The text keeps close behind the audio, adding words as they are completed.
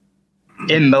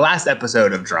In the last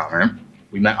episode of Drummer,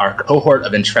 we met our cohort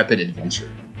of intrepid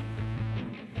adventurers.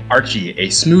 Archie, a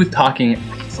smooth-talking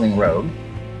halfling rogue.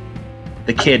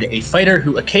 The Kid, a fighter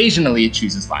who occasionally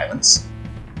chooses violence.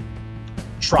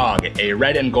 Trog, a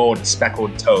red and gold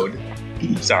speckled toad.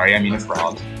 Sorry, I mean a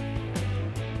frog.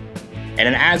 And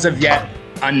an as-of-yet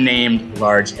unnamed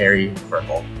large hairy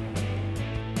furbolg.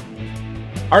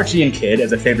 Archie and Kid,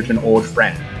 as a favor to an old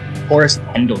friend, Horace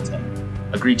Pendleton,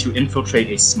 agreed to infiltrate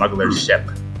a smuggler's ship,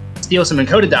 steal some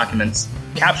encoded documents,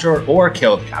 capture or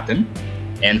kill the captain,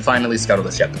 and finally scuttle the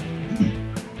ship.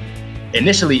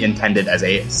 Initially intended as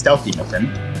a stealthy mission,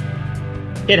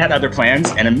 Kid had other plans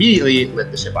and immediately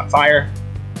lit the ship on fire,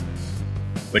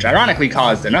 which ironically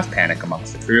caused enough panic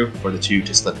amongst the crew for the two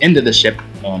to slip into the ship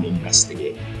and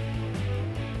investigate.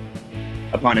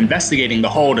 Upon investigating the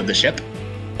hold of the ship,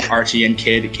 Archie and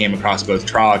Kid came across both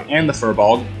Trog and the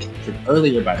furbolg captured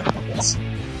earlier by the Muggles,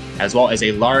 as well as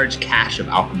a large cache of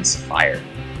alchemist fire.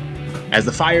 As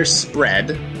the fire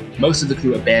spread, most of the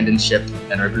crew abandoned ship,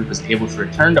 and our group was able to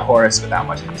return to Horus without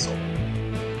much hassle.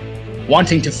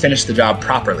 Wanting to finish the job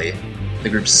properly, the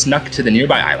group snuck to the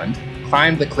nearby island,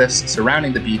 climbed the cliffs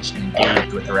surrounding the beach, and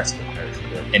engaged with the rest of the pirate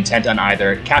crew, intent on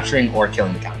either capturing or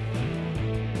killing the captain.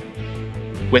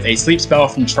 With a sleep spell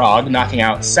from Trog knocking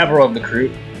out several of the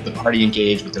crew, the party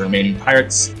engaged with the remaining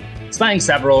pirates, slaying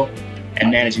several, and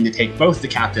managing to take both the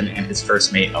captain and his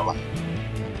first mate alive.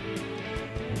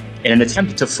 In an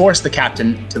attempt to force the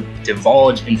captain to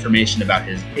divulge information about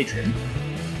his patron,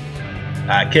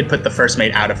 Kid put the first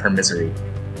mate out of her misery,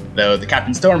 though the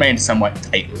captain still remained somewhat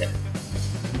tight-lipped.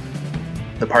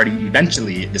 The party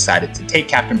eventually decided to take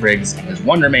Captain Briggs and his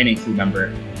one remaining crew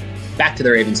member back to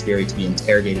the Raven's Fury to be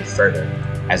interrogated further,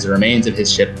 as the remains of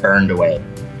his ship burned away.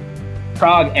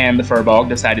 Trog and the furbolg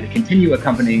decided to continue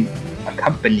accompanying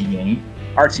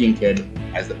Archie and Kid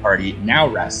as the party now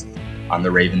rests on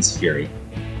the Raven's Fury.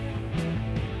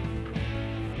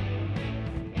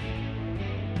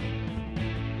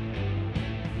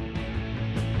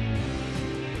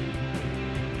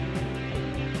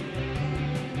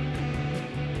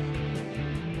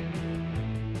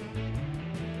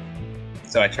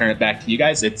 So I turn it back to you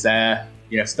guys. It's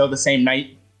still the same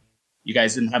night. You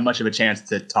guys didn't have much of a chance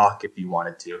to talk if you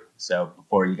wanted to. So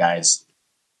before you guys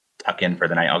tuck in for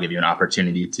the night, I'll give you an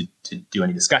opportunity to do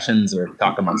any discussions or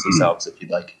talk amongst yourselves if you'd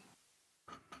like.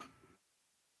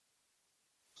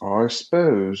 I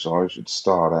suppose I should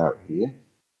start out here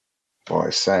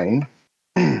by saying,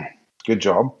 good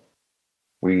job.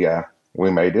 We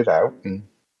made it out, and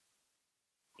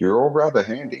you're all rather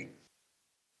handy.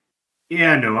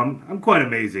 Yeah, no, I'm quite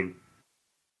amazing.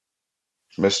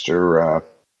 Mr.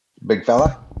 Big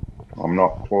Fella, I'm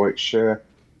not quite sure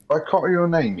I caught your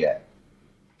name yet.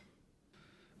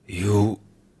 You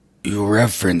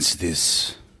reference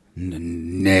this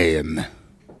name.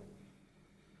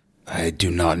 I do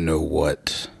not know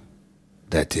what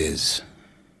that is.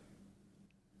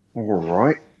 All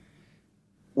right.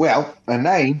 Well, a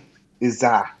name is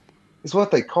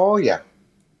what they call you.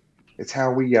 It's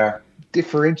how we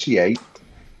differentiate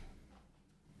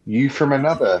you from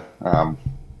another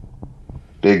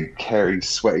big, hairy,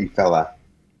 sweaty fella.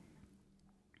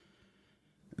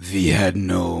 We had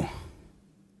no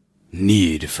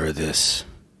need for this.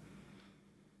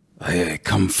 I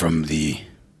come from the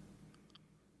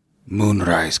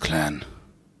Moonrise clan.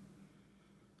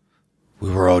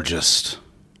 We were all just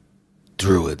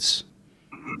druids,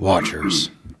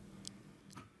 watchers.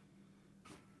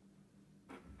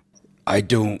 I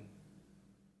don't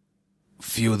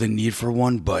feel the need for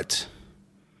one, but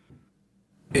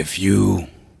if you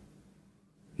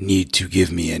need to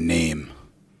give me a name,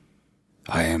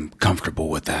 I am comfortable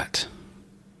with that.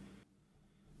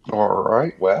 All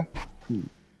right, well,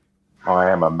 I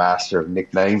am a master of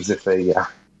nicknames if they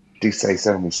do say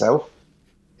so myself.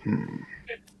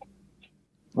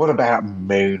 What about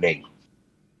Mooney?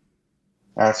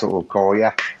 That's what we'll call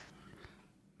you.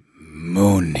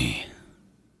 Mooney.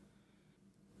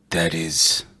 That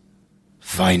is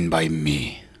fine by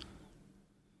me.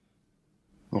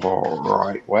 All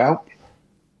right, well,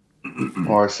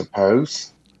 I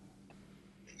suppose.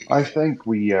 I think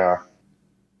we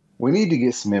need to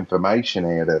get some information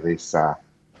out of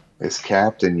this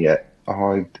captain yet.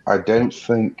 I don't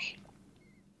think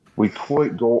we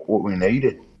quite got what we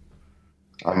needed.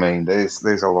 I mean, there's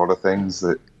a lot of things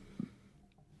that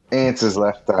answers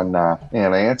left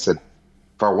unanswered.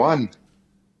 For one,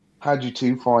 how'd you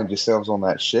two find yourselves on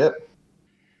that ship?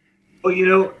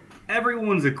 Well,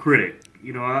 everyone's a critic.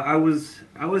 I was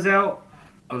out.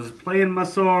 I was playing my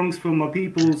songs for my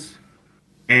peoples,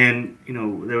 and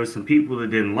there were some people that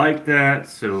didn't like that.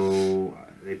 So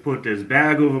They put this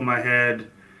bag over my head,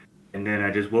 and then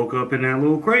I just woke up in that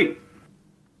little crate.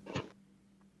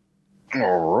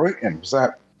 All right, and was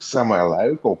that somewhere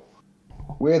local?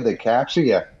 Where'd they capture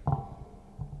you?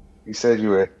 You said you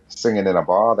were singing in a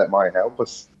bar. That might help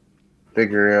us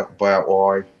figure out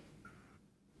about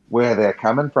where they're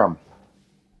coming from.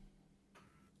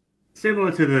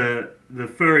 Similar to the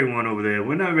furry one over there.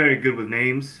 We're not very good with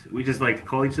names. We just like to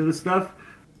call each other stuff.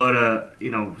 But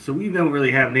so we don't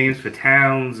really have names for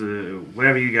towns or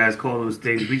whatever you guys call those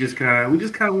things. We just kind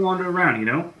of wander around, you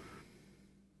know.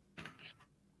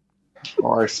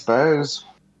 Well, I suppose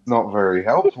not very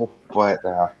helpful, but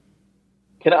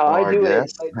Can I I do an guess.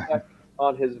 insight check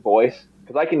on his voice?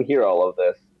 Because I can hear all of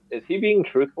this. Is he being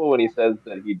truthful when he says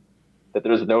that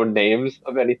there's no names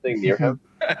of anything near him?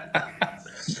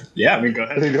 Yeah, I mean, go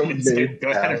ahead. They don't Go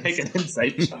ahead and make an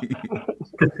insight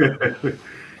check.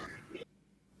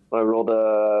 I rolled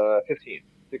a 15.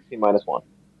 16 minus 1.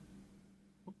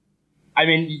 I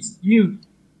mean, you've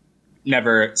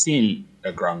never seen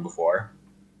a grung before.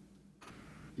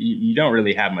 You don't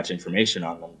really have much information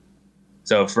on them.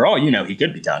 So for all you know, he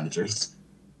could be telling the truth.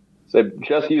 So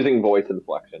just using voice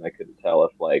inflection, I couldn't tell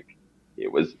if it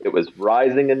was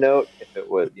rising a note, if it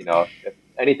was if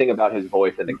anything about his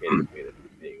voice indicated to me that he was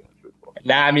being untruthful.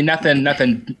 Nah, I mean,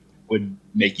 nothing would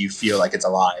make you feel like it's a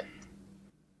lie.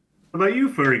 What about you,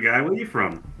 furry guy? Where are you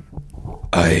from?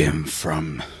 I am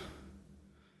from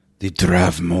the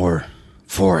Dravmore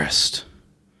Forest,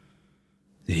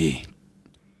 the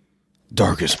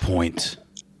darkest point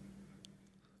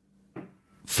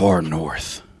far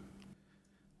north.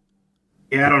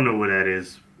 Yeah, I don't know what that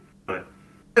is, but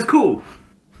it's cool.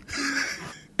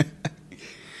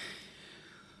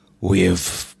 We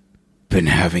have been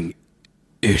having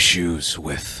issues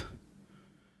with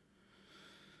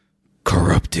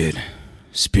corrupted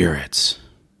spirits.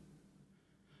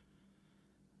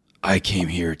 I came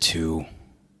here to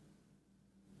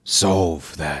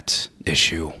solve that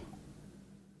issue.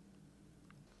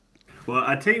 Well,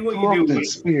 I tell you what you Corrupted do.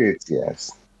 spirits,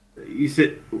 yes. You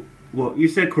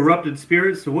said corrupted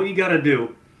spirits. So what you got to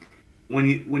do when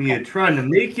you're trying to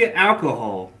make your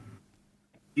alcohol,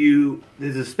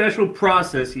 there's a special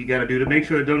process you got to do to make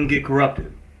sure it doesn't get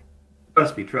corrupted.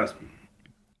 Trust me.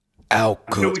 I'm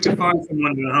sure we can find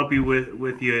someone to help you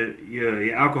with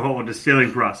your alcohol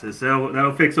distilling process.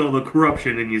 That'll fix all the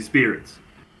corruption in your spirits.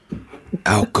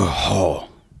 Alcohol.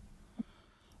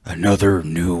 Another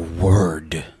new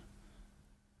word.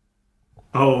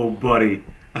 Oh, buddy,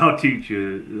 I'll teach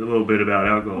you a little bit about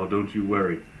alcohol. Don't you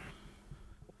worry.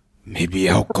 Maybe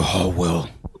alcohol will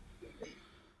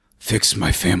fix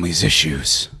my family's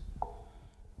issues.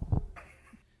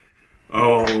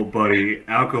 Oh, buddy,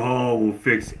 alcohol will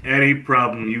fix any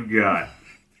problem you got.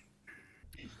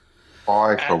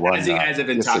 I, for one, As you guys have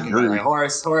been talking about, disagree.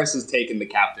 Horace has taken the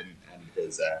captain and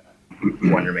his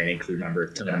one remaining crew member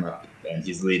to them up, and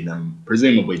he's leading them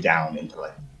presumably down into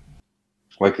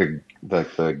Like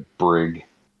the brig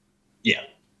yeah.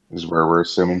 is where we're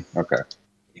assuming. Okay.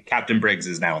 Captain Briggs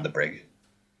is now in the brig.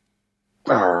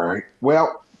 All right.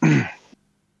 Well,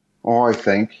 I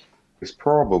think it's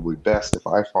probably best if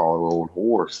I follow old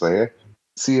Horace there.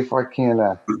 See if I can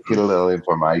get a little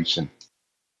information.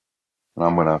 And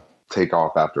I'm going to take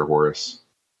off after Horace.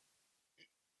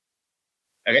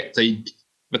 Okay, so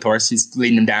with Horace, he's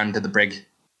leading him down into the brig,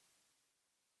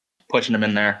 pushing him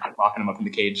in there, locking him up in the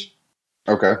cage.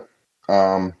 Okay.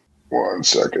 1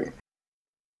 second.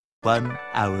 1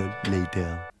 hour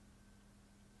later.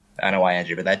 I don't know why,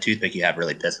 Andrew, but that toothpick you have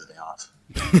really pisses me off.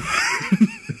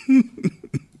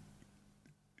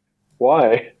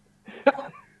 Why?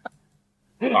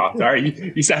 Oh,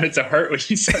 sorry. You sounded so hurt when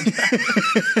you said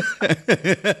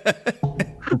that.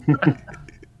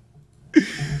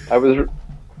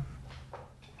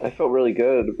 I felt really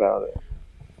good about it.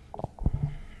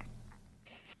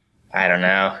 I don't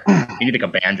know. You need like a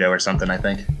banjo or something, I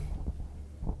think.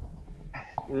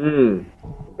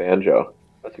 Banjo.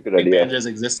 That's a good Like idea. banjos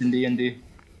exist in D&D.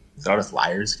 So just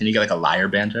lyres. Can you get like a lyre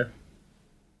banjo?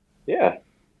 Yeah.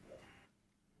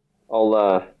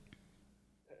 The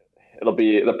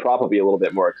prop will be a little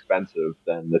bit more expensive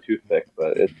than the toothpick,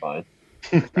 but it's fine.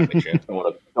 Probably true.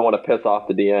 Don't want to piss off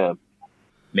the DM.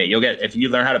 Mate, if you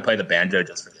learn how to play the banjo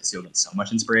just for this, you'll get so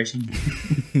much inspiration.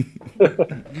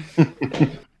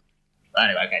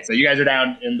 Anyway, okay, so you guys are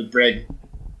down in the brig.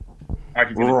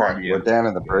 Archie's gonna Right, grab you. we're down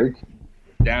in the brig.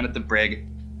 Down at the brig.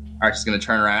 Archie's gonna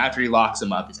turn around after he locks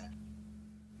him up. He's like,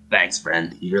 "Thanks,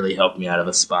 friend. You really helped me out of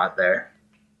a spot there."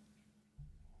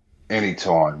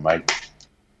 Anytime, mate.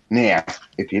 Now,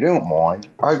 if you don't mind,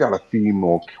 I got a few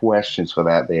more questions for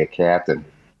that there captain.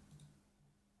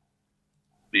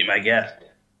 Be my guest.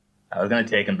 I was gonna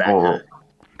take him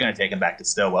back to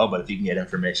Stillwell, but if you can get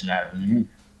information out of him,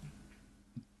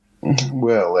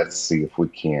 Well, let's see if we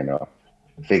can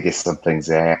figure some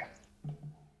things out.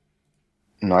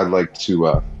 And I'd like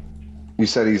to. You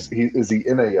said is he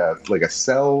in a like a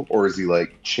cell, or is he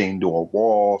like chained to a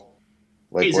wall?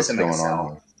 Like he's what's just in going a cell.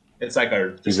 on? It's like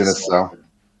He's in a cell.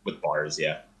 with bars.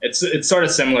 Yeah, it's sort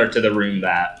of similar to the room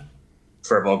that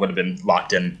Furbolg would have been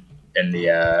locked in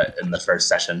the first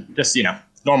session. Just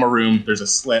normal room. There's a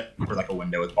slit or like a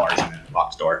window with bars and a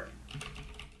locked door.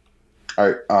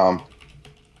 All right.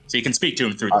 So you can speak to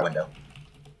him through the window.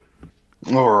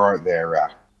 All right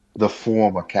there. The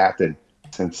former captain,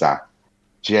 since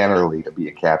generally to be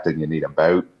a captain you need a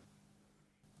boat.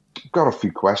 I've got a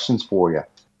few questions for you,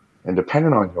 and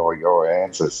depending on your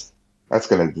answers, that's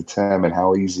going to determine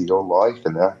how easy your life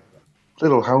and the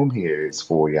little home here is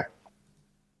for you.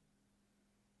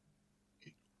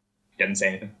 He doesn't say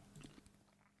anything.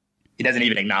 He doesn't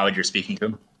even acknowledge you're speaking to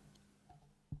him.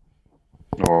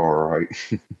 All right.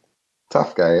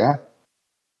 Tough guy, yeah?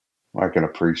 I can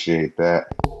appreciate that.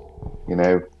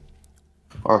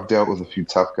 I've dealt with a few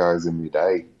tough guys in my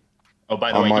day. Oh,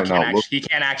 by the way, he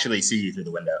can't actually see you through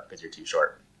the window because you're too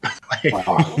short.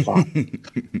 Oh, fuck.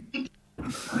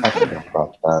 I forgot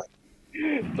about that.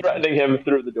 Threatening him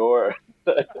through the door.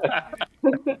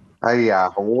 Hey,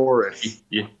 Horace.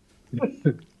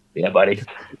 Yeah, buddy.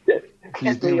 Can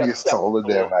you do me a solid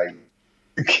there, mate?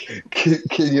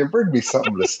 Can you bring me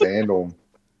something to stand on?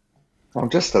 I'm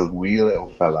just a wee little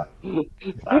fella.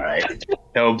 All right.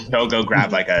 He'll go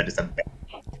grab like just a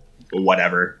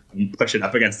whatever and push it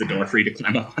up against the door for you to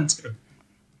climb up onto.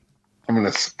 I'm going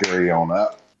to scurry on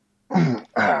up.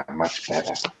 Much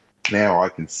better. Now I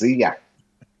can see ya.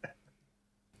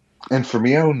 And for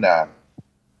my own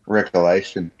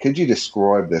recollection, could you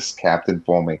describe this captain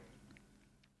for me?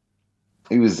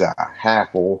 He was half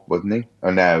orc, wasn't he?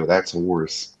 Oh no, that's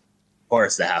Horus.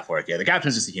 Horus the half orc. Yeah, the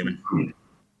captain's just a human.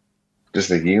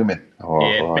 Just a human. Oh,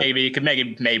 yeah, right. maybe you could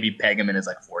maybe peg him in his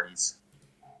like 40s.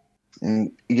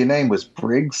 And your name was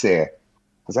Briggs there.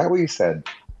 Is that what you said?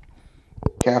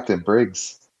 Captain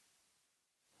Briggs.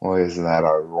 Well, isn't that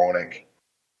ironic?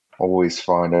 Always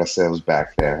find ourselves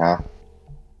back there, huh?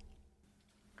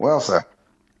 Well, sir,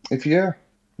 if you're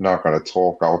not going to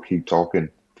talk, I'll keep talking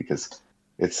because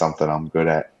it's something I'm good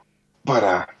at.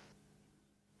 But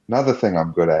another thing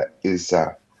I'm good at is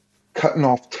cutting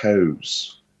off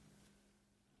toes.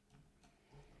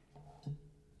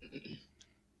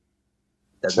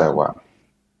 So,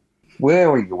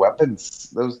 where were your weapons?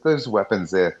 Those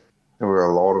weapons there were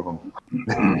a lot of them.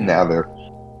 Now they're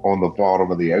on the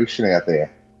bottom of the ocean out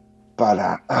there.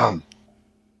 But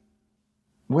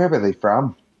where were they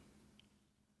from?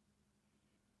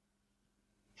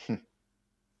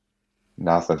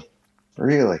 Nothing.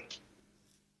 Really?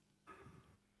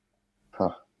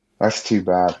 Huh. That's too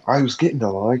bad. I was getting to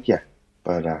like you,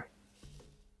 but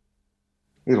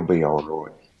it'll be all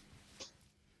right.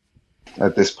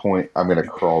 At this point, I'm going to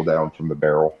crawl down from the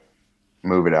barrel,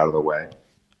 move it out of the way.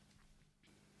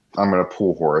 I'm going to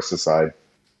pull Horus aside.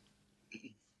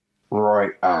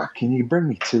 Right, can you bring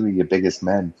me two of your biggest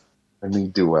men? I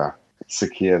need to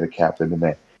secure the captain in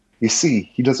there. You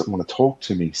see, he doesn't want to talk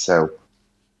to me, so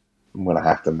I'm going to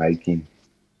have to make him.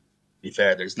 To be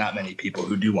fair, there's not many people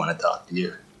who do want to talk to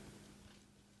you.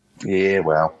 Yeah,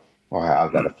 well, I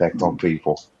have that effect on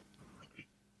people.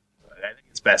 I think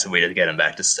it's best if we just get him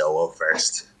back to Stillwell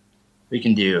first. We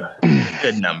can do a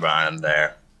good number on him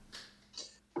there.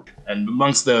 And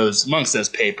amongst those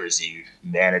papers, you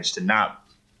managed to not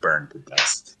burn to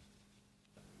dust.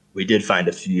 We did find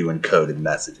a few encoded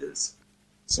messages.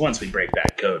 So once we break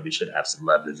that code, we should have some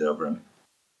leverage over him.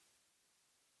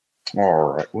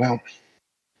 All right, well,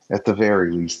 at the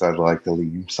very least, I'd like to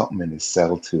leave him something in his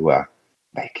cell to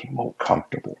make him more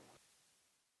comfortable.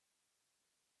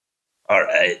 All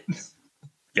right. I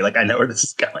feel like I know where this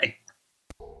is going.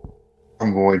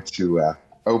 I'm going to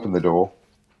open the door,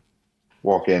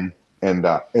 walk in, and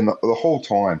the whole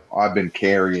time I've been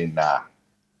carrying that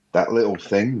little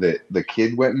thing that the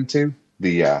kid went into.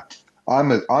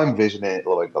 I'm visioning it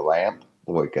like a lamp,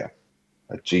 like a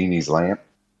genie's lamp.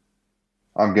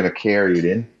 I'm gonna carry it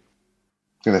in. I'm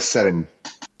gonna set him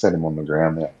on the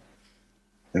ground there,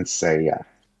 and say,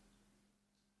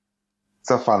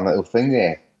 "It's a fun little thing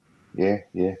there.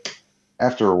 Yeah.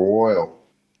 After a while,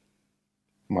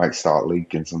 might start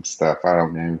leaking some stuff. I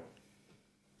don't know,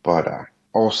 but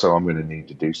also I'm gonna need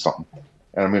to do something."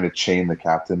 And I'm going to chain the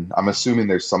captain. I'm assuming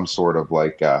there's some sort of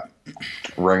like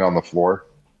ring on the floor.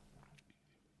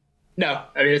 No,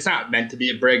 I mean, it's not meant to be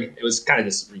a brig. It was kind of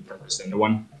just repurposed into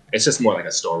one. It's just more like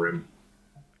a storeroom.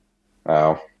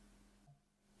 Oh.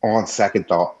 On second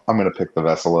thought, I'm going to pick the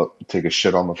vessel up, take a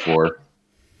shit on the floor,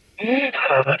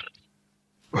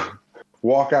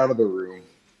 walk out of the room,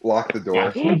 lock the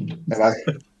door,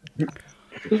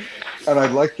 and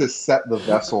I'd like to set the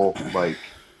vessel like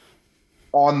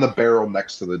on the barrel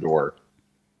next to the door.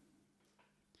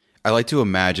 I like to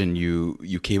imagine you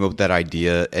came up with that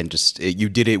idea and just you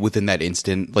did it within that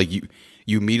instant. Like you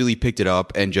immediately picked it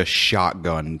up and just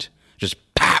shotgunned, just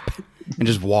pap, and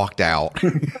just walked out.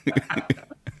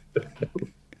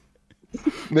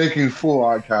 Making full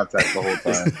eye contact the whole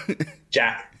time.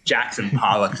 Jackson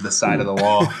Pollock to the side of the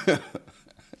wall.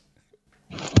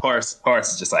 Horace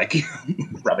is just like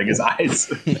rubbing his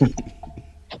eyes.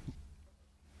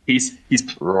 He's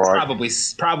Right.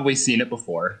 probably seen it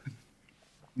before.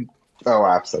 Oh,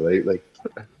 absolutely.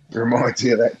 Reminds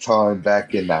me of that time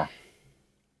back in I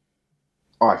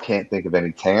can't think of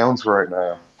any towns right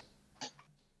now.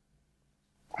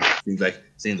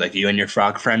 Seems like you and your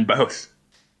frog friend both.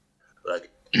 Look,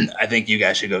 I think you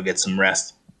guys should go get some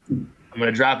rest. I'm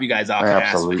gonna drop you guys off at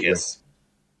Absolutely. Aspicus.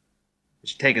 It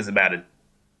should take us about a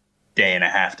day and a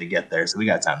half to get there, so we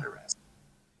got time to rest.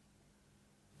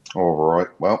 All right.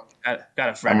 Well, Got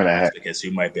a friend I'm in gonna Aspicus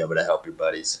who might be able to help your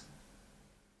buddies.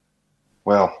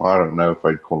 I don't know if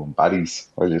I'd call them buddies.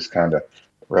 I just kind of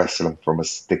rescued them from a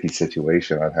sticky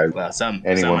situation. I'd hope Well,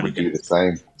 anyone someone would who do can the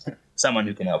same. someone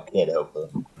who can help Kid, hopefully.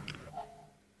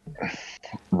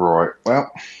 Right.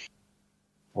 Well,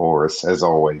 Horace, as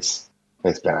always,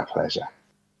 it's been a pleasure.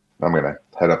 I'm going to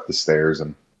head up the stairs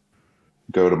and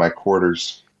go to my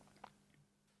quarters.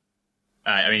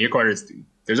 I mean, your quarters.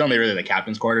 There's only really the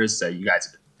captain's quarters, so you guys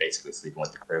are basically sleeping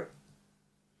with the crew.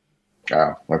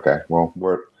 Oh, okay. Well,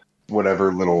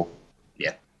 whatever little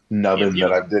nubbin Yeah,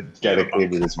 that I did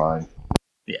dedicated is mine.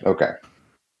 Yeah. Okay.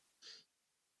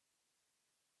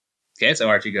 Okay, so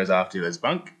Archie goes off to his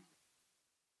bunk.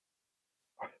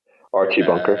 Archie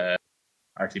Bunker.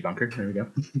 Archie Bunker. There we go.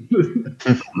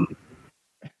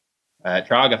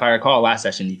 Trog, if I recall, last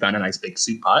session you found a nice big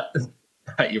soup pot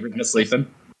that you were going to sleep in.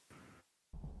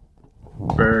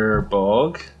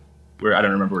 Burbolg, I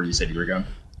don't remember where you said you were going.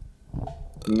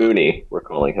 Mooney, we're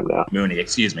calling him now. Mooney,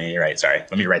 excuse me. You're right. Sorry.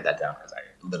 Let me write that down because I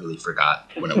literally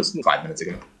forgot when it was 5 minutes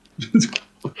ago.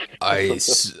 I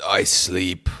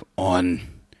sleep on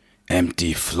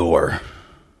empty floor.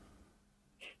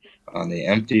 On the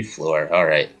empty floor. All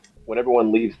right. When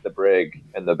everyone leaves the brig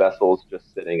and the vessel's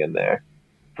just sitting in there,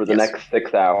 for the Yes. next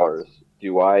 6 hours,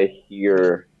 do I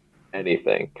hear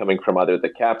anything coming from either the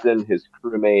captain, his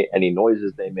crewmate, any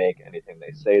noises they make, anything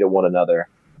they say to one another?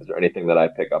 Is there anything that I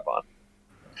pick up on?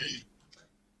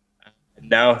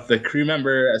 No, the crew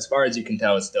member, as far as you can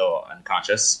tell, is still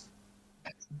unconscious.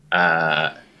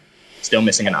 Still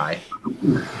missing an eye.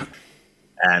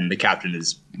 And the captain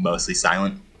is mostly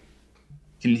silent.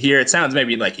 You can hear, it sounds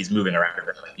maybe like he's moving around a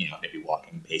bit, like, maybe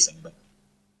walking, pacing, but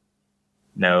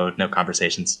no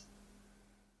conversations.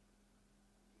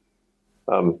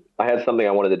 I had something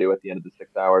I wanted to do at the end of the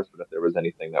 6 hours, but if there was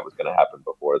anything that was going to happen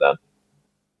before then.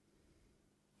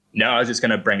 No, I was just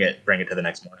going to bring it to the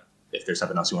next morning, if there's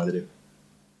something else you wanted to do.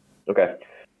 Okay.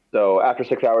 So after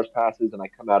 6 hours passes and I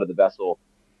come out of the vessel,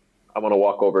 I want to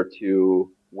walk over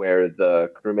to where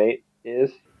the crewmate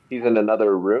is. He's in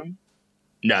another room.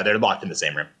 No, they're locked in the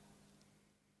same room.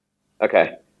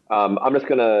 Okay. I'm just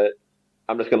gonna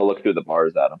look through the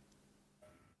bars at him.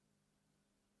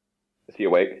 Is he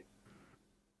awake?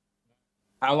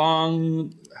 How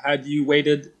long had you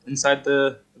waited inside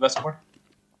the vessel for?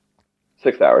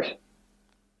 6 hours.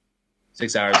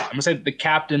 6 hours. I'm gonna say the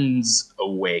captain's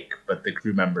awake, but the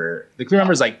crew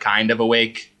member's like kind of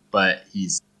awake, but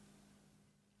he's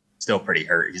still pretty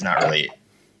hurt. He's not really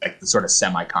like the sort of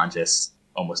semi-conscious,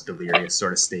 almost delirious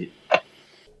sort of state.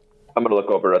 I'm gonna look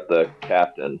over at the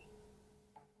captain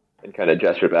and kind of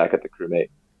gesture back at the crewmate.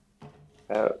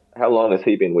 How long has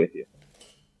he been with you?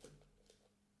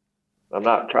 I'm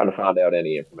not trying to find out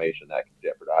any information that can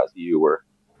jeopardize you or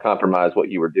compromise what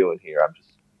you were doing here. I'm just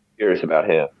curious about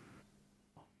him.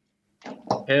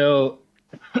 He'll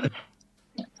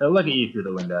look at you through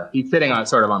the window. He's sitting on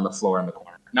the floor in the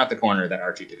corner, not the corner that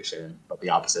Archie took a shit in, but the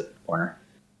opposite corner.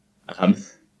 And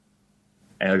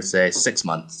I would say 6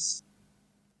 months.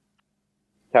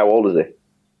 How old is he?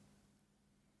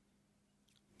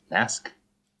 Ask.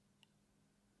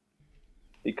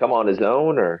 He come on his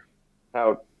own, or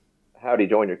how'd he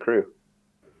join your crew?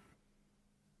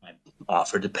 I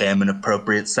offered to pay him an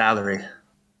appropriate salary.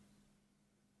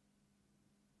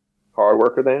 Hard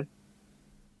worker then?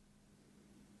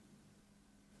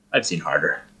 I've seen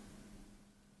harder.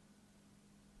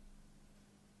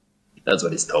 That's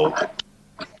what he's told.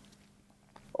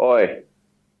 Oi.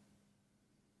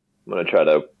 I'm gonna try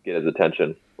to get his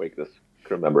attention, wake this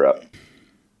crew member up.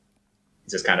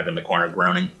 He's just kind of in the corner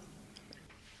groaning.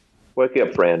 Wake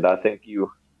up, friend. I think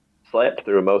you slept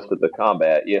through most of the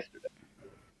combat yesterday,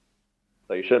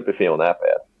 so you shouldn't be feeling that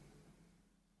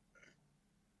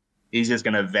He's just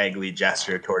going to vaguely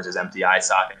gesture towards his empty eye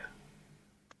socket.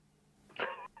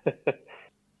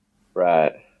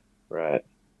 bad. Right.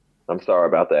 I'm sorry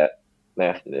about that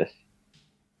nastiness.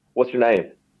 What's your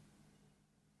name?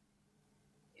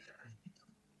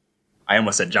 I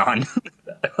almost said John. Fucking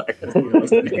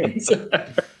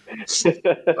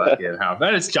hell.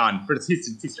 That is John.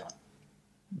 He's John.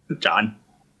 John.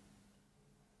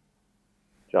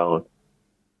 John.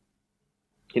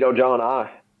 You know, John, I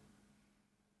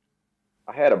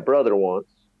had a brother once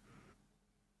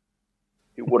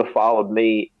who would have followed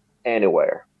me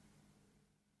anywhere.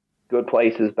 Good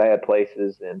places, bad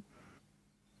places, and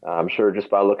I'm sure just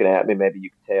by looking at me, maybe you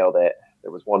could tell that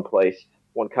there was one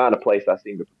kind of place I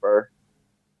seemed to prefer.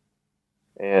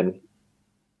 And,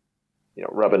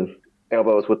 rubbing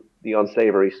elbows with the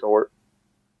unsavory sort.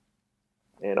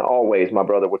 And always my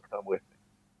brother would come with me.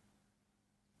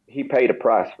 He paid a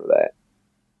price for that.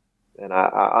 And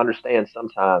I understand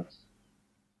sometimes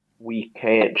we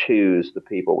can't choose the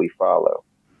people we follow.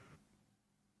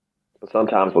 But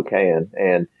sometimes we can.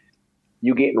 And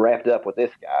you getting wrapped up with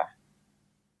this guy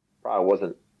probably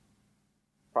wasn't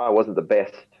the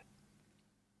best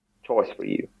choice for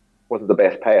you. Wasn't the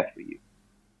best path for you.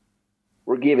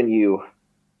 We're giving you,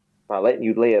 by letting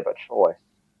you live, a choice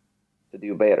to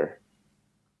do better.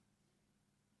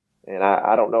 And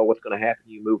I don't know what's going to happen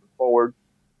to you moving forward,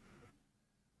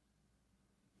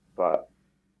 but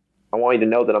I want you to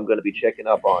know that I'm going to be checking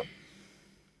up on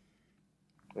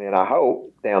you. And I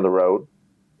hope down the road,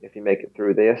 if you make it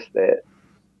through this, that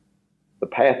the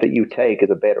path that you take is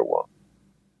a better one.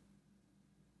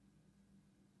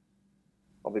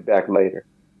 I'll be back later.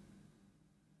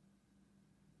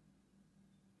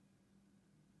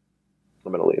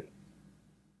 I'm going to leave.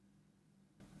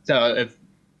 So if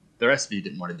the rest of you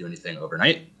didn't want to do anything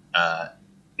overnight,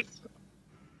 it's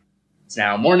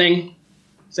now morning.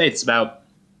 Say it's about,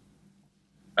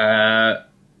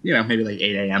 maybe like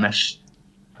 8 a.m.-ish.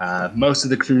 Most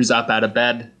of the crew's up out of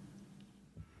bed.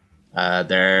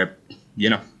 They're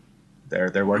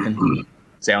working,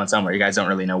 sailing somewhere. You guys don't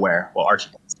really know where. Well,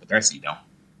 Archie does, but the rest of you don't.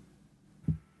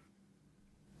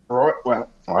 Right, well,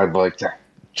 I'd like to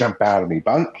jump out of my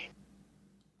bunk,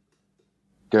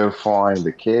 go find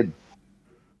the kid.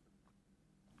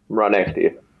 I'm right next to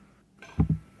you.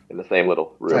 In the same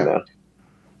little room now.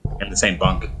 In the same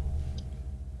bunk.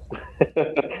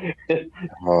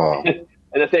 Oh,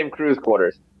 In the same crew's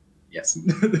quarters. Yes.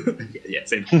 Yeah,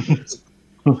 same quarters.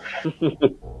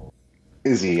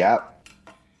 is he up?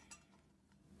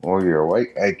 Or you're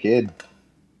awake? Hey, kid.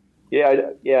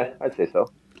 Yeah, I'd say so.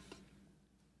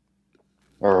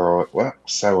 All right, well,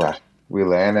 so we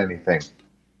learn anything?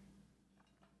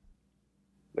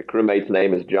 The crewmate's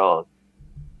name is John.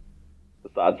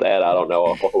 Besides that, I don't know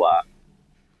a whole lot.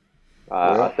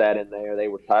 I sat in there. They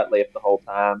were tight-lipped the whole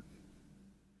time.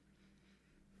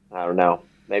 I don't know.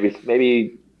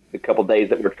 Maybe the couple days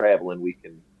that we're traveling, we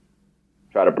can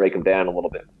try to break them down a little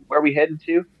bit. Where are we heading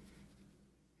to?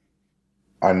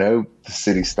 I know the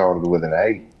city started with an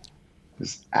A.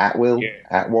 Is Atwill? Yeah.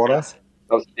 Atwater?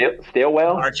 Oh,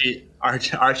 Stillwell?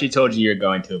 Archie told you you're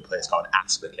going to a place called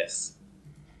Aspicus.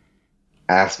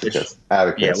 Atticus.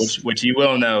 Atticus. Yeah, which you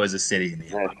will know is a city in the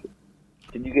Atlantic.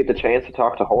 Did you get the chance to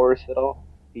talk to Horace at all?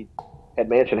 He had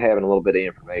mentioned having a little bit of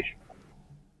information.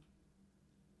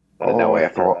 I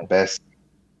thought best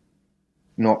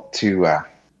not to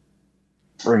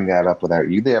bring that up without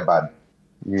you there, bud.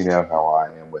 You know how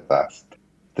I am with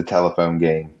the telephone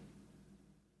game.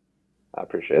 I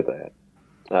appreciate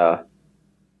that.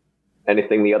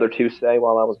 Anything the other two say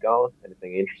while I was gone?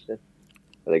 Anything interesting?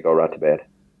 Or they go right to bed?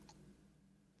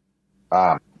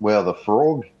 Well, the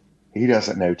frog, he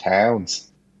doesn't know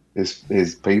towns.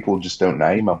 His people just don't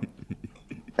name him.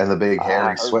 And the big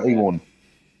hairy sweaty one,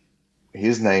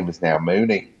 his name is now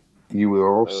Mooney. You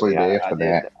were also there for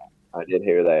that. I did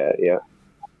hear that, yeah.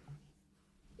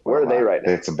 Where are they right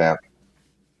now? It's about.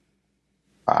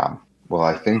 Well,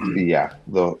 I think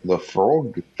the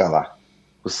frog fella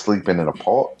was sleeping in a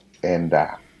pot, and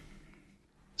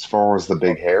as far as the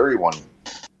big hairy one,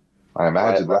 I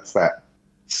imagine that's that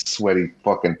sweaty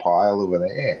fucking pile over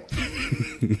there.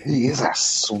 He is a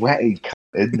sweaty cunt,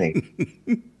 isn't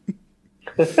he?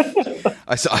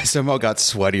 I somehow got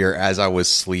sweatier as I was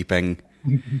sleeping.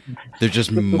 There's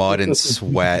just mud and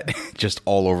sweat just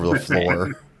all over the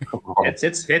floor.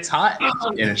 It's hot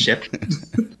in a ship.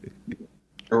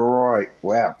 Right.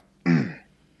 Well,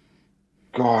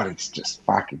 God, it's just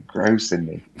fucking grossing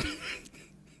me.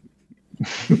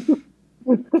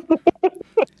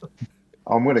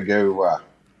 I'm gonna go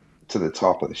to the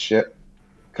top of the ship,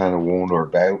 kind of wander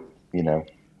about, and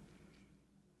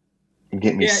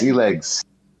get me Yeah. sea legs.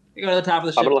 You go to the top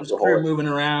of the I'm ship. gonna There's look crew for Horace. moving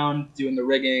around, doing the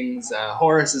riggings.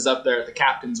 Horace is up there at the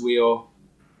captain's wheel.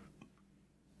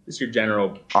 Just your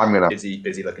general I'm gonna busy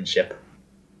looking ship.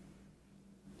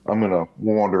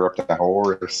 wander up to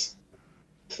Horus,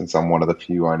 since I'm one of the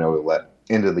few I know let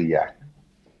into the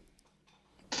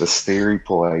steery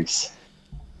place,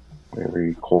 whatever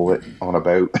you call it, on a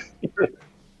boat.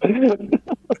 I'm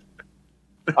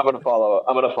gonna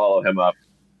follow him up.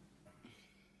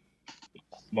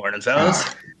 Morning, fellas.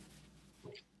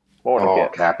 Morning, Oh,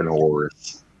 Captain. Captain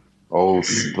Horus. Oh,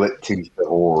 split teeth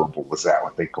horrible. Was that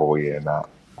what they call you now?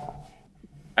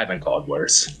 I've been called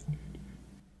worse.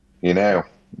 Now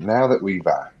that we've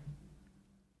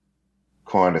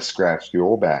kind of scratched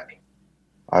your back,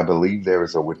 I believe there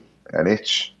was an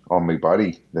itch on me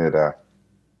buddy that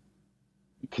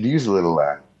could use a little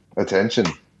attention.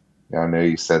 I know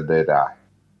you said that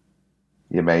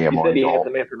you may have You said he had already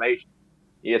some information.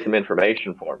 He had some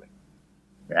information for me.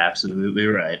 You're absolutely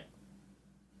right.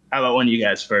 How about one of you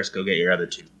guys first go get your other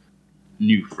two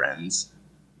new friends?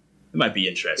 It might be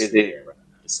interesting Is to it- hear what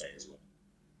I have to say as well.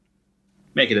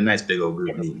 Make it a nice big old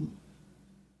group meeting.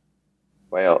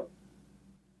 Well,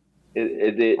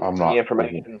 is it I'm not- the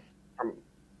information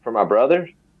from my brother,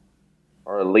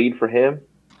 or a lead for him?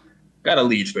 Got a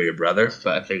lead for your brother,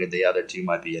 but I figured the other two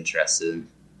might be interested.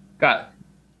 Got a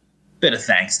bit of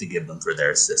thanks to give them for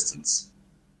their assistance.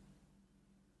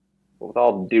 Well, with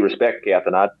all due respect,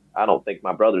 Captain, I don't think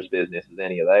my brother's business is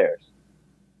any of theirs.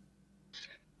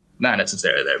 Not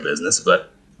necessarily their business,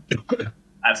 but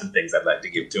I have some things I'd like to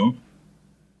give to them.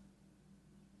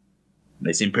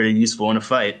 They seem pretty useful in a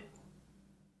fight.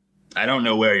 I don't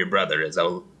know where your brother is,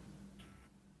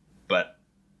 but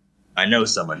I know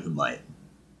someone who might.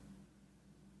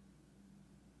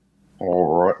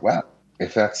 All right. Well,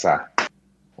 if that's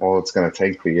all it's going to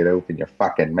take for you to open your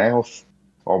fucking mouth,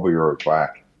 I'll be right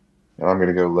back. And I'm going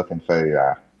to go looking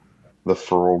for the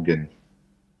frog and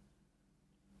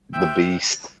the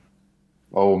beast.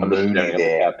 Oh, I'm just Mooney staring at the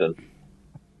there. Captain.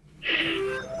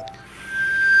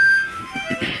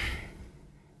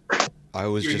 I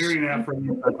was You're just hearing that from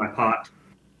inside my pot.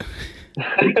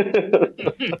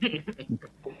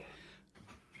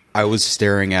 I was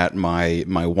staring at my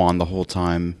wand the whole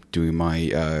time, doing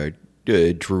my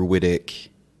druidic.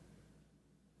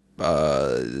 I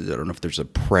don't know if there's a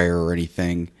prayer or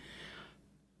anything,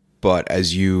 but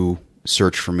as you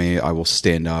search for me, I will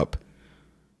stand up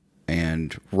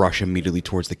and rush immediately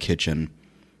towards the kitchen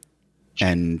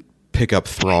and pick up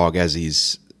Throg as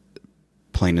he's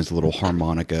playing his little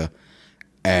harmonica,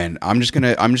 and I'm just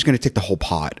gonna take the whole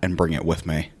pot and bring it with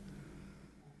me.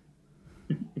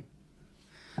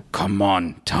 Come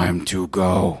on, time to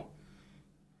go.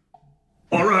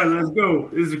 All right, let's go.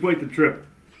 This is quite the trip.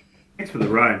 Thanks for the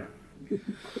ride.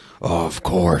 Of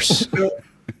course.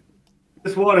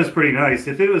 This water's pretty nice.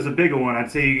 If it was a bigger one, I'd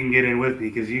say you can get in with me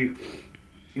because you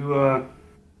got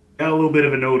a little bit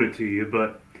of an odor to you.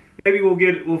 But maybe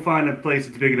we'll find a place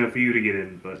that's big enough for you to get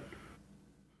in. But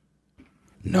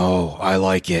No, I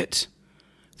like it.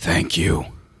 Thank you.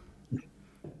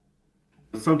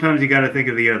 sometimes you got to think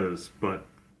of the others. But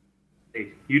hey,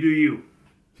 you do you.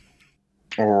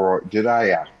 All right. Did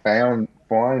I find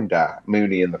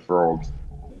Mooney and the frog?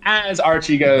 As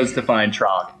Archie goes to find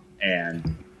Trog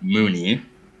and Mooney,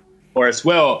 Horace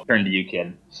will turn to you,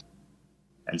 kid,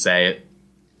 and say,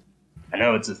 I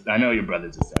know your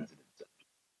brother's a sensitive subject,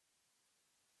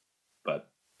 but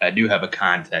I do have a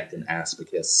contact in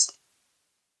Aspicus.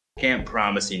 Can't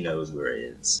promise he knows where he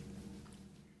is,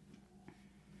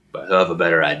 but he'll have a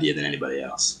better idea than anybody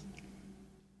else.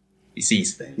 He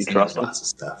sees things. You He trust knows him? lots of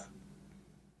stuff.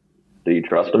 Do you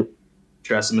trust him?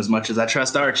 Trust him as much as I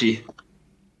trust Archie.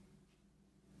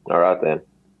 All right, then.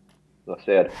 As I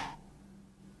said,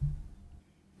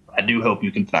 I do hope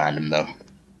you can find him, though.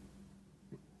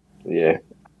 yeah.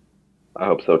 I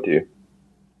hope so, too.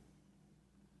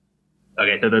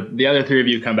 Okay, so the other three of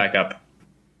you come back up,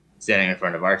 standing in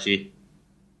front of Archie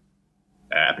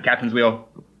at the captain's wheel.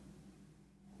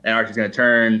 And Archie's going to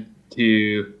turn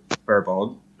to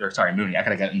Mooney. I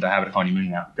gotta get into the habit of calling you Mooney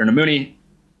now. Turn to Mooney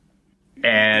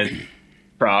and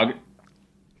Frog.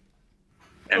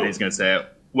 And he's going to say,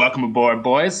 welcome aboard,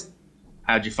 boys.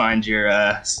 How'd you find your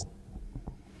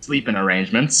sleeping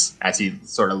arrangements? As he's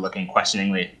sort of looking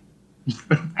questioningly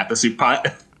at the soup pot.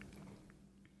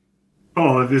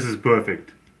 Oh, this is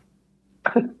perfect.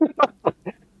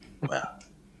 Well,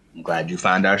 I'm glad you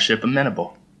found our ship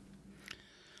amenable.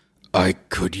 I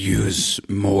could use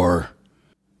more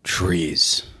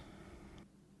trees.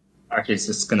 Archie's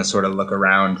just gonna sort of look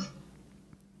around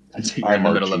until you're in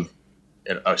the middle of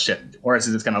it. Oh shit! Horace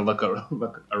is just gonna look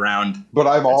around. But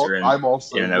I'm I'm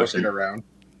also in an looking ocean. around.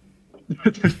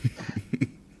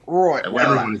 Right.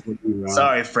 Well, Everyone's looking around.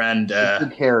 sorry, friend.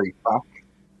 Mr. Carey, fuck.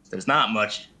 There's not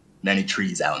many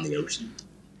trees out in the ocean,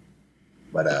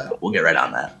 but we'll get right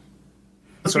on that.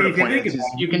 Sort of if you point think is about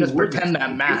it, you can just we're pretend just-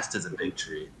 that mast is a big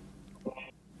tree.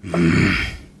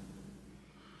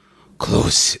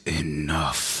 Close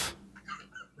enough.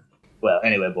 Well,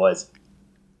 anyway, boys,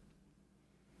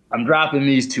 I'm dropping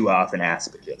these two off in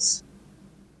Aspicus.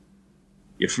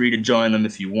 You're free to join them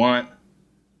if you want.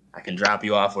 I can drop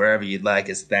you off wherever you'd like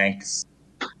as thanks.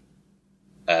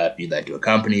 If you'd like to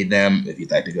accompany them, if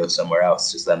you'd like to go somewhere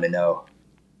else, just let me know.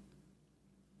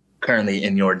 Currently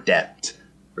in your debt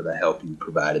for the help you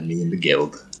provided me in the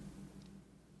guild.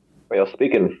 Well,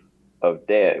 speaking of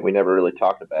debt, we never really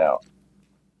talked about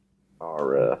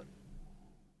our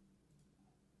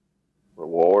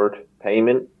reward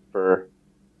payment for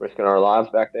risking our lives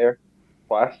back there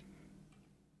twice.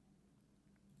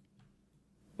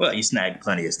 Well, you snagged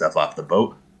plenty of stuff off the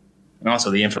boat. And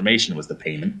also the information was the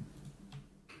payment.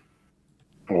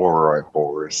 All right,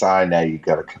 Boris. I know you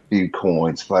got a few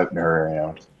coins floating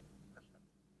around.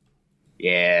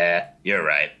 Yeah, you're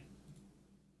right.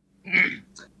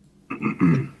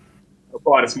 I'll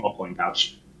pull out a small coin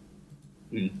pouch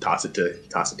and toss it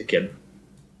to Kid.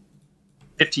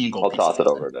 15 gold. I'll toss it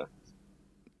over to.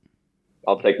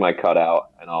 I'll take my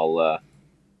cutout and I'll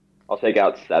take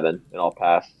out 7 and I'll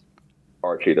pass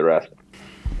Archie the rest.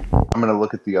 I'm gonna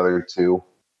look at the other two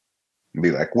and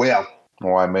be like, well,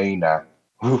 I mean,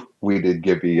 we did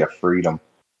give you a freedom.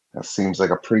 That seems like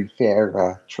a pretty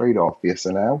fair trade-off, yes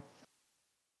or no?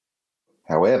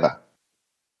 However,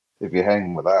 if you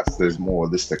hang with us, there's more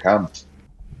of this to come.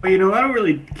 Well, I don't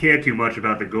really care too much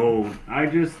about the gold. I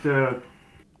just,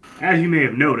 as you may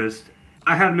have noticed,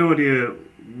 I have no idea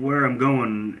where I'm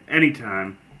going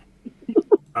anytime.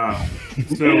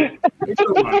 So, if you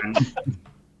don't mind,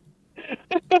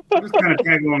 I'll just kind of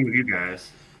tag along with you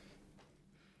guys.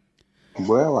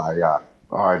 Well,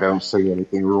 I don't see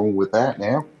anything wrong with that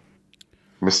now.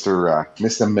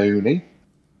 Mr. Mooney,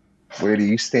 where do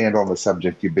you stand on the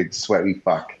subject, you big sweaty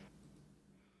fuck?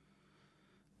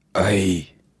 I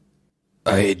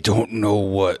don't know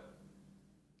what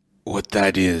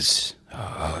that is.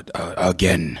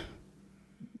 Again,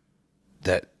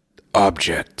 that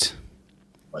object.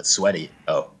 What, sweaty?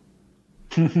 Oh.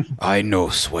 I know,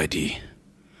 sweaty.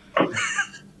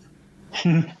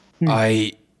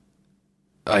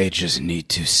 I just need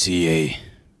to see a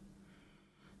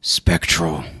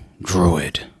spectral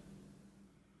druid.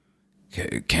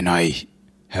 Can I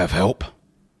have help?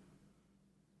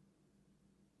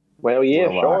 Well, yeah,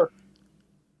 Well, sure.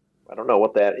 I don't know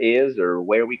what that is or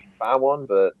where we can find one,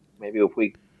 but maybe if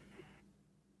we.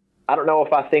 I don't know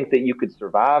if I think that you could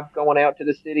survive going out to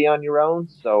the city on your own,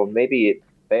 so maybe it's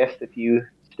best if you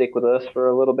stick with us for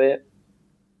a little bit.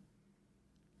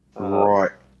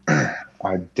 Right.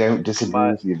 I don't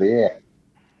disagree with you there.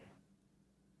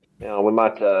 We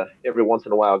might every once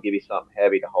in a while give you something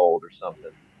heavy to hold or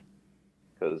something,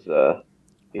 because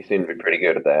you seem to be pretty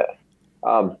good at that.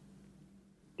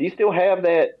 Do you still have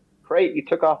that crate you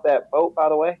took off that boat, by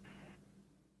the way?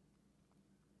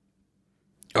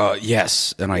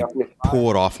 Yes, and I pull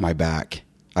it off my back.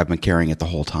 I've been carrying it the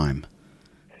whole time.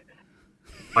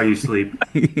 While you sleep.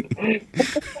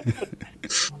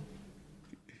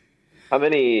 How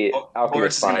many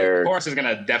alchemist fire? Horace is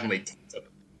gonna definitely.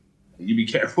 You be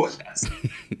careful with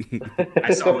that.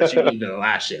 I saw what you did to the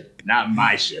last ship, not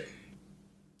my ship.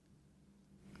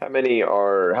 How many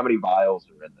vials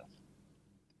are in this?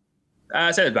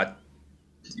 I said about.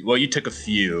 Well, you took a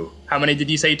few. How many did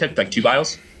you say you took? Like 2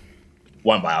 vials?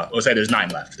 1 vial. We'll say there's 9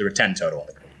 left. There were 10 total.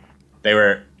 They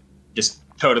were just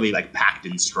totally like packed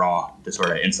in straw to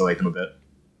sort of insulate them a bit.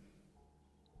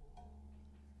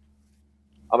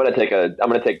 I'm gonna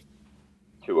take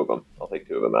 2 of them. I'll take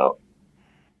 2 of them out.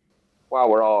 While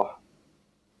we're all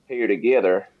here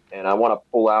together, and I want to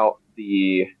pull out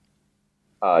the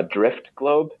drift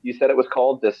globe. You said it was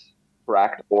called, this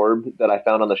cracked orb that I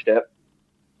found on the ship.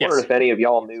 I wondered if any of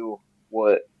y'all knew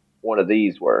what one of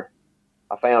these were.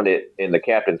 I found it in the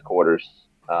captain's quarters.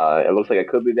 It looks like it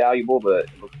could be valuable, but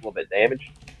it looks a little bit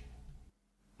damaged.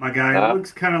 My guy, it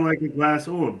looks kind of like a glass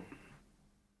orb.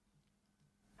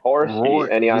 Horace,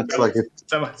 any Looks like it's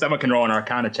Someone can roll an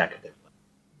Arcana check.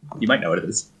 You might know what it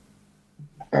is.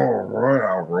 all right.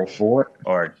 I'll roll for it.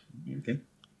 Or okay.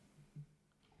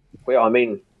 Well, I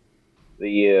mean,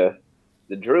 the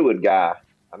druid guy.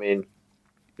 I mean,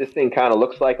 this thing kind of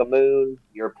looks like a moon.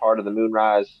 You're part of the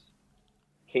Moonrise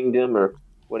Kingdom or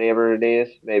whatever it is.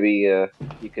 Maybe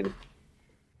you can.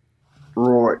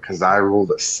 Right, because I rolled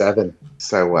a 7,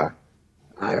 so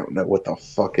I don't know what the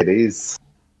fuck it is.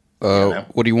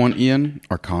 What do you want, Ian?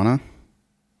 Arcana?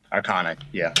 Arcana,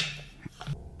 yeah.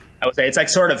 I would say it's like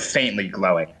sort of faintly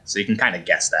glowing, so you can kind of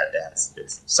guess that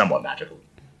it's somewhat magical.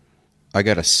 I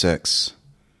got a 6.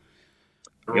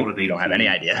 You don't have any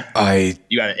idea.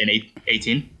 You got an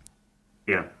 18?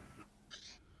 Yeah.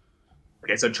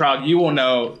 Okay, so Trog, you will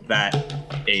know that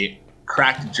a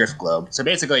cracked drift globe. So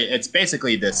it's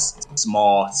basically this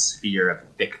small sphere of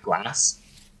thick glass,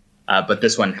 but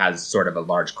this one has sort of a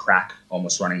large crack,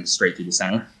 almost running straight through the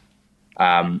center.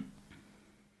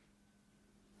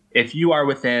 If you are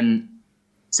within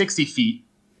 60 feet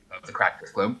of the cracked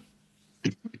drift globe,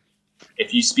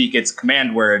 if you speak its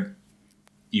command word,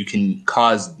 you can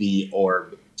cause the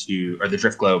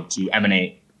drift globe to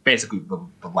emanate basically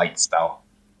the light spell.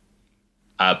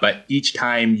 But each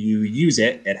time you use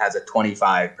it, it has a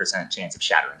 25% chance of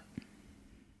shattering.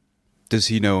 Does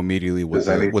he know immediately what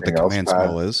the command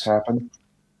spell is? Happen?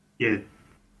 Yeah.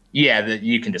 Yeah,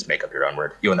 you can just make up your own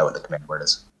word. You'll know what the command word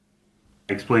is.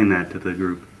 Explain that to the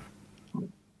group.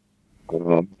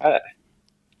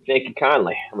 Thank you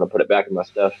kindly. I'm going to put it back in my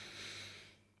stuff.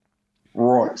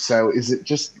 Right, so is it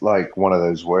just like one of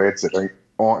those words that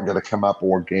aren't going to come up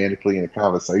organically in a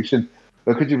conversation?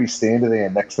 Or could you be standing there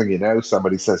and next thing you know,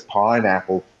 somebody says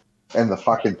pineapple and the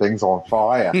fucking thing's on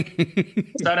fire?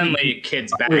 Suddenly,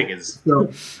 Kid's bag is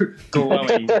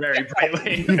glowing very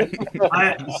brightly.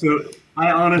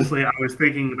 I honestly was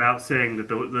thinking about saying that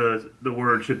the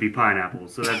word should be pineapple,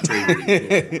 so that's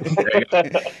crazy.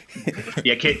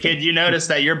 Yeah, Kid, you notice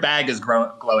that your bag is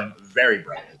glowing very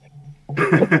brightly.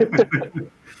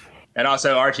 And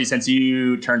also, Archie, since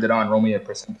you turned it on, roll me a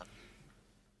percent.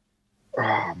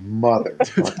 Oh, mother.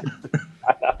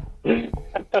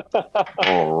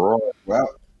 All right.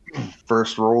 Well,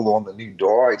 first roll on the new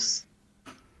dice.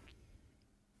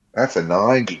 That's a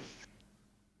 90.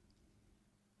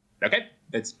 Okay.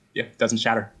 It doesn't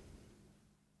shatter.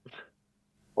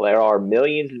 Well, there are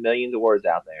millions and millions of words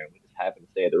out there. We just happen to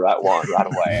say the right one right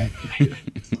away.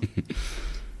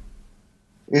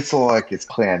 It's like it's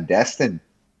clandestine.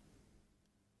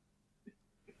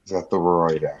 Is that the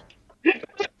right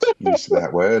use of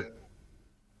that word?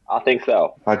 I think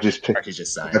so. I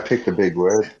picked a big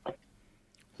word.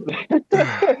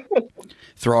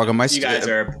 Throg, am I you guys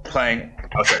are playing.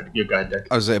 Oh, sorry. You go ahead, Dick.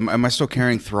 Am I still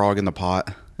carrying Throg in the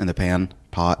pot, in the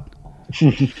pot?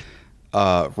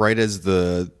 Right as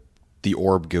the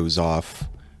orb goes off,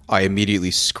 I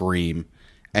immediately scream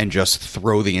and just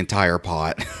throw the entire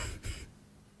pot.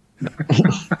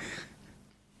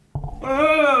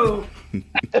 Oh!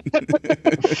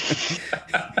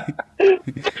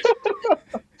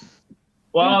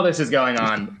 While this is going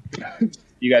on,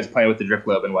 you guys playing with the drift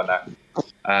globe and whatnot.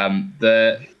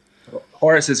 The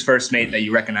Horace's first mate that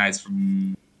you recognize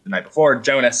from the night before,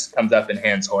 Jonas, comes up and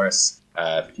hands Horace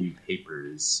a few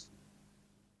papers.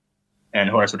 And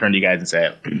Horace will turn to you guys and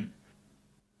say,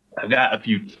 I've got a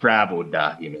few travel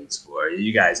documents for you.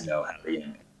 You guys know how to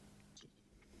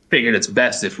figured it's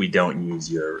best if we don't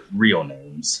use your real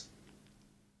names.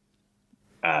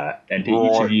 And to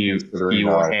each of you, he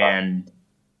will hand...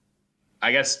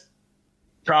 I guess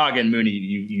Trog and Mooney,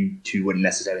 you two wouldn't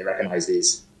necessarily recognize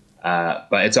these.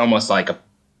 But it's almost like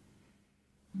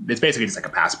it's basically just like a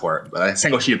passport. But a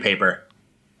single sheet of paper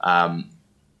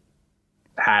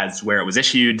has where it was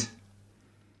issued.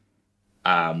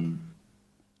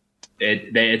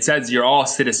 It says you're all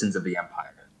citizens of the Empire.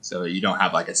 So you don't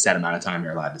have like a set amount of time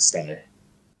you're allowed to stay.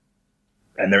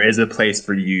 And there is a place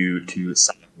for you to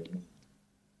sign.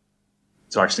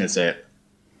 So I'm just going to say it.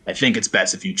 I think it's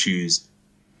best if you choose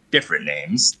different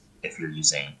names if you're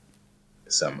using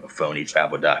some phony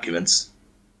travel documents.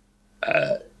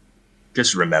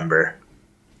 Just remember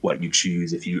what you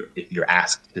choose if you're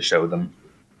asked to show them.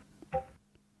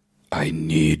 I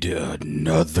need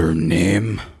another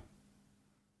name.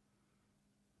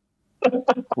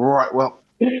 Right, well,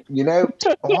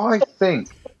 I think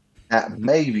that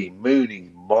maybe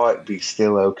Mooney might be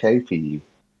still okay for you.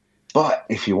 But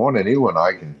if you want a new one,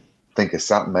 I can think of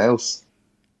something else.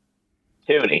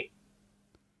 Tooney.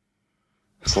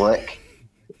 Slick.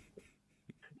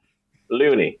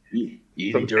 Looney.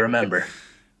 Easy to remember.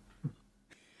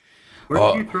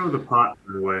 Where did you throw the pot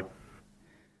away?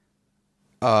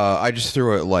 I just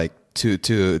threw it like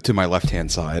to my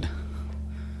left-hand side.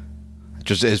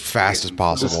 Just as fast as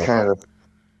possible. Just kind of.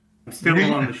 I'm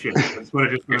still on the ship. That's what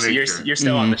I just want to make sure. You're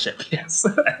still on the ship, yes.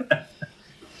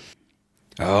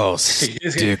 Oh,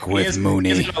 stick with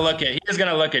Mooney. He's gonna look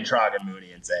at Trog and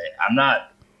Mooney and say, "I'm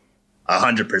not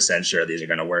 100% sure these are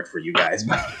gonna work for you guys,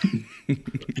 but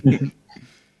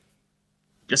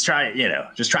just try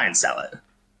and sell it."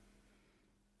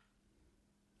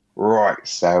 Right,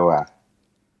 so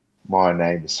my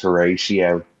name is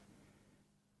Horatio.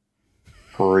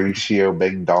 Horatio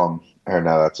Bing Dong. Oh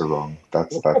no, that's wrong.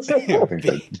 That's I think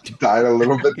they died a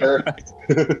little bit there.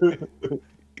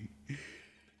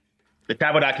 The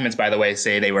travel documents, by the way,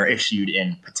 say they were issued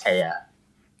in Patea.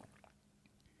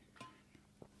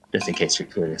 Just in case you're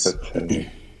curious.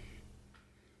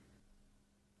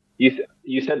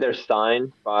 You said they're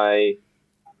signed by,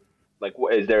 like,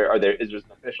 is there an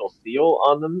official seal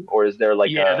on them, or is there like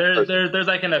there's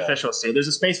like an official seal. There's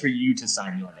a space for you to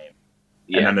sign your name,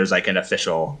 and then there's like an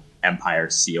official Empire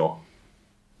seal,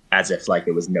 as if like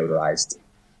it was notarized.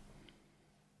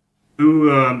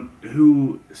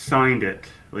 Who signed it?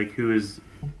 Like who's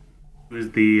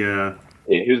the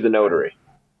who's the notary?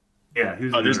 Yeah,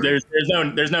 who's the notary?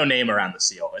 There's no name around the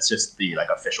seal. It's just the like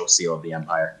official seal of the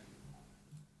Empire.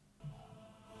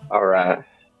 All right,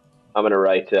 I'm gonna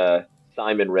write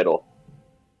Simon Riddle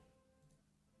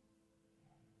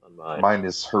on mine. Mine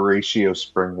is Horatio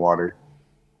Springwater.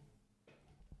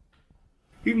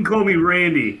 You can call me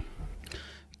Randy.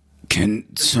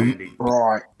 Can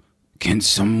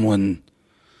someone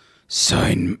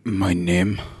sign my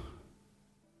name?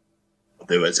 I'll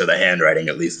do it so the handwriting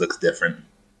at least looks different.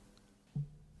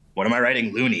 What am I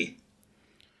writing? Looney.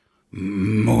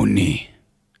 Mooney.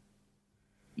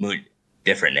 Moon.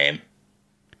 Different name.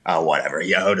 Oh, whatever.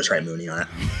 Yeah, I'll just write Mooney on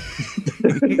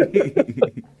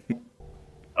it.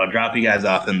 I'll drop you guys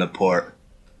off in the port.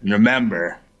 And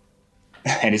remember,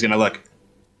 and he's going to look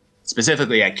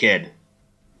specifically at Kid,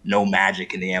 no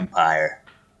magic in the Empire.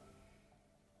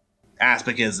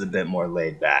 Aspic is a bit more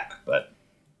laid back, but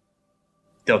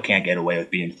still can't get away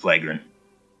with being flagrant.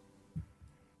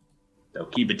 So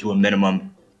keep it to a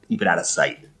minimum. Keep it out of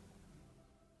sight.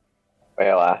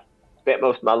 Well, I spent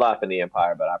most of my life in the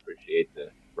Empire, but I appreciate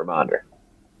the reminder.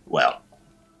 Well,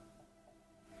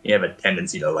 you have a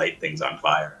tendency to light things on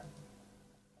fire.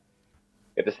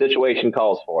 If the situation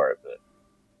calls for it, but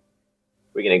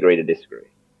we can agree to disagree.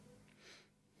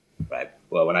 Right.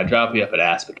 Well, when I drop you up at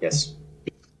Aspicus,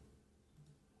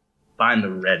 find the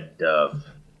Red Dove.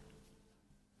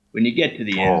 When you get to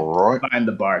the inn, find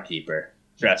the barkeeper.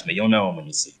 Trust me, you'll know him when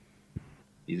you see him.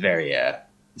 He's very,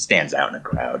 he stands out in a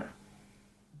crowd.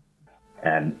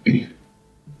 And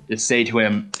just say to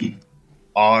him,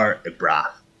 R.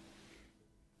 Ibrath.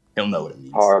 He'll know what it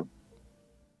means.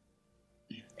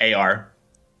 A-R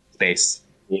space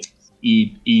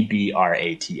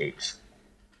E-B-R-A-T-H.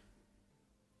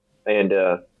 And,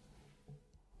 right,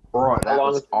 that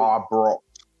was Arbrock.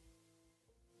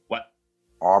 What?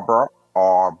 Arbrock?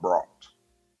 Arbrock.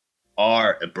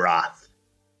 R. Ibrath.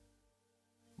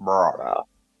 Wow.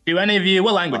 Do any of you,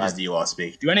 what languages do you all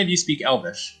speak? Do any of you speak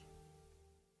Elvish?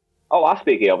 Oh, I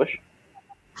speak Elvish.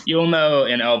 You'll know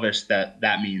in Elvish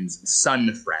that means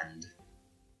sun friend.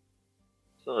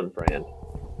 Sun friend.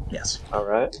 Yes. All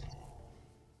right.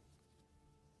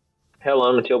 How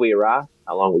long until we arrive?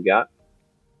 How long we got?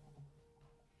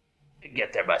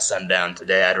 Get there by sundown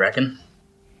today, I'd reckon.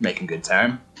 Making good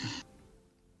time.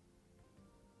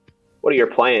 What are your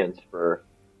plans for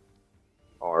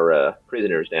our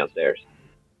prisoners downstairs?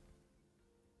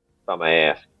 If I may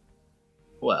ask.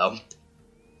 Well,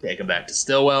 take them back to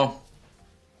Stillwell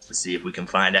to see if we can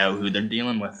find out who they're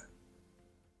dealing with.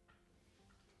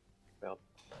 Well,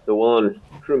 the one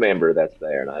crew member that's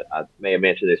there, and I may have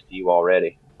mentioned this to you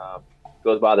already,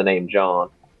 goes by the name John.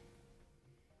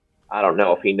 I don't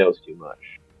know if he knows too much.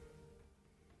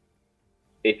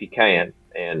 If you can,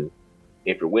 and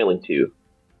if you're willing to,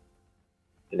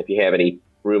 and if you have any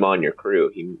room on your crew,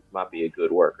 he might be a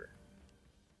good worker.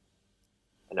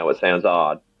 I know it sounds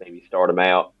odd. Maybe start him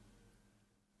out,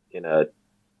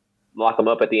 lock him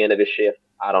up at the end of his shift.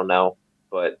 I don't know,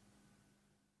 but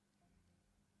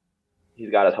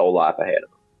he's got his whole life ahead of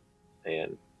him.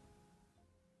 And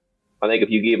I think if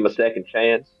you give him a second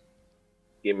chance,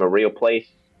 give him a real place,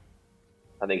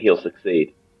 I think he'll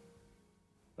succeed.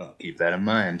 I'll keep that in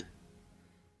mind.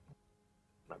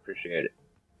 I appreciate it.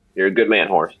 You're a good man,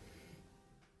 Horace.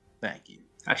 Thank you.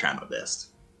 I try my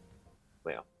best.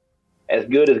 Well, as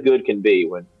good can be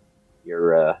when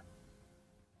you're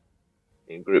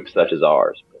in groups such as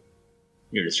ours. But,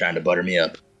 you're just trying to butter me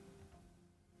up.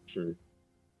 And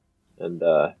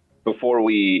before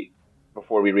we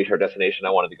reach our destination, I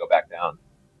wanted to go back down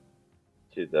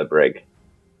to the brig.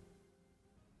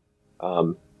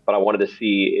 But I wanted to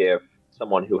see if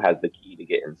someone who has the key to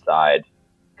get inside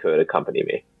could accompany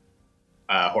me.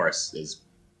 Horace is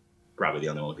probably the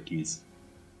only one with the keys.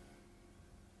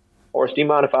 Horace, do you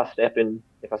mind if I step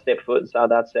foot inside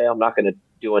that cell? I'm not going to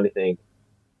do anything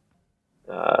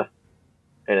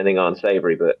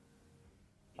unsavory, but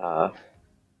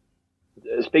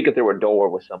speaking through a door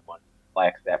with someone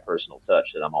lacks that personal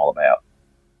touch that I'm all about.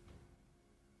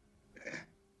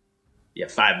 Yeah,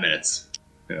 5 minutes.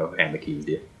 Hand the keys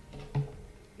to you.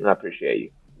 And I appreciate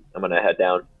you. I'm going to head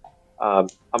down. On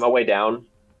my way down,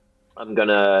 I'm going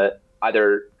to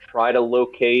either try to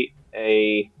locate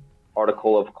a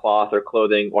article of cloth or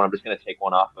clothing, or I'm just going to take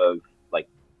one off of like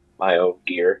my own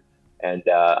gear, and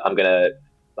I'm going to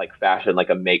like fashion like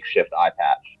a makeshift eye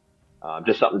patch,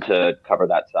 just something to cover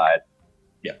that side.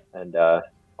 Yeah. And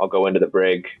I'll go into the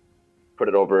brig, put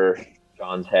it over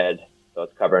John's head so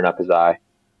it's covering up his eye.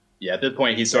 Yeah, at this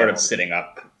point he's sort of sitting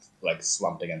up, like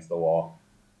slumped against the wall.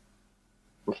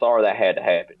 I'm sorry that had to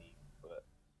happen, but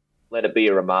let it be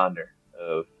a reminder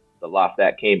of the life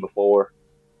that came before.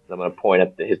 And I'm going to point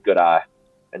at his good eye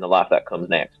and the life that comes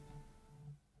next.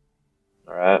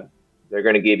 All right? They're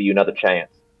going to give you another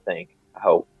chance, I think. I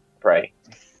hope. Pray.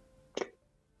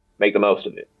 Make the most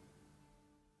of it.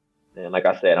 And like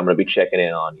I said, I'm going to be checking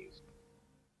in on you.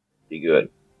 Be good.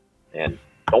 And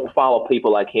don't follow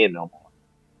people like him no more.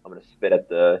 I'm going to spit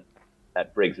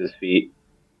at Briggs's feet.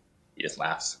 He just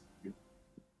laughs.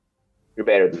 You're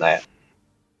better than that.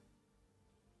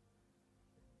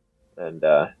 And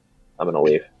I'm going to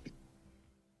leave.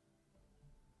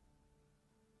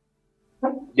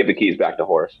 Give the keys back to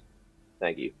Horace.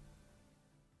 Thank you.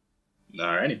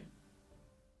 Alrighty.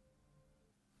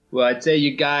 Well, I'd say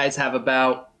you guys have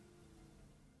about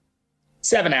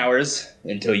 7 hours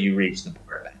until you reach the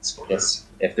borderlands. Yes,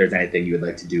 if there's anything you would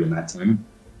like to do in that time.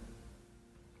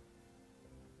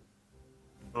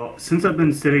 Well, since I've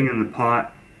been sitting in the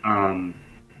pot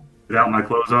without my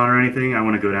clothes on or anything, I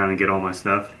want to go down and get all my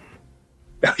stuff.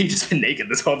 You've just been naked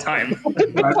this whole time.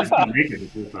 I've just been naked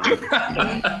this whole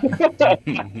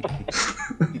time.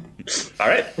 All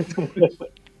right.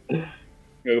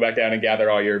 Go back down and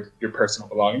gather all your personal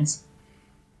belongings.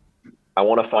 I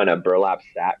want to find a burlap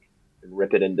sack and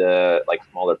rip it into like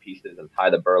smaller pieces and tie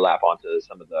the burlap onto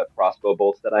some of the crossbow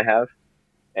bolts that I have.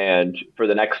 And for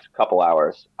the next couple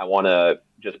hours, I want to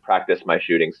just practice my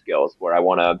shooting skills, where I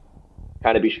want to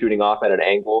kind of be shooting off at an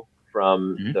angle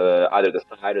from either the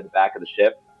side or the back of the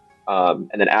ship. And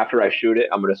then after I shoot it,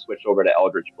 I'm going to switch over to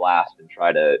Eldritch Blast and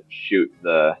try to shoot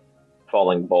the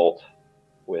falling bolt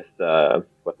with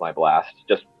my blast.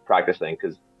 Just practicing,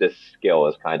 because this skill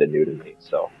is kind of new to me.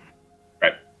 So,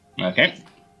 right, okay.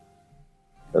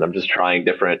 And I'm just trying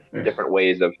different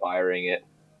ways of firing it,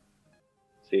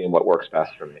 seeing what works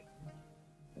best for me.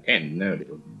 Okay, noted.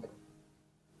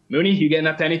 Mooney, you getting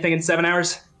up to anything in 7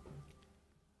 hours?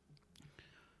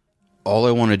 All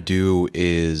I want to do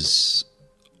is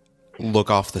look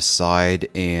off the side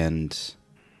and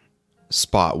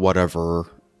spot whatever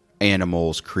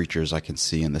animals, creatures I can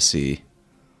see in the sea.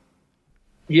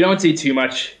 You don't see too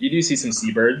much. You do see some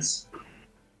seabirds.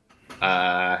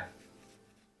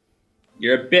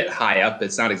 You're a bit high up.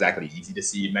 It's not exactly easy to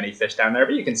see many fish down there,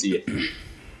 but you can see it.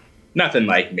 Nothing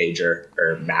like major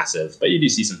or massive, but you do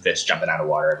see some fish jumping out of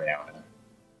water every now and then.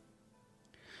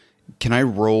 Can I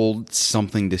roll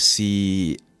something to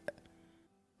see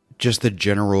just the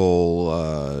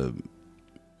general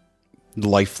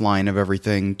lifeline of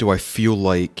everything? Do I feel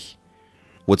like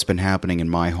what's been happening in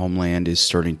my homeland is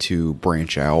starting to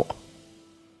branch out?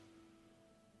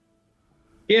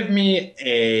 Give me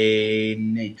a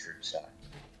nature check.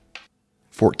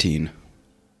 14.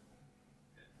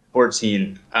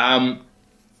 14.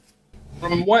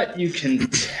 From what you can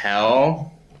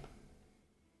tell,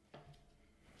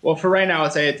 well, for right now,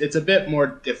 I'd say it's a bit more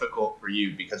difficult for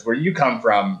you, because where you come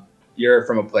from, you're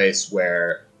from a place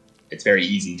where it's very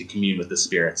easy to commune with the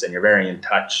spirits, and you're very in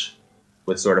touch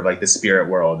with sort of like the spirit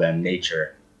world and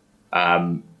nature.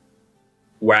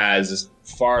 Whereas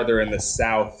farther in the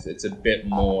south, it's a bit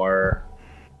more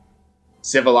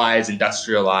civilized,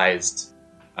 industrialized.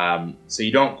 So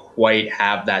you don't quite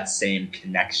have that same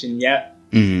connection yet,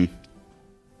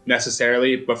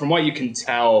 necessarily. But from what you can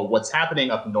tell, what's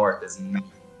happening up north is not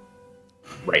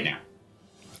right now.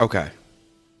 Okay.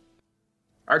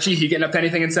 Archie, you getting up to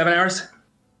anything in 7 hours?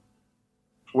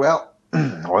 Well,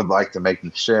 I would like to make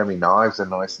sure my knives are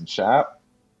nice and sharp.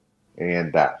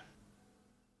 And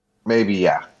maybe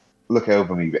look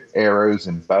over me arrows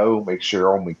and bow, make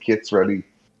sure all my kit's ready,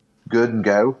 good and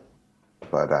go.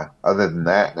 But other than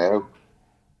that, no.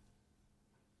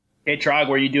 Hey, Trog,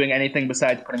 were you doing anything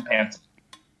besides putting pants?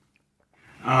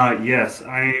 Yes,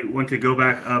 I want to go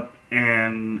back up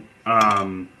and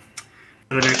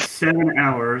For the next 7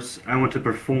 hours, I want to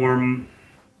perform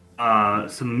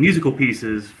some musical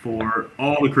pieces for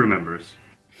all the crew members.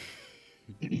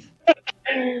 I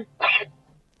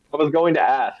was going to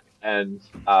ask, and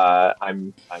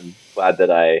I'm glad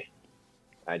that I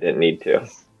didn't need to.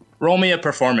 Roll me a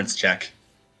performance check.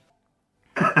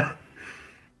 Well,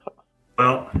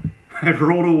 I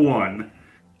rolled a 1.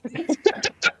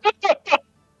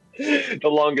 The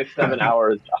longest 7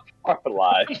 hours of our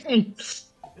lives.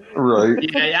 Right.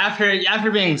 Yeah,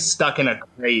 after being stuck in a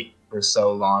crate for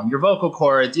so long, your vocal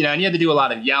cords, and you had to do a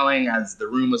lot of yelling as the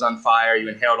room was on fire. You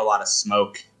inhaled a lot of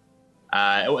smoke.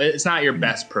 It's not your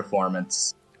best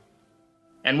performance.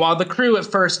 And while the crew at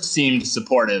first seemed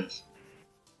supportive,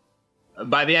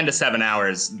 by the end of 7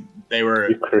 hours, they were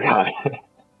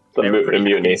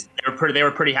Mutiny. They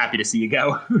were pretty happy to see you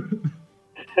go.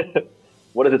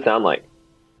 What does it sound like?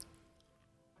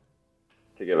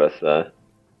 To give us.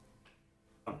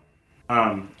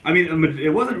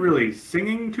 It wasn't really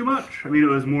singing too much. I mean, it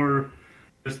was more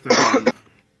just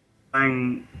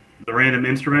playing the random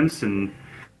instruments, and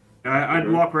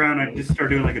I'd walk around. I'd just start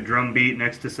doing like a drum beat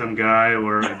next to some guy,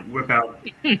 or I'd whip out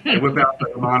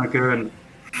the harmonica and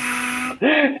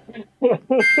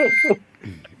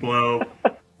blow.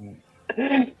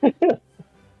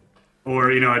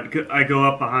 Or I'd go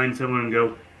up behind someone and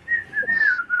go.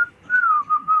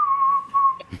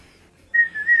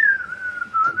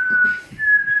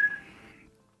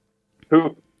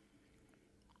 Who?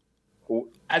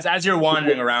 As you're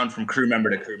wandering around from crew member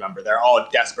to crew member, they're all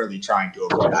desperately trying to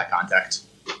avoid eye contact.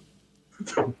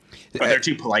 But they're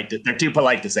too polite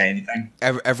to say anything.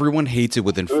 Everyone hates it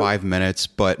within 5 minutes,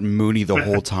 but Mooney the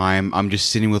whole time, I'm just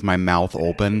sitting with my mouth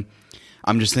open.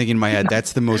 I'm just thinking in my head,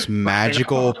 that's the most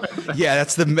magical. Yeah,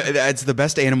 that's the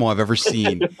best animal I've ever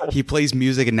seen. He plays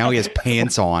music and now he has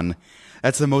pants on.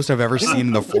 That's the most I've ever seen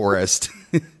in the forest.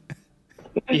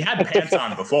 He had pants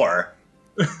on before.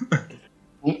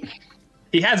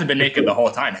 He hasn't been naked the whole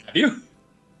time, have you?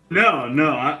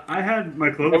 No, I had my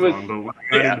clothes on, but when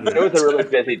I got into it was a really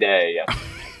busy day. Yeah.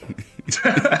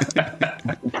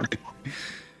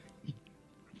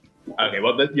 Okay,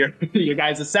 well, your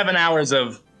guys' 7 hours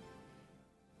of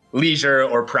leisure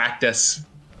or practice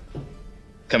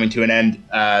coming to an end.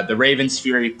 The Raven's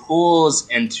Fury pulls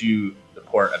into the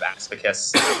port of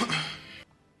Aspicus.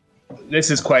 This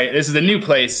is a new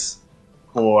place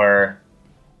for,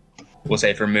 we'll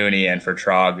say, for Mooney and for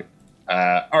Trog.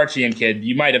 Archie and Kid,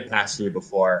 you might have passed through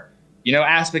before.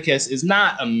 Aspicus is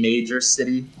not a major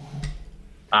city.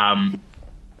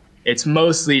 It's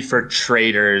mostly for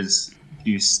traders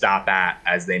to stop at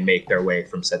as they make their way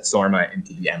from Setsorma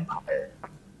into the Empire.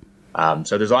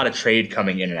 So there's a lot of trade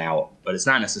coming in and out, but it's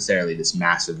not necessarily this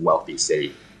massive, wealthy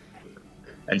city.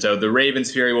 And so the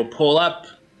Raven's Fury will pull up.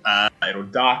 It'll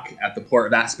dock at the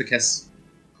port of Aspicus.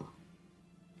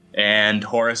 And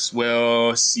Horace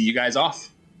will see you guys off.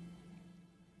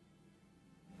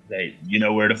 Hey, you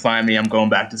know where to find me. I'm going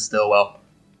back to Stillwell.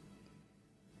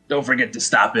 Don't forget to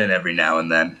stop in every now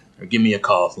and then. Or give me a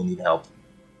call if you need help.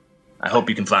 I hope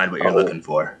you can find what you're looking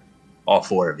for. All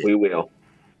 4 of you. We will.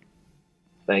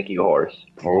 Thank you, Horace.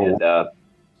 And I'll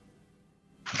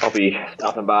be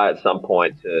stopping by at some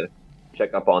point to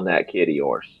check up on that kid of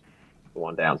yours. The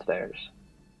one downstairs.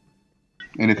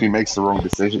 And if he makes the wrong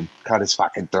decision, cut his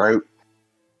fucking throat.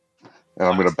 And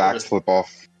I'm going to backflip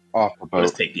off the I'll boat.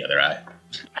 just take the other eye.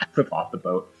 Flip off the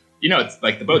boat. It's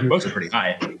like the boats are pretty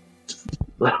high.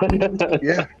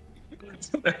 Yeah.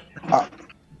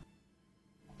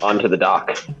 Onto the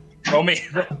dock. Roll me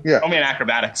Yeah. an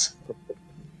acrobatics.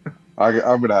 I'm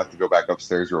going to have to go back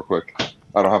upstairs real quick.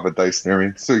 I don't have a dice near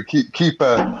me. So keep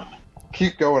going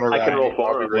around. I can roll I'll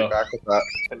forward. be right back with that.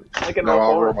 I can No, roll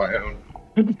I'll forward. roll my own.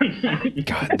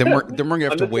 God, then we're gonna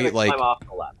have I'm to just wait gonna like climb off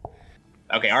the ladder.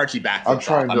 Okay, Archie back. I'm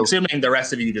trying I'm to- assuming the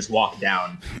rest of you just walk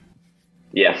down.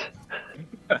 Yes.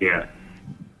 Yeah.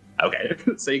 Okay,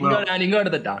 so you can go down. You can go to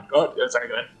the dock. Oh, sorry.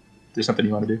 Go ahead. There's something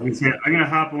you want to do? I'm gonna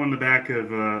hop on the back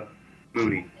of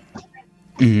Mooney.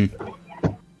 mhm.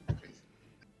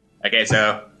 Okay,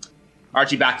 so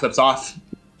Archie backflips off.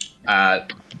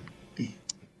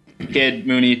 Kid,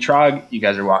 Mooney, Trog, you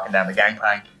guys are walking down the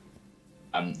gangplank.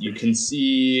 You can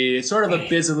see sort of a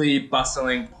busily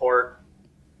bustling port.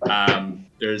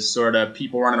 There's sort of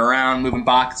people running around, moving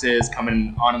boxes,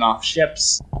 coming on and off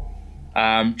ships.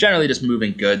 Generally just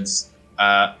moving goods.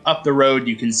 Up the road,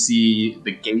 you can see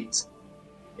the gate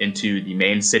into the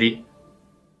main city.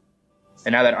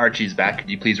 And now that Archie's back,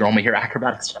 could you please roll me your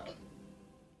acrobatics check?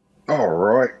 All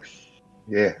right.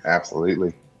 Yeah,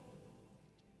 absolutely.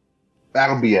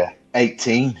 That'll be a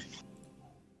 18.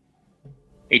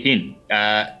 18.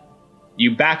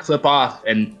 You backflip off,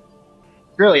 and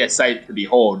really a sight to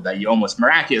behold that you almost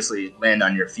miraculously land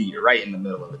on your feet right in the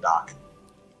middle of the dock.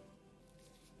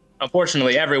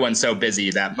 Unfortunately, everyone's so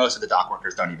busy that most of the dock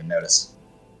workers don't even notice.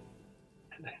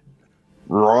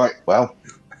 Right, well,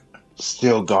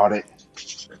 still got it.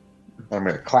 I'm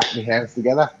going to clap my hands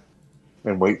together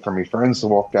and wait for my friends to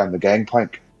walk down the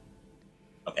gangplank.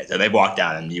 Okay, so they've walked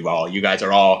down, and you guys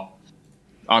are all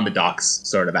on the docks,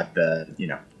 sort of at the,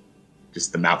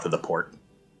 just the mouth of the port.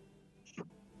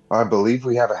 I believe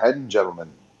we have a heading,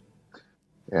 gentlemen.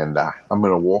 And I'm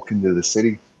going to walk into the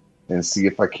city and see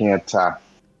if I can't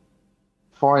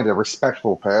find a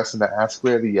respectful person to ask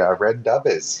where the Red Dove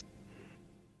is.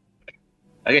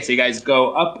 Okay, so you guys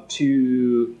go up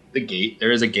to the gate.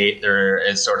 There is a gate. There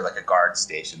is sort of like a guard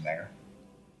station there.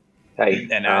 Hey,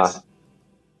 And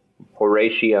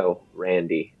Horatio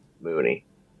Randy Mooney.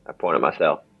 I point at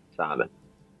myself. Simon.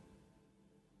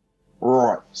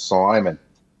 Right, Simon.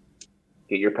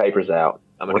 Get your papers out.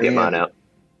 I'm going to get mine out.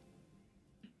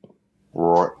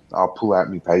 Right, I'll pull out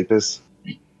my papers.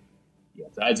 Yeah,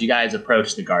 so as you guys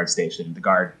approach the guard station, the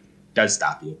guard does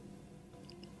stop you.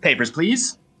 Papers,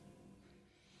 please.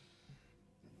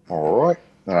 All right,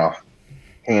 I'll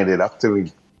hand it up to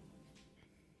him.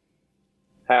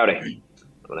 Howdy. I'm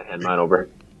going to hand mine over.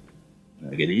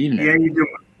 Good evening. Yeah, you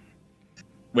doing?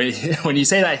 When you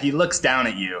say that, he looks down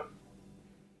at you,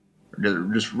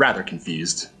 just rather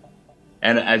confused.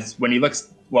 And when he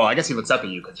looks, well, I guess he looks up at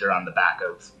you because you're on the back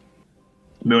of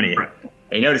Mooney. Right. And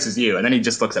he notices you, and then he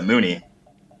just looks at Mooney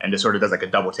and just sort of does like a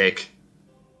double take.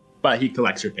 But he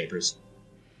collects your papers.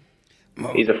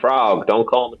 He's a frog. Don't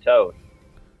call him a toad.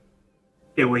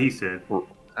 Yeah, what he said.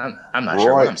 I'm not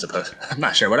sure what I'm supposed. I'm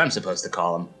not sure what I'm supposed to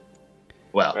call him.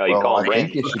 Well, You call him I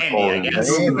think Randy. you should Randy, call I him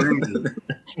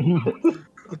guess.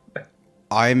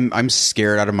 Randy. I'm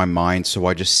scared out of my mind, so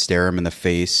I just stare him in the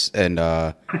face and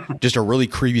just a really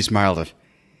creepy smile.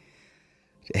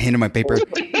 Hand him my paper.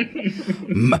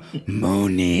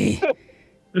 Mooney.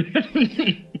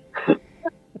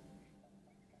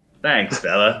 Thanks,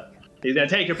 fella. He's gonna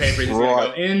take your papers. He's gonna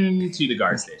go into the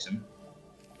guard station.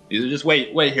 You just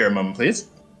wait here a moment, please.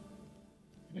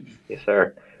 Yes,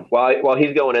 sir. While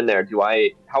he's going in there,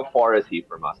 how far is he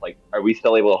from us? Like, are we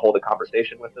still able to hold a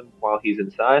conversation with him while he's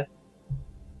inside?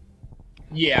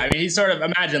 Yeah, I mean, he's sort of,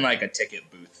 imagine like a ticket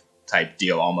booth type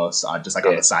deal almost, just like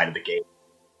on the side of the gate.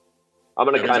 I'm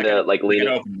going to kind of lean an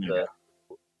up open to window.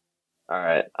 All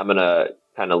right. I'm going to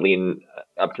kind of lean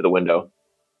up to the window.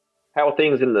 How are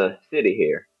things in the city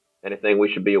here? Anything we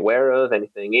should be aware of?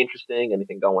 Anything interesting?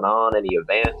 Anything going on? Any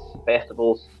events?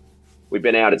 Festivals? We've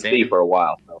been out at sea for a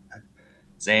while. So.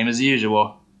 Same as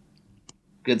usual.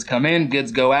 Goods come in,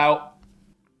 goods go out,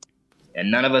 and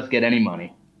none of us get any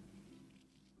money.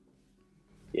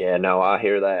 Yeah, no, I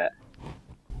hear that.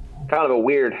 Kind of a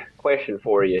weird question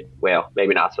for you. Well,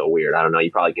 maybe not so weird. I don't know.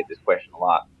 You probably get this question a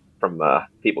lot from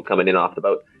people coming in off the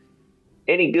boat.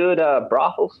 Any good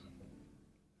brothels?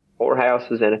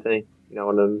 Whorehouses, anything?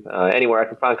 Anywhere I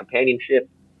can find companionship?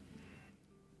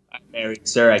 I'm married,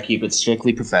 sir. I keep it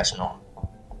strictly professional.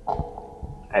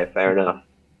 Hey, fair enough.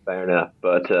 Fair enough.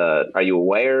 But are you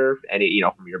aware of any,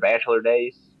 from your bachelor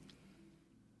days?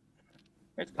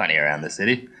 There's plenty around the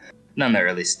city. None that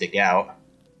really stick out.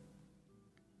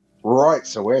 Right,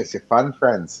 so where's your fun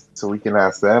friends? So we can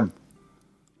ask them.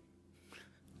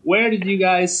 Where did you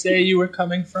guys say you were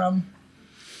coming from?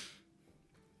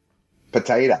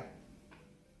 Potato.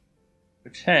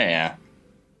 Yeah.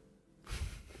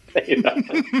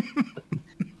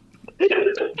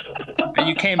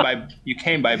 You came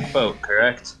by boat,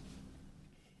 correct?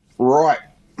 Right.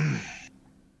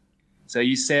 So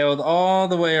you sailed all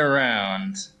the way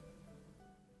around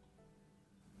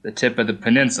the tip of the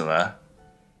peninsula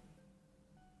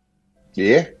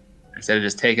Yeah. instead of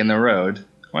just taking the road.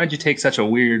 Why did you take such a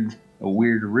weird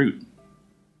route?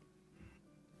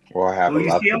 Well, I have Well, a you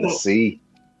love see, for the sea.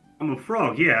 I'm a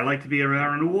frog. Yeah, I like to be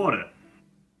around in the water.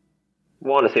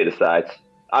 Want to see the sights.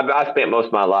 I spent most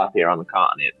of my life here on the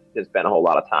continent. Didn't spend a whole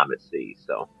lot of time at sea,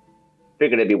 so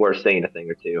figured it'd be worth seeing a thing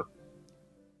or two.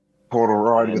 Caught a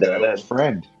ride with And, an old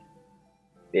friend.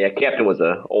 Yeah, Captain was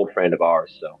an old friend of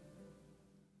ours, so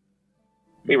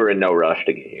we were in no rush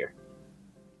to get here.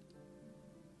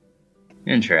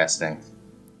 Interesting.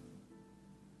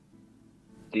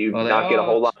 Do you Well, they not get a all-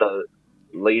 whole lot of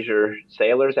leisure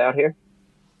sailors out here?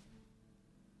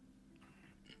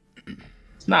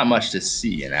 It's not much to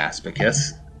see in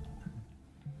Aspicus.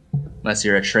 Unless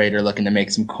you're a trader looking to make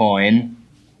some coin.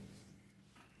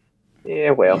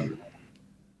 Yeah, well,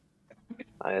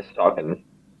 I was talking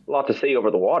a lot to see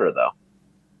over the water, though.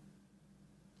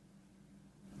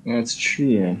 That's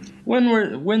true.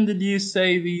 When did you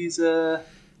say these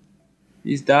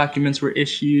These documents were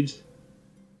issued.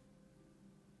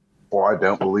 Boy, I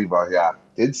don't believe I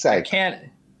did say.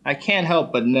 I can't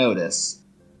help but notice.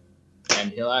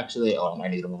 And he'll actually... Oh, I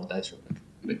need a little dice roller.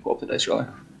 Let me pull up the dice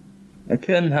roller. I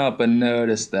couldn't help but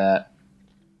notice that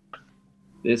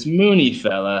this Mooney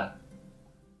fella...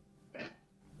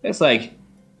 It's like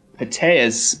Pate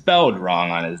is spelled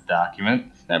wrong on his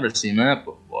document. Never seen that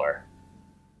before.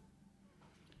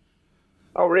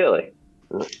 Oh, really?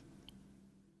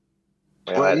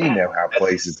 Well, you know how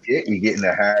places get. You get in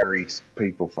a hurry,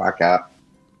 people fuck up.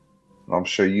 I'm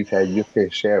sure you've had your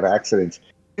fair share of accidents.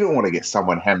 You don't want to get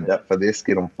someone hemmed up for this,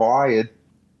 get them fired.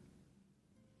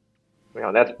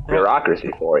 Well, that's bureaucracy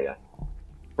for you.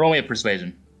 Roll me a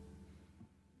persuasion.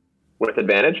 With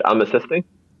advantage, I'm assisting.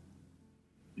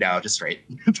 No, just straight.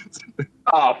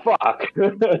 Oh, fuck.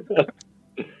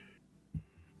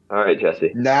 All right,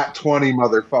 Jesse. Nat 20,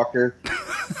 motherfucker.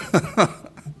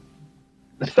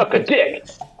 Suck a dick.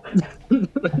 All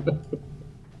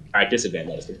right,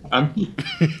 disadvantage.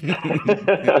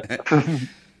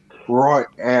 Right,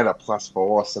 and a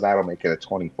 +4, so that'll make it a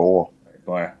 24.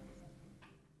 Boy.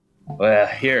 Well,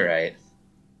 you're right.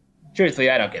 Truthfully,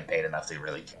 I don't get paid enough to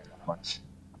really care that much.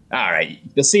 All right,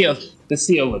 the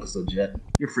CO looks legit.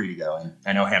 You're free to go in.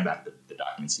 I know, hand back the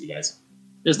documents to you guys.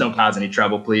 Just don't cause any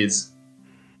trouble, please.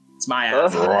 It's my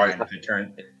ass. Right.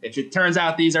 If it turns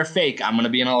out these are fake, I'm gonna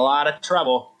be in a lot of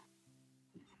trouble.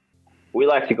 We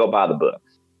like to go by the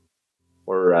books.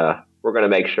 We're gonna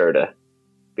make sure to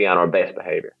be on our best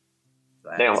behavior.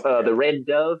 Now, the Red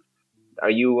Dove. Are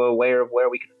you aware of where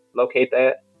we can locate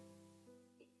that?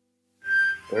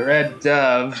 The Red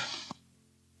Dove.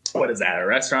 What is that? A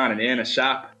restaurant, an inn, a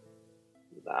shop?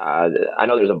 I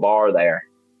know there's a bar there.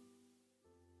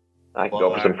 I can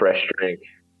go for some fresh drink,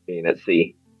 being at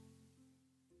sea.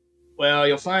 Well,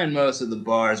 you'll find most of the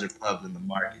bars or pubs in the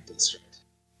Market District.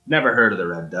 Never heard of the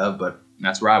Red Dove, but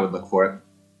that's where I would look for it.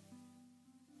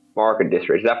 Market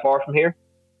District. Is that far from here?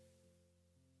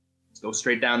 Let's go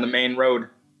straight down the main road.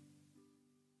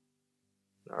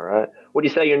 All right. What did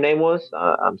you say your name was?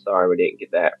 I'm sorry we didn't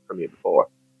get that from you before.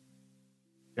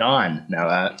 John. Now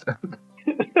that.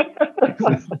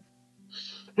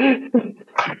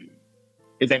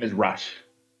 His name is Rush.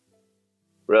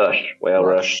 Rush. Well,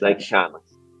 Rush, thank you kindly.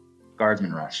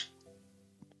 Guardsman Rush.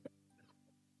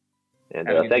 And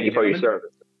thank you for your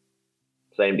service.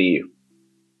 Same to you.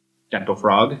 Gentle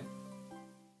Frog.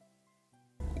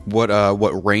 What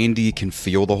Randy can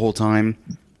feel the whole time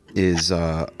is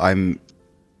I'm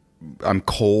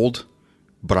cold,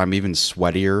 but I'm even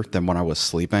sweatier than when I was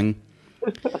sleeping.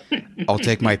 I'll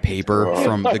take my paper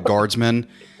from the guardsman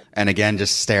and again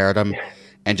just stare at him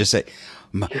and just say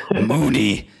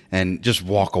Mooney and just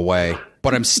walk away.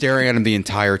 But I'm staring at him the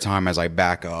entire time as I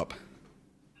back up.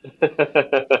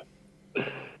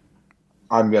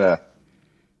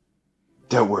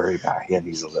 Don't worry about him.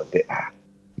 He's a little bit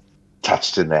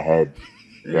touched in the head.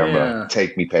 Yeah. I'm going to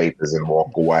take me papers and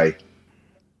walk away.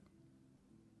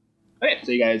 Okay,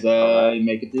 so you guys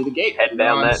make it through the gate. Head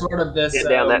down that, sort of this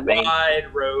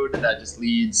wide road that just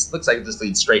looks like it just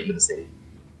leads straight into the city.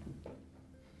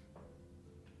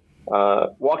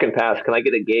 Walking past, can I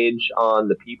get a gauge on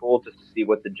the people just to see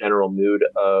what the general mood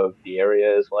of the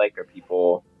area is like? Are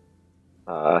people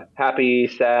happy,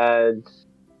 sad?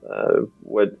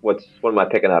 What am I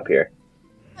picking up here?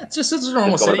 It's a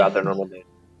normal just going city. about their normal day.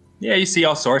 Yeah, you see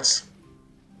all sorts.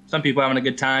 Some people having a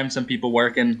good time, some people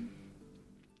working.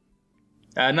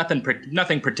 Nothing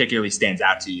particularly stands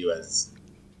out to you as,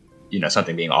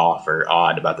 something being off or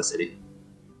odd about the city.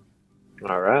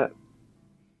 All right.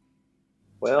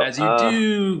 Well, as you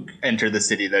do enter the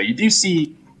city, though, you do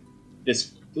see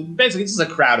this. Basically, this is a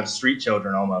crowd of street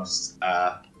children almost.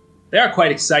 They are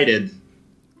quite excited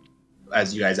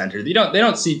as you guys enter. They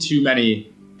don't see too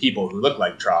many people who look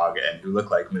like Trog and who look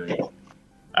like Mooney.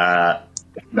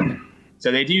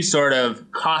 So they do sort of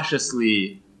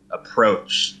cautiously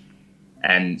approach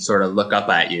and sort of look up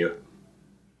at you,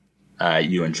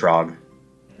 you and Trog,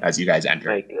 as you guys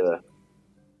enter.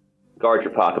 Guard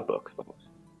your pocketbooks.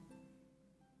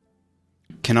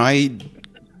 Can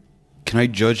I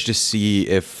judge to see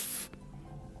if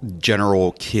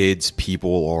general kids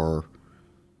people are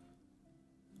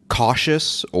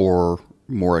cautious or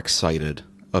more excited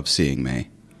of seeing me?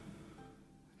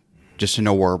 Just to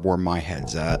know where my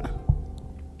head's at.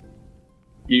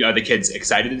 Are the kids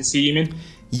excited to see you, mean?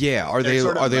 Yeah, are they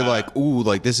like, ooh,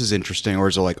 like this is interesting, or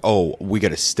is it like, oh, we got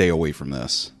to stay away from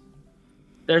this?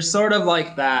 They're sort of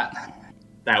like that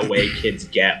way kids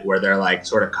get, where they're like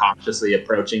sort of cautiously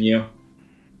approaching you.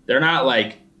 They're not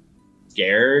like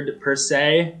scared per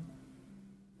se,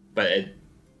 but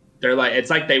They're like, it's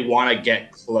like they want to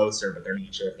get closer, but they're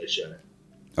not sure if they should.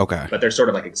 Okay. But they're sort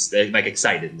of like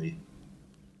excitedly.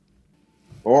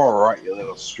 All right, you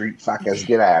little street fuckers,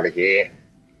 get out of here.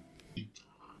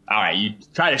 All right, you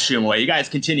try to shoo them away. You guys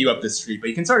continue up the street, but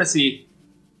you can sort of see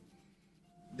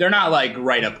they're not like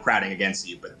right up crowding against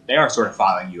you, but they are sort of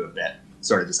following you a bit,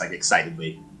 sort of just like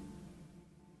excitedly.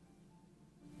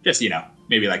 Just,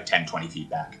 maybe like 10, 20 feet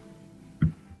back.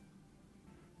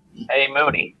 Hey,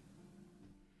 Mooney.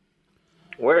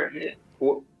 Where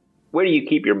do you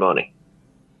keep your money?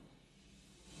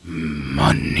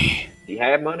 Money. Do you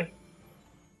have money?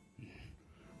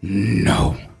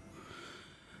 No.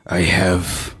 I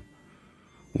have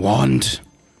wand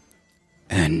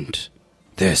and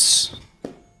this.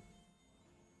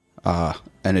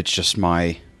 And it's just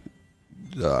my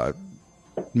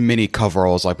mini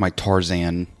coveralls, like my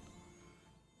Tarzan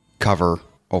cover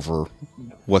over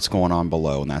what's going on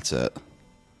below, and that's it.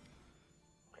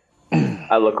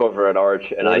 I look over at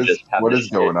Arch, and what is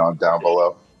going on down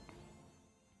below?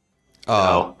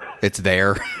 Oh, it's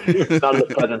there. It's not in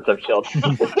the presence of children.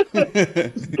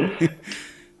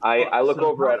 I look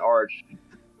over at Arch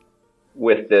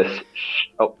with this.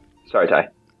 Oh, sorry, Ty.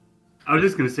 I was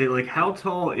just gonna say, like, how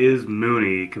tall is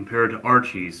Mooney compared to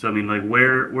Archie? So I mean, like,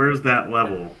 where's that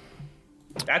level?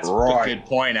 That's right. a good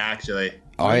point, actually.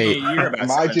 You're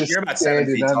about 7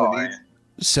 feet tall. Right?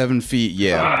 7 feet,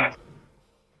 yeah.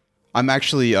 I'm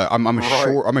actually I'm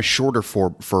a shorter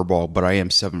furball, but I am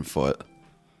 7 foot.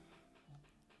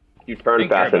 You turn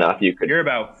fast enough, you could. You're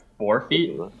about 4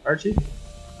 feet, Archie.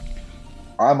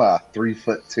 I'm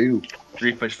 3'2".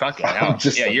 3 foot fucking hell.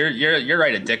 Yeah, you're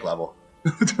right at dick level.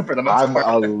 For the most I'm part.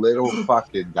 a little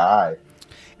fucking guy.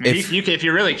 If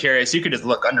you're really curious, you could just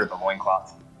look under the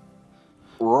loincloth.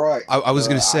 Right. I was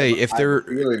gonna say I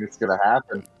feeling it's gonna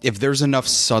happen. If there's enough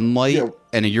sunlight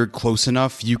and you're close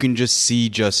enough, you can just see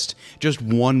just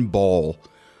one ball,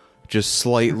 just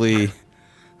slightly.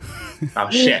 Oh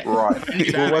shit!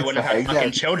 Right. I wouldn't have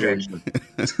fucking children.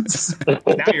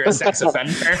 Now you're a sex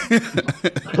offender.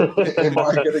 Am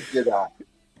I gonna get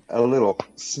a little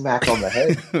smack on the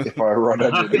head if I run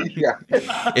underneath you?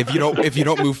 If you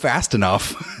don't move fast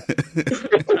enough.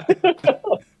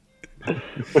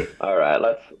 All right,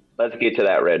 let's get to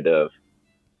that red dove.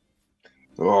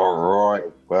 All right.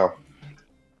 Well,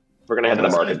 we're gonna head to the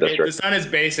market district. The sun is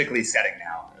basically setting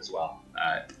now as well.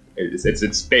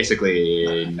 It's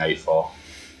basically nightfall.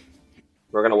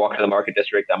 We're gonna walk to the market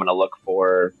district. I'm gonna look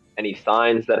for any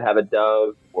signs that have a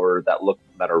dove or that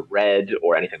are red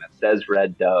or anything that says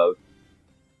red dove.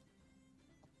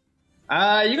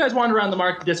 You guys wander around the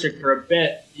market district for a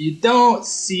bit. You don't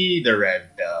see the red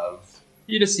dove.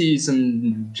 You just see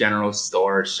some general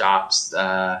stores, shops,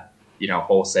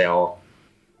 wholesale,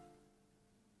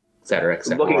 et cetera, et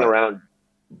cetera. Looking around,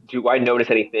 do I notice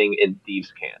anything in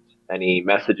Thieves' Cant? Any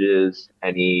messages,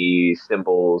 any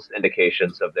symbols,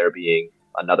 indications of there being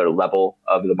another level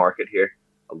of the market here?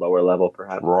 A lower level,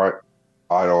 perhaps? Right.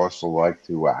 I'd also like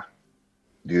to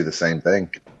do the same thing.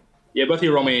 Yeah, both of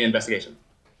you roll me investigation.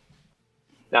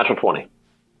 Natural 20.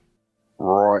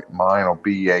 Right. Mine will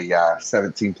be a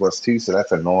 17 plus 2, so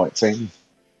that's a 19.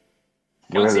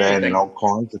 We're learning all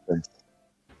kinds of things.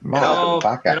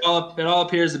 It all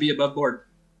appears to be above board.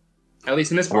 At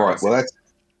least in this part. Right. Well,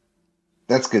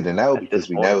 that's good to know because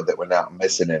we know that we're not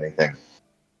missing anything.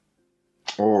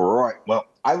 All right. Well,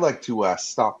 I like to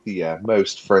stop the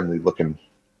most friendly-looking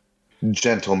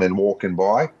gentleman walking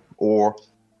by, or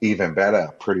even better,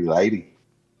 a pretty lady.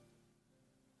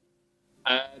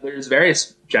 There's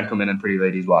various gentlemen and pretty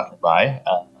ladies walking by.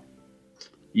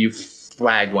 You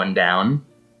flag one down.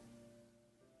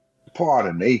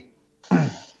 Pardon me.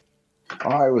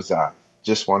 I was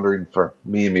just wondering for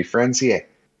me and my friends here.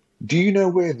 Do you know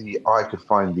where I could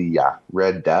find the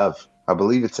Red Dove? I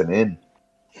believe it's an inn.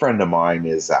 A friend of mine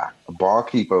is a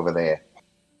barkeep over there.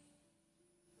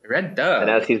 Red Dove.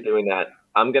 And as he's doing that,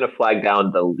 I'm going to flag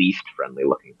down the least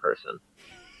friendly-looking person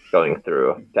going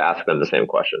through to ask them the same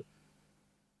question.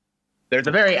 There's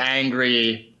a very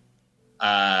angry,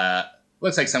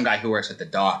 looks like some guy who works at the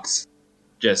docks,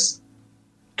 just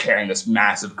carrying this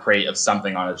massive crate of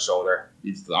something on his shoulder.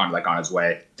 He's on his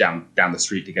way down the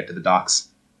street to get to the docks.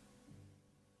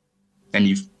 And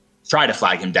you try to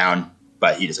flag him down,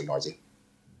 but he just ignores you.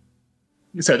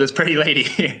 So this pretty lady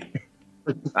says,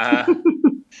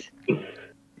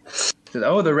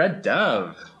 "Oh, the Red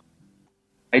Dove.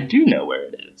 I do know where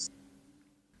it is."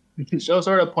 She'll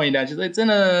sort of point down. It's in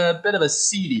a bit of a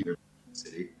seedier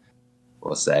city,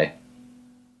 we'll say.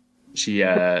 She,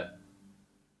 I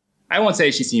won't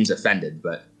say she seems offended,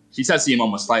 but she does seem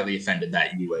almost slightly offended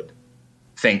that you would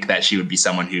think that she would be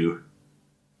someone who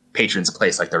patrons a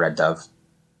place like the Red Dove.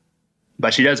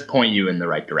 But she does point you in the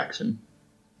right direction.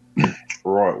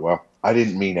 Right, well, I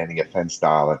didn't mean any offense,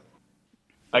 darling.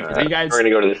 Like, so you guys, We're gonna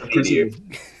go to the studio.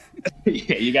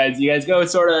 yeah, you guys go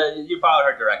sort of, you follow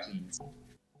her directions.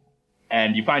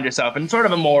 And you find yourself in sort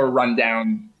of a more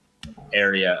rundown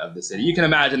area of the city. You can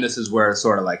imagine this is where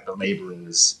sort of like the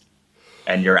laborers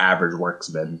and your average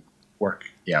workmen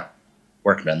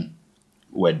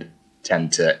would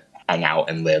tend to hang out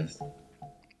and live.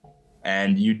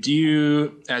 And you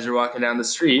do, as you're walking down the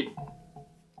street,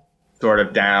 sort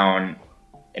of down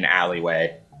an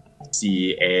alleyway,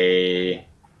 see a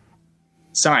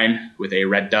sign with a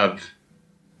red dove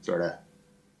sort of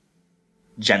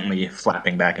gently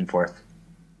flapping back and forth.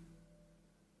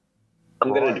 I'm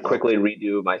going to quickly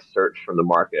redo my search from the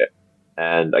market.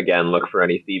 And again, look for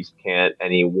any thieves' cant,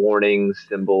 any warnings,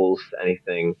 symbols,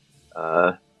 anything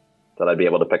that I'd be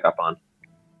able to pick up on.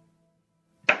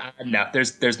 No,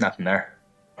 there's nothing there.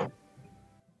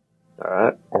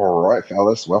 All right,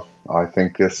 fellas. Well, I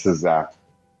think this is gotta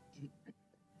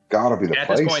be the At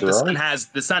place, this point, right?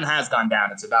 the sun has gone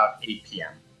down. It's about 8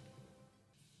 p.m.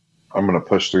 I'm gonna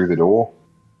push through the door.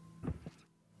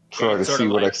 Try to It's sort see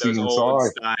of what like I see those old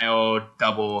inside. style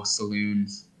double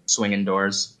saloons, swinging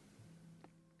doors.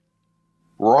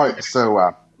 Right, so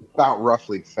about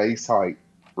roughly face height,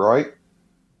 right?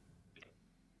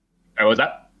 Or was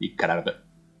that? You cut out of it.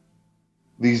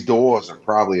 These doors are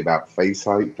probably about face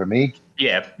height for me.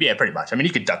 Yeah, pretty much. I mean,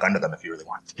 you could duck under them if you really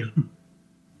wanted to.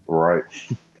 Right.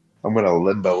 I'm gonna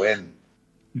limbo in.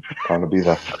 Trying to be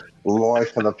the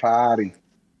life of the party.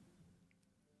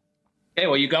 Okay,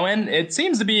 well, you go in. It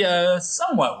seems to be a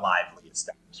somewhat lively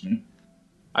establishment.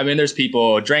 I mean, there's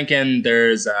people drinking.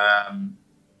 There's,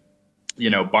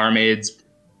 barmaids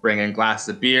bringing glasses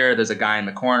of beer. There's a guy in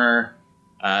the corner,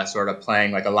 sort of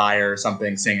playing like a lyre or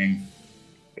something, singing.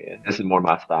 Yeah, this is more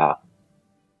my style.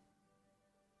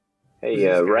 Hey,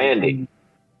 Randy,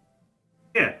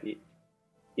 Yeah,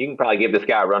 you can probably give this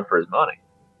guy a run for his money.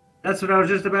 that's what I was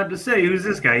just about to say. Who's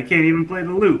this guy? He can't even play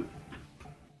the lute.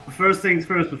 First things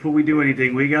first, before we do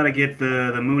anything, we gotta get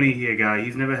the Mooney here guy.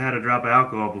 He's never had a drop of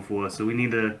alcohol before, so we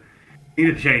need to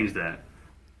change that.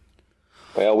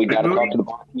 Well, we got to Mooney? talk to the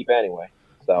barkeep anyway.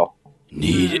 So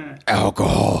Need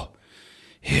alcohol.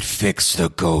 It fixed the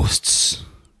ghosts.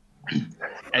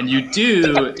 And you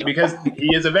do, because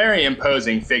he is a very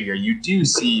imposing figure, you do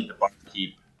see the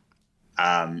barkeep.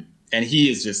 And he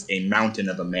is just a mountain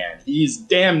of a man. He's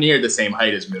damn near the same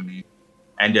height as Mooney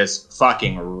and just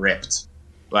fucking ripped.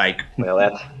 Like, well,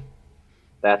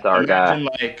 that's our imagine,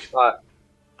 guy. like,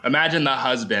 imagine the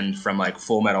husband from like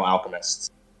Full Metal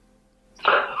Alchemist.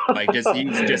 Like,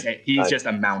 he's just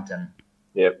a mountain.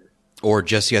 Yep, Or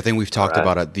Jesse, I think we've talked Right.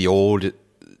 about it. The old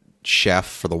chef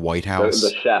for the White House.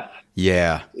 the chef.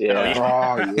 Yeah. Yeah.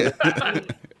 Oh, yeah.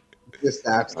 Just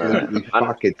absolutely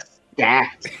fucking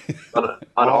stacked. On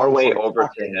our way Like over to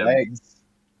fucking him, legs.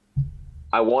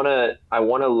 I wanna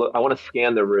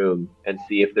scan the room and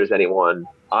see if there's anyone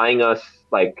eyeing us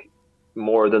like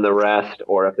more than the rest,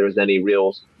 or if there's any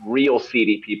real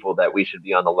seedy people that we should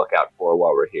be on the lookout for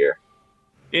while we're here.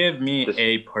 Give me Just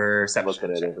a Looking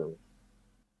perception at check. it.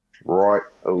 Right.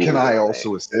 Oh, Can I okay.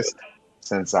 also assist?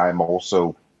 Since I'm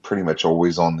also pretty much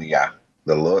always on the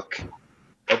look.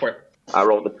 Go for it. I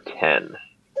rolled a 10.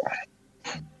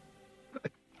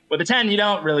 With a 10, you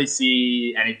don't really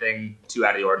see anything too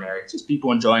out of the ordinary. It's just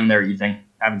people enjoying their evening,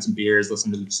 having some beers,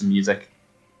 listening to some music.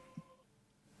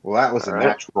 Well, that was a All right.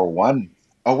 natural one.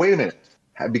 Oh, wait a minute.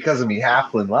 Because of me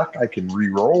halfling luck, I can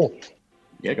re-roll.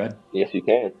 Yeah, go ahead. Yes, you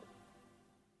can.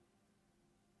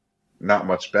 Not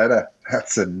much better.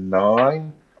 That's a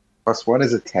 9. Plus 1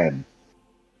 is a 10.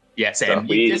 Yeah, same. So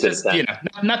we It's did just,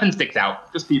 that. nothing sticks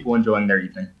out. Just people enjoying their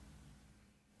evening.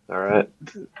 All right.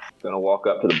 Gonna walk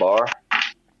up to the bar.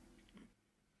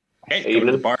 Hey, go to the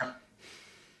Evening. bar.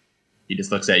 He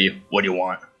just looks at you. What do you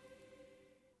want?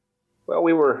 Well,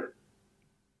 we were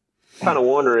kind of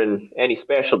wondering any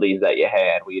specialties that you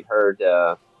had. We'd heard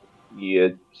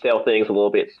you sell things a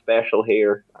little bit special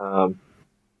here. Our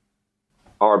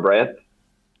breath.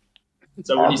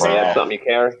 So when you Is say that that, something you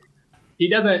carry? he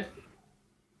doesn't.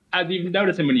 As you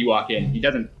notice him when you walk in, he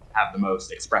doesn't have the most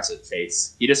expressive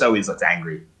face. He just always looks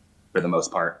angry, for the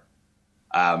most part.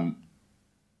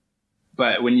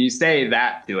 But when you say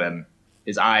that to him,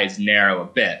 his eyes narrow a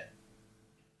bit,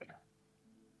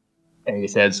 and he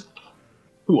says,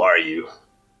 "Who are you?"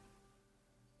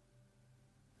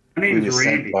 My We name's were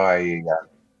Randy.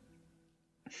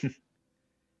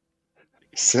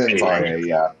 sent by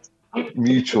a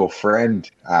mutual friend,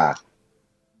 a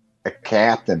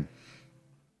captain,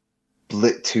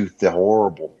 Blittooth the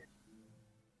Horrible.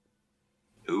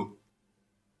 Who?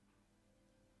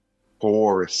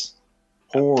 Horace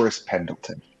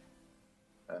Pendleton.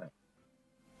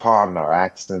 Pardon our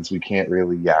accents, we can't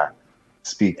really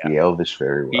speak the Elvish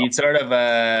very well. He sort of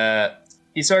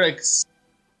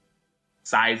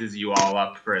sizes you all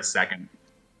up for a second,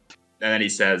 and then he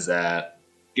says,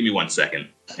 "Give me 1 second."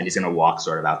 And he's gonna walk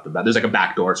sort of out the back. There's like a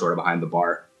back door sort of behind the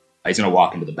bar. He's gonna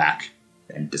walk into the back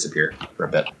and disappear for a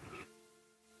bit.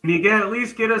 Can you at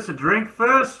least get us a drink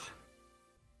first?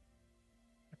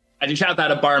 As you shout that,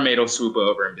 a barmaid will swoop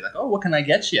over and be like, "Oh, what can I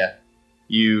get you?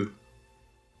 You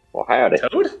Well, howdy.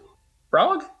 toad?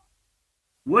 Frog?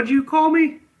 What'd you call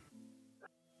me?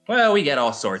 Well, we get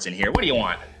all sorts in here. What do you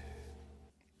want?"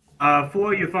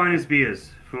 4 of your finest beers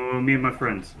for me and my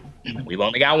friends. We've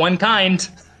only got one kind.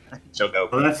 She'll go.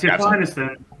 Well, that's your grab some- finest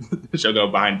then. She'll go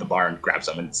behind the bar and grab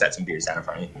some and set some beers down in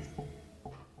front of you.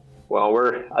 Well,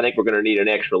 I think we're going to need an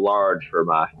extra large for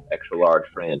my extra large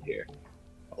friend here.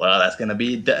 Well, that's gonna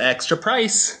be the extra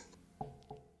price.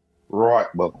 Right,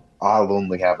 well, I'll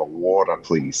only have a water,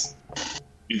 please.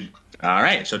 All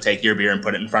right, she'll take your beer and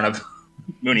put it in front of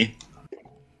Mooney.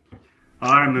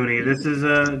 All right, Mooney. This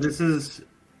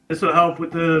will help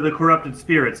with the corrupted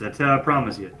spirits. That's how I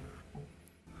promise you.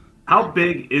 How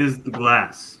big is the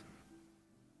glass?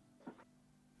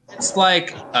 It's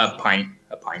like a pint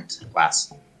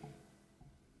glass.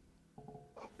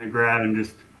 I grab and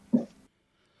just.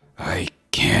 I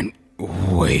can't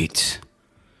wait.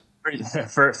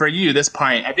 For you, this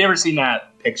pint. Have you ever seen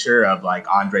that picture of like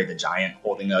Andre the Giant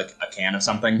holding like a can of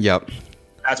something? Yep.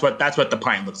 That's what the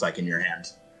pint looks like in your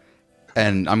hand.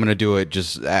 And I'm going to do it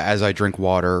just as I drink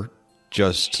water,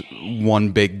 just one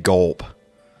big gulp,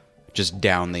 just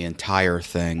down the entire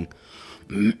thing.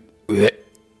 Mooney,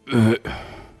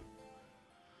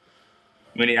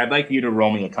 I'd like you to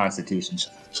roll me a Constitution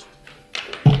check.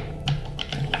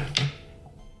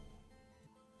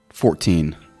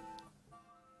 14.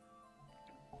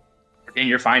 And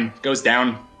you're fine. Goes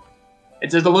down.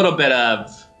 There's a little bit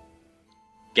of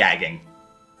gagging,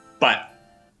 but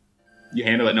you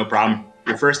handle it no problem.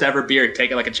 Your first ever beer, take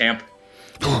it like a champ.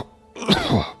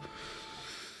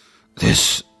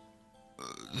 This'll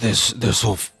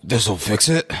fix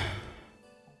it.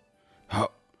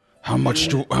 How much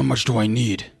do I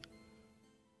need?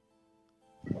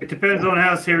 It depends on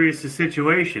how serious the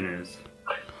situation is.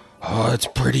 Oh, it's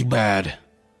pretty bad.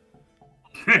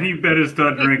 You better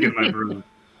start drinking, my brother.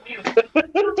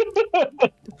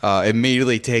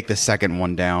 Immediately take the second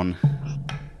one down.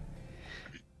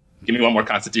 Give me one more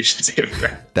Constitution saving throw.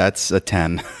 That's a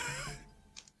 10.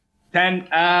 10.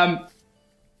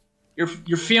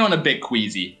 You're feeling a bit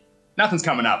queasy. Nothing's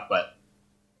coming up, but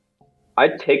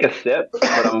I'd take a sip,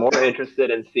 but I'm more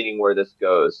interested in seeing where this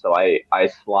goes. So I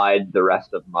slide the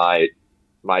rest of my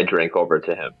drink over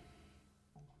to him.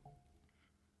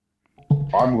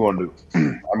 I'm gonna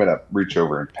reach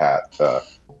over and pat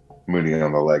Mooney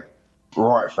on the leg.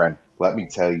 Right, friend, let me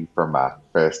tell you from my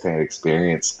first-hand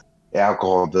experience,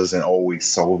 alcohol doesn't always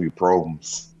solve your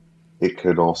problems. It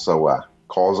could also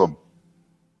cause them.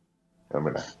 I'm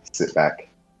gonna sit back.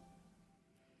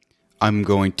 I'm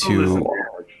going to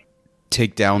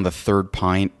take down the third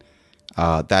pint.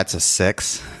 That's a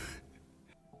 6.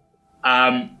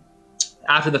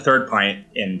 After the third pint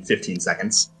in 15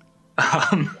 seconds,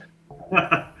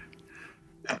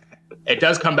 it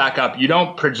does come back up. You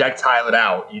don't projectile it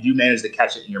out. You do manage to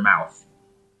catch it in your mouth.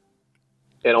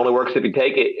 It only works if you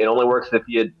take it. It only works if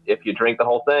you drink the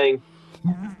whole thing.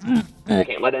 You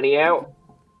can't let any out.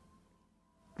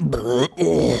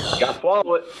 Gotta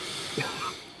swallow it.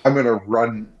 I'm gonna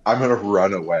run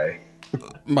away.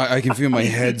 I can feel my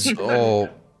head's all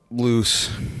loose.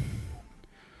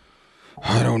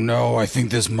 I don't know. I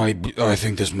think this might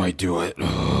do it.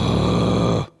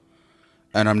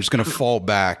 And I'm just gonna fall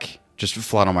back, just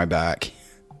flat on my back.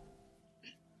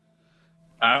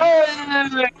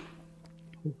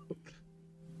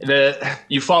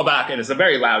 You fall back, and it's a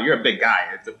very loud. You're a big guy.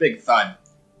 It's a big thud,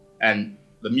 and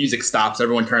the music stops.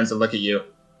 Everyone turns to look at you,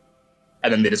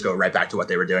 and then they just go right back to what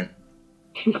they were doing.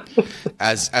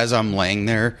 As I'm laying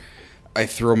there, I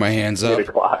throw my hands up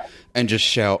and just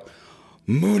shout,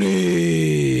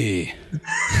 "Mooney!"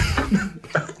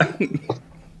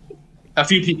 A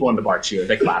few people in the bar cheer.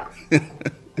 They clap.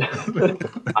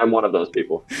 I'm one of those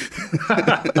people.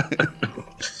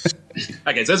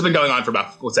 Okay, so it's been going on for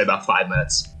about 5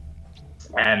 minutes.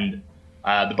 And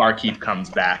the barkeep comes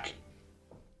back,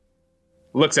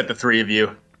 looks at the three of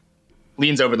you,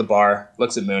 leans over the bar,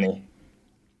 looks at Mooney,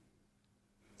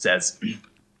 says,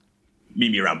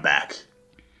 "Meet me around back."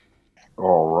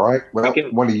 All right. Well,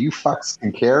 one of you fucks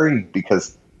can carry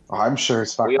because I'm sure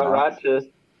as fuck. We all right to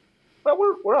Well,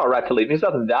 we're all right to leave. There's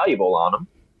nothing valuable on them.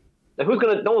 Now,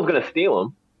 no one's gonna steal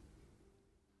them.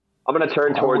 I'm gonna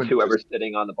turn I towards would whoever's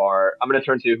sitting on the bar. I'm gonna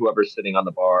turn to whoever's sitting on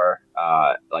the bar,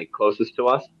 like closest to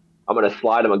us. I'm gonna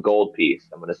slide him a gold piece.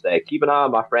 I'm gonna say, "Keep an eye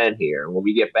on my friend here, and when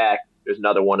we get back, there's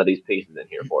another one of these pieces in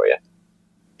here for you."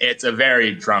 It's a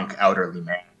very drunk elderly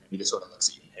man. He just sort of looks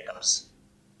at you and hiccups.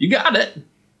 You got it.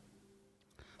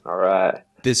 All right,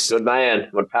 This good man.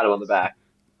 I'm gonna pat him on the back,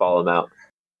 follow him out.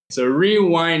 So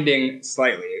rewinding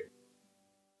slightly.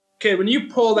 Okay, when you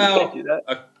pulled out do that.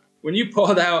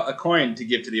 a coin to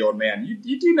give to the old man,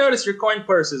 you do notice your coin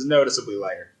purse is noticeably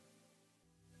lighter.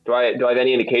 Do I have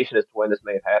any indication as to when this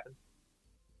may have happened?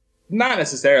 Not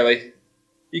necessarily.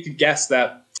 You could guess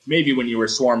that maybe when you were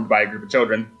swarmed by a group of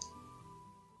children.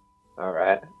 All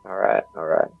right.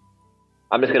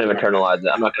 I'm just gonna internalize it.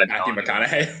 I'm not gonna tell Matthew him.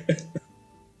 McConaughey.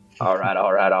 All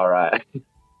right.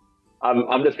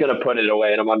 I'm just gonna put it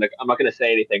away, and I'm not gonna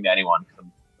say anything to anyone because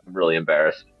I'm really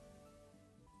embarrassed.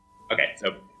 Okay,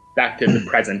 so back to the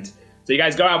present. So you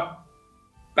guys go out,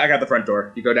 back out the front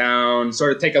door. You go down,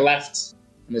 sort of take a left,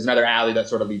 and there's another alley that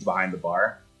sort of leads behind the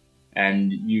bar.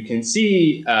 And you can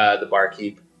see the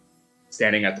barkeep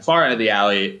standing at the far end of the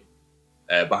alley.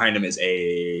 Behind him is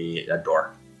a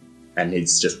door. And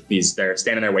he's there,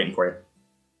 standing there waiting for you.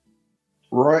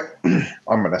 Right.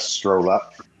 I'm going to stroll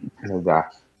up and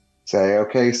say,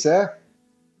 okay, sir,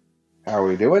 how are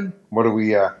we doing? What are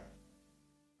we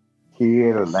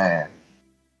here to land?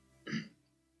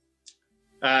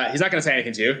 He's not going to say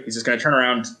anything to you. He's just going to turn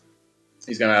around.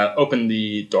 He's going to open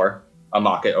the door,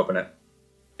 unlock it, open it.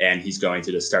 And he's going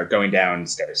to just start going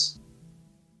downstairs.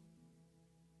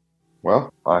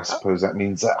 Well, I suppose that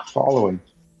means following.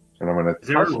 And I'm going Is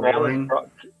there a railing?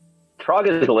 Trog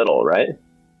is little, right?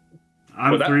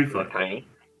 I'm 3 foot. Tiny.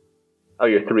 Oh,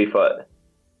 you're 3 foot.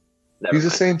 Never He's the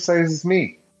mind. same size as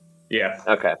me. Yeah.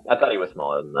 Okay, I thought he was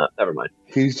smaller than that. Never mind.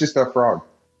 He's just a frog.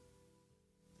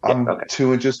 I'm okay.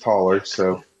 2 inches taller,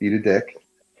 so eat a dick.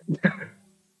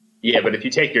 Yeah, but if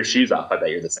you take your shoes off, I bet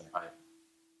you're the same height.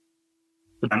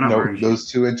 I'm not No, wearing shoes.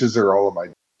 those 2 inches are all of my.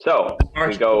 So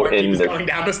we go in He's the. going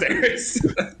down the stairs.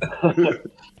 Is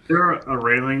there a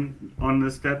railing on the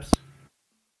steps?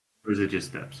 Or is it just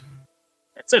steps?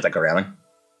 It sounds like a railing.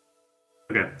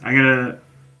 Okay, I'm gonna.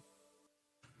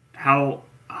 How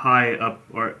high up?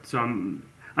 I'm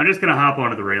just gonna hop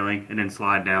onto the railing and then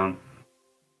slide down.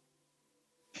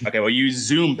 Okay, well, you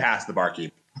zoom past the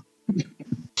barkeep.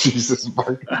 Jesus,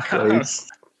 Mark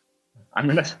Christ. I'm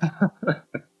gonna.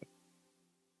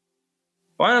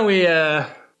 Why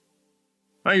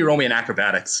don't you roll me an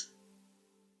acrobatics?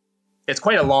 It's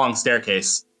quite a long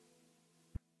staircase.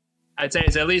 I'd say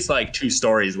it's at least like 2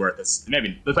 stories worth of,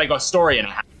 maybe it's like a story and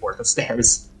a half worth of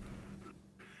stairs.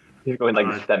 He's going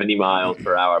like 70 miles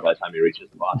per hour by the time he reaches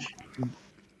the bottom.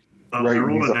 I Right,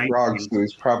 rolled he's a a frog, 19. so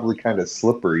he's probably kind of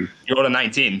slippery. You rolled a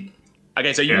 19.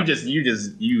 Okay, so you Yeah.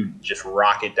 just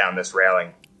rocket down this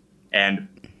railing, and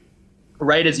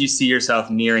right as you see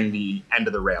yourself nearing the end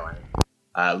of the railing,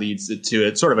 leads to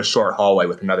a sort of a short hallway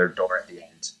with another door at the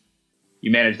end.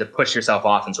 You manage to push yourself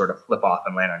off and sort of flip off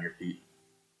and land on your feet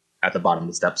at the bottom of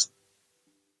the steps.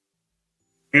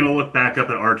 I'm gonna look back up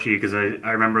at Archie because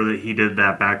I remember that he did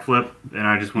that backflip, and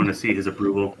I just want to see his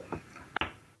approval.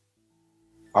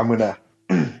 I'm gonna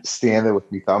stand there with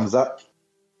my thumbs up.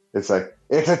 It's like,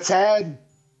 it's a 10.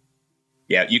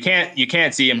 Yeah, you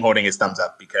can't see him holding his thumbs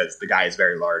up because the guy is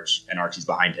very large and Archie's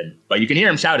behind him. But you can hear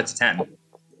him shout, "It's a 10."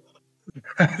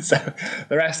 So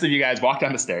the rest of you guys walk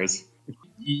down the stairs.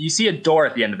 You see a door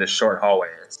at the end of this short hallway.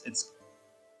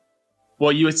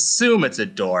 Well, you assume it's a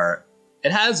door.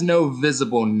 It has no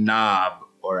visible knob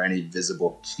or any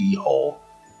visible keyhole.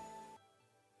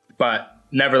 But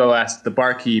nevertheless, the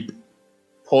barkeep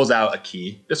pulls out a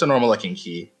key, just a normal looking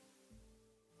key,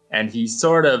 and he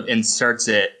sort of inserts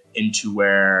it into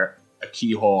where a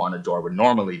keyhole on a door would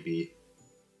normally be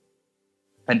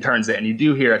and turns it, and you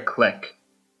do hear a click,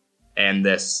 and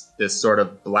this sort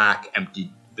of black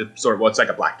empty it's like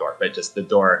a black door, but just the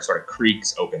door sort of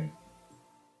creaks open,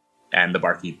 and the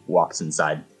barkeep walks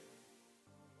inside.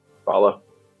 Follow.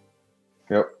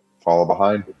 Yep, follow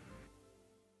behind.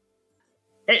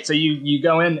 Hey, so you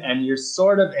go in and you're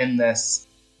sort of in this.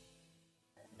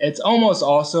 It's almost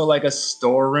also like a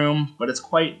storeroom, but it's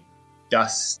quite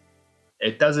dust.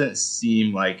 It doesn't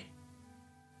seem like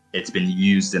it's been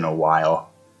used in a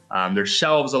while. There's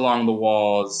shelves along the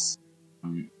walls,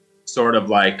 sort of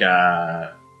like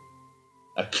a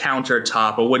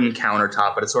countertop, a wooden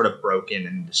countertop, but it's sort of broken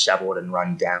and disheveled and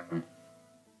run down.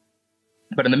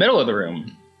 But in the middle of the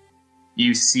room,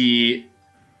 you see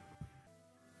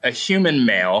a human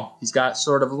male. He's got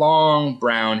sort of long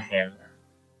brown hair.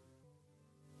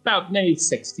 about maybe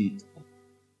 6 feet.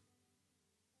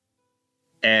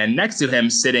 And next to him,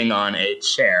 sitting on a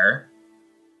chair,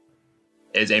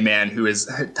 is a man who is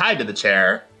tied to the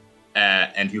chair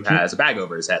and who has a bag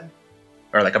over his head,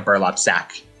 or like a burlap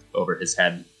sack over his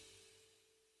head.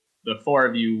 The four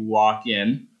of you walk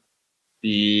in.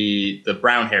 The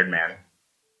brown-haired man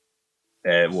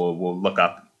will look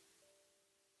up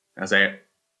and say,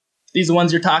 "These the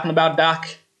ones you're talking about, Doc?"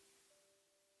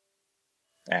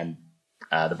 And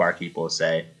the barkeep will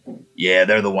say, "Yeah,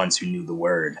 they're the ones who knew the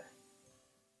word."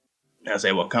 And I'll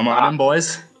say, "Well, come on in,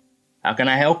 boys. How can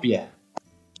I help you?"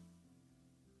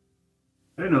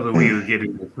 I didn't know that we were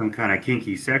getting into some kind of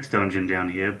kinky sex dungeon down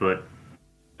here, but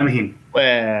I mean,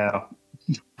 Well,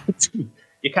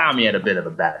 you caught me at a bit of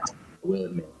a bad time, I will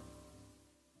admit.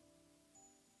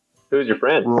 Who's your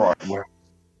friend? Right. Well,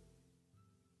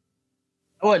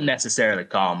 I wouldn't necessarily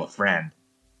call him a friend.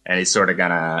 And he's sort of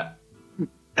gonna...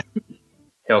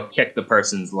 he'll kick the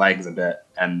person's legs a bit,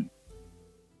 and...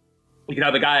 You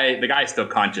know, the guy's still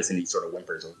conscious, and he sort of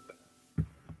whimpers a little bit.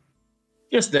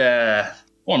 Just a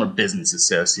former business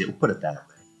associate, we'll put it that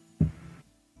way.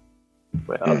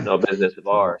 Well, no business of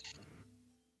ours.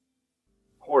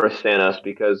 Horace sent us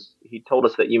because he told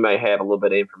us that you may have a little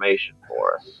bit of information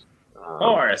for us.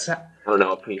 Horace, I don't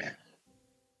know if he...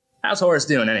 how's Horace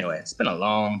doing anyway? It's been a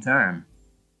long time.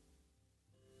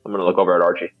 I'm going to look over at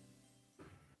Archie.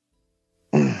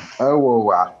 oh,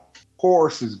 well,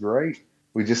 Horace is great.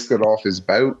 We just got off his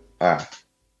boat.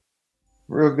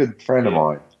 Real good friend of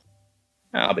mine.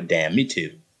 Oh, but damn, me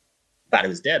too. Thought he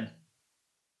was dead.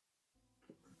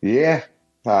 Yeah.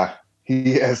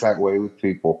 He has that way with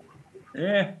people.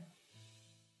 Yeah.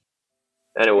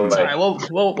 Anyway, Sorry,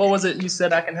 what was it you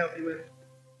said I can help you with?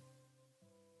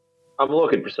 I'm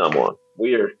looking for someone.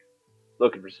 We're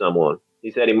looking for someone.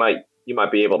 He said you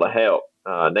might be able to help.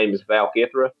 Name is Valk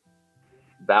Ithra.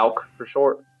 Valk for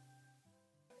short.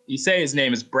 You say his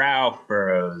name is Brow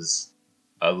furrows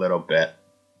a little bit.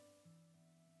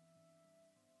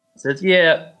 Says,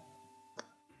 yeah,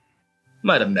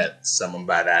 might have met someone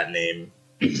by that name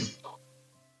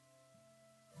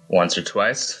once or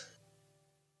twice.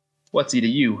 What's he to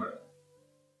you?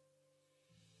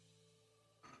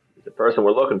 He's the person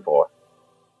we're looking for.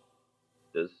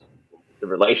 Does the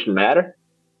relation matter?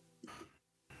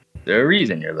 There's a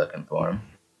reason you're looking for him.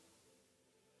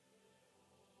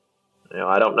 You know,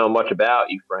 I don't know much about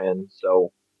you, friend,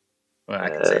 so Well, I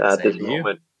can say the at same this to you.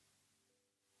 moment,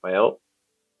 well,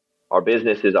 our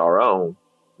business is our own.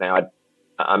 Now,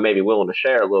 I may be willing to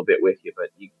share a little bit with you, but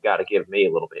you got to give me a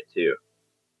little bit too.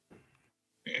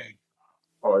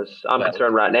 Or as I'm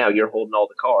concerned right now, you're holding all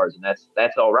the cards, and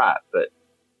that's all right. But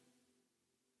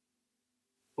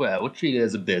Well, we'll treat it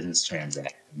as a business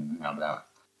transaction. How about it?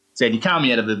 Said you caught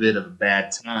me at a bit of a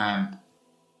bad time.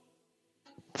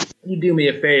 You do me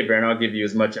a favor, and I'll give you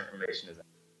as much information as I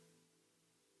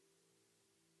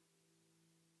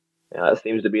can. that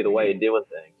seems to be the way of doing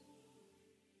things.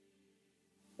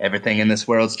 Everything in this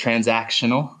world's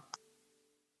transactional.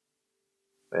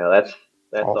 Well, that's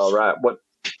all right.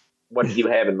 What do you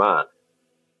have in mind?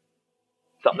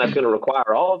 Something that's going to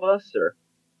require all of us, or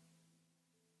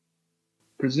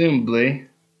Presumably.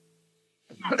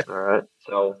 all right?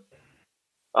 So,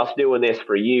 us doing this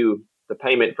for you, the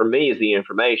payment for me is the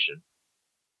information.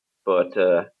 But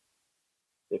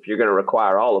if you're going to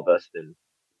require all of us, then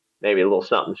maybe a little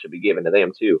something should be given to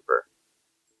them too for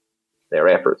their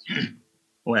efforts.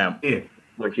 Well, yeah.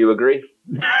 Would you agree?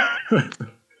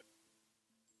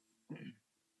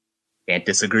 can't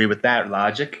disagree with that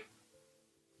logic.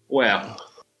 Well,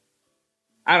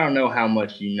 I don't know how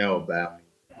much you know about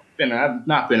me. I've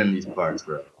not been in these parts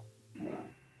for a while.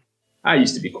 I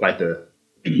used to be quite the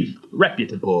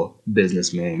reputable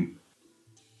businessman,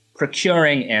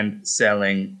 procuring and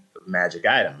selling magic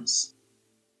items.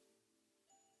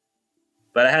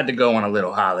 But I had to go on a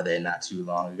little holiday not too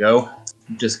long ago.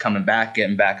 Just coming back,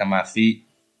 getting back on my feet.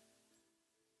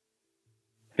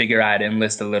 Figure I'd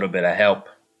enlist a little bit of help.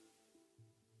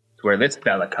 It's where this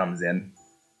fella comes in.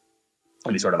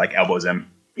 And he sort of like elbows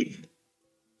him.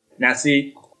 Now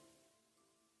see,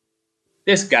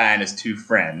 this guy and his two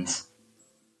friends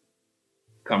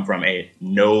come from a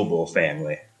noble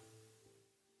family.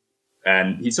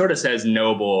 And he sort of says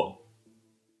noble.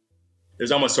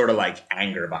 There's almost sort of like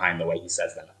anger behind the way he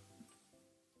says that.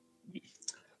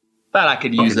 Thought I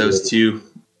could use those two,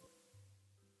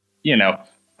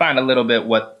 find a little bit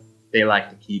what they like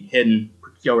to keep hidden,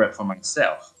 procure it for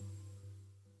myself.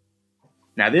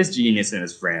 Now, this genius and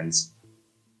his friends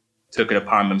took it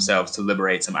upon themselves to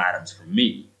liberate some items from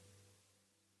me.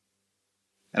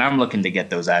 And I'm looking to get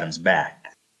those items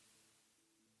back.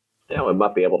 Yeah, we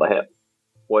might be able to help.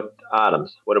 What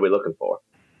items? What are we looking for?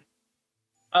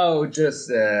 Oh, just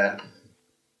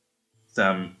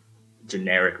some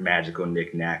generic magical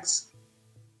knickknacks.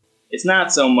 It's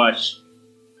not so much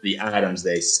the items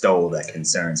they stole that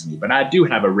concerns me, but I do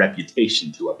have a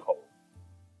reputation to uphold.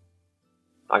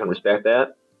 I can respect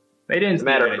that. They didn't It's a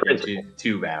matter of steal anything principle.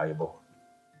 too valuable.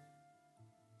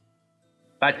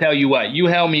 I tell you what, you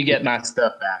help me get my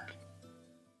stuff back.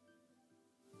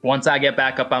 Once I get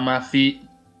back up on my feet,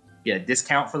 get a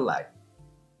discount for life.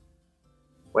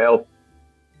 Well,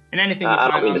 And anything you I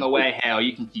don't find mean on to the way, hell,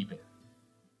 you can keep it.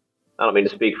 I don't mean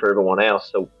to speak for everyone else.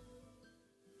 So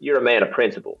you're a man of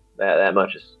principle. That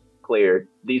much is clear.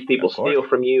 These people Of course. steal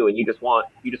from you, and you just want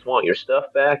your stuff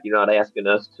back. You're not asking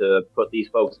us to put these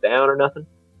folks down or nothing.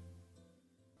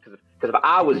 Because if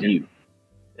I was you,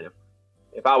 and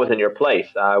if I was in your place,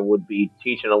 I would be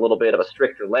teaching a little bit of a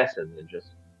stricter lesson than just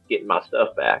getting my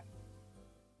stuff back.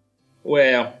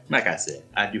 Well, like I said,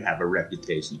 I do have a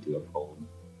reputation to uphold.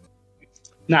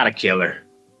 Not a killer.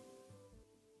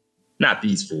 Not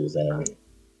these fools, anyway.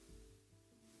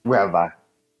 Well,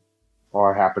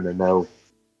 I happen to know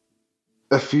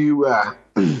a few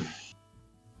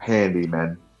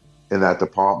handymen in that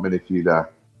department if you'd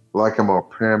like a more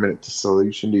permanent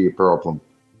solution to your problem.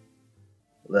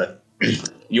 Look,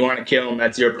 you want to kill them,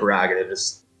 that's your prerogative.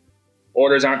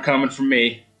 Orders aren't coming from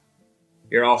me.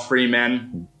 You're all free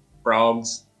men,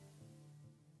 frogs.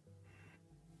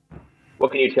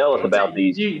 What can you tell us about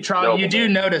these? Charlie, you do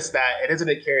noblemen? notice that it is a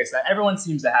bit curious that everyone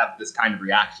seems to have this kind of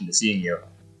reaction to seeing you,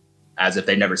 as if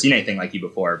they've never seen anything like you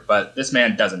before. But this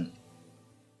man doesn't.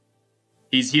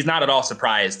 He's not at all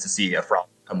surprised to see a frog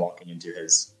come walking into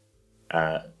his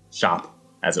shop,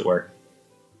 as it were.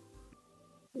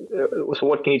 So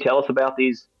what can you tell us about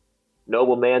these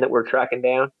noblemen that we're tracking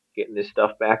down, getting this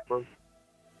stuff back from?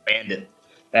 Bandit.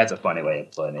 That's a funny way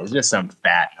of putting it. It's just some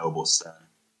fat noble son.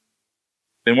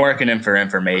 Been working him for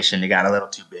information. He got a little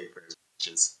too big for his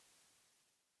britches.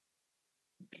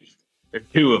 There's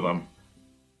two of them.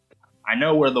 I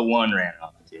know where the one ran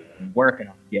off to. I'm working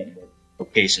on getting the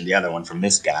location of the other one from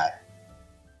this guy.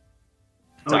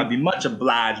 So I'd be much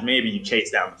obliged. Maybe you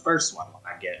chase down the first one when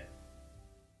I get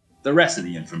the rest of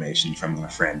the information from my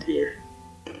friend here.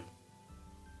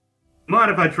 Mind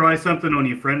if I try something on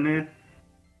your friend there?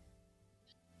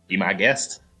 Be my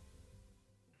guest.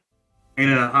 I'm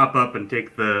gonna hop up and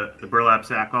take the burlap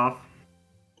sack off.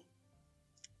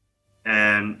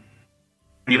 And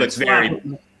He looks slap very,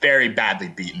 him- very badly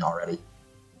beaten already.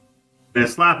 I'm gonna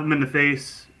slap him in the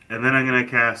face, and then I'm gonna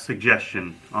cast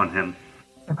suggestion on him.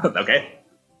 Okay.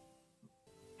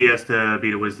 He has to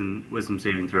beat a wisdom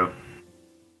saving throw.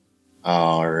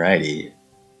 Alrighty.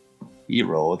 He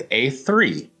rolled a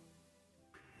 3.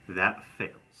 That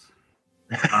fails.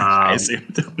 I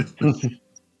assumed.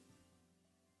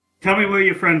 Tell me where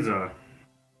your friends are.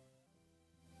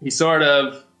 He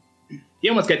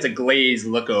almost gets a glazed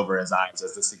look over his eyes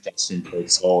as the suggestion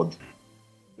takes hold.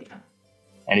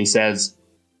 And he says,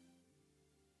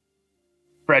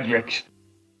 Frederick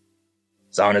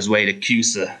is on his way to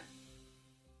Cusa.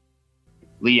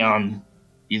 Leon,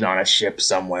 he's on a ship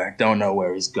somewhere. Don't know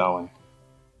where he's going.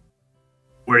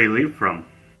 Where do you leave from?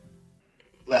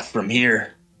 Left from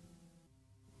here.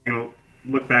 And we'll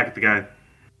look back at the guy.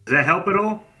 Does that help at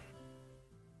all?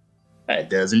 It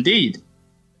does indeed.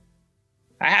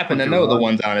 I happen to know the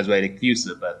one's on his way to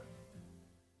Cusa, but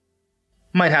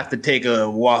might have to take a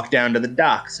walk down to the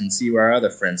docks and see where our other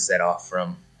friends set off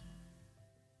from.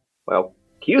 Well,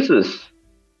 Cusa's,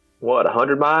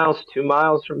 100 miles,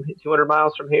 200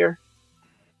 miles from here?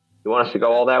 You want us to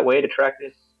go all that way to track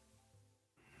this?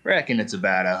 Reckon it's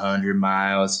about 100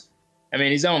 miles. I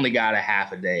mean, he's only got a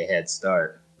half a day head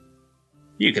start.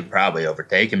 You could probably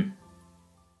overtake him.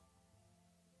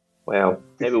 Well,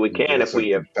 maybe we can if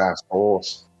we have. Fast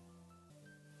horse.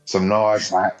 Some nice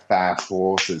fast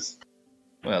horses.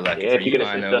 Well, lucky Yeah, for if you you, can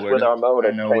I assist know us where with our mode I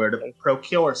of know where to transportation.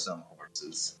 procure some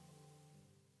horses.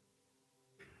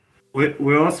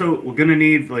 We're gonna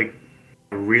need like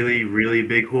a really, really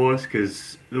big horse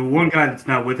because the one guy that's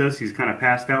not with us, he's kind of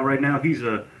passed out right now. He's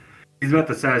about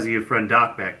the size of your friend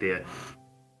Doc back there.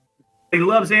 He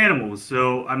loves animals,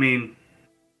 so I mean,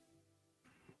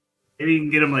 maybe you can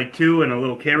get him like 2 in a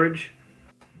little carriage.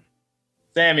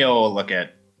 Samuel will look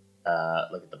at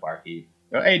the barkeep.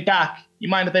 Hey, Doc, you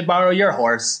mind if they borrow your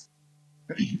horse?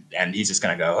 And he's just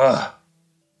gonna go, ugh.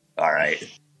 All right.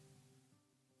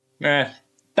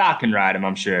 Doc can ride him,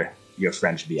 I'm sure. Your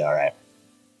friend should be all right.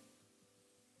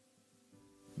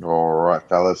 All right,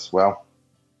 fellas. Well,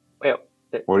 Well,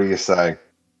 what do you say?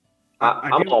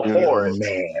 I'm all for it.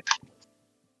 Man.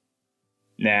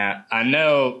 Now, I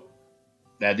know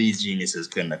that these geniuses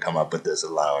couldn't have come up with this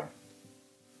alone.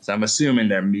 So I'm assuming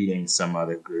they're meeting some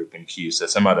other group in CUSA,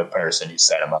 some other person who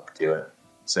set them up to it.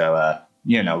 So,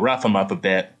 rough them up a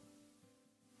bit.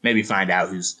 Maybe find out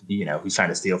who's trying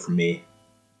to steal from me.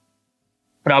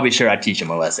 But I'll be sure I teach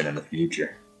him a lesson in the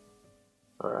future.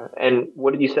 All right. And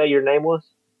what did you say your name was?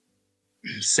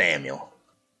 Samuel.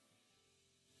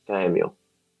 Samuel.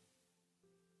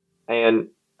 And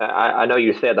I know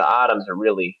you said the items are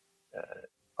really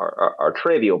are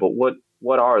trivial, but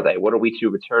what are they? What are we to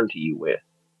return to you with?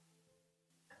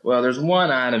 Well, there's one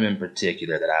item in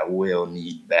particular that I will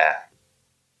need back.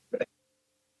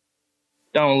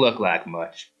 Don't look like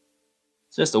much.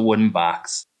 It's just a wooden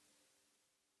box.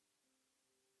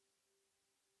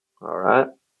 All right.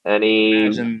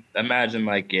 Any? Imagine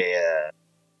like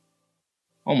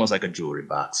almost like a jewelry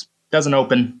box. Doesn't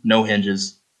open, no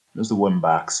hinges. Just a wooden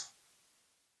box.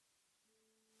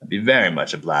 I'd be very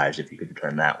much obliged if you could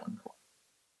return that one.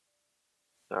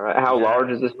 All right. How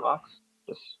large is this box?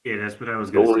 Just Yeah, that's what I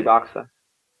was going to jewelry say. box then?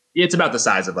 Yeah, it's about the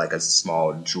size of like a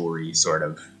small jewelry sort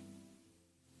of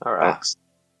All right. box.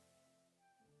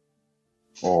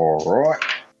 All right.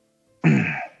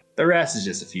 The rest is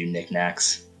just a few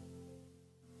knickknacks.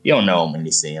 You'll know them when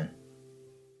you see them.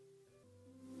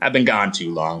 I've been gone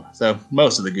too long, so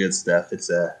most of the good stuff, it's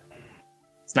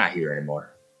not here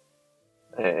anymore.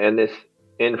 And this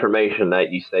information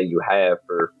that you say you have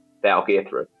for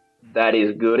Balgithra, that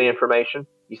is good information?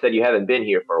 You said you haven't been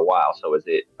here for a while, so is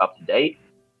it up to date?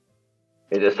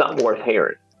 Is it something worth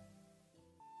hearing?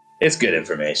 It's good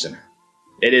information.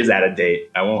 It is out of date,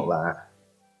 I won't lie.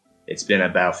 It's been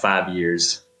about 5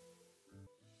 years.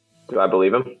 Do I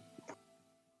believe him?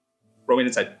 Roll me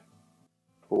inside.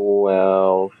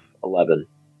 12, 11.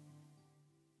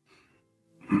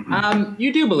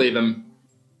 You do believe him.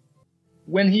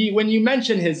 When you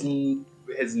mention his name,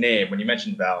 when you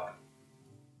mention Val,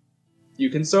 you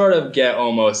can sort of get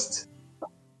almost.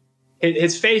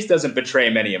 His face doesn't betray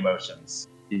many emotions,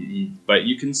 but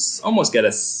you can almost get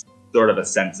a sort of a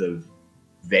sense of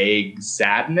vague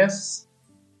sadness.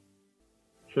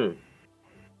 Okay.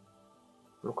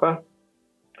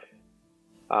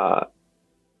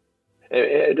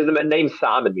 Does the name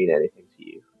Simon mean anything to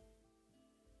you?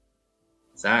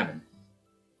 Simon.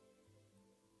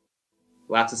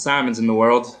 Lots of Simons in the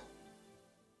world.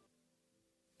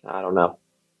 I don't know.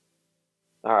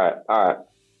 All right.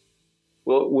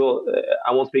 We'll.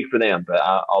 I won't speak for them, but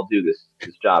I'll do this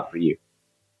job for you.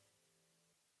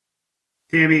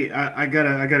 Tammy, I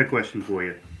got a question for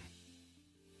you.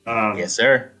 Yes,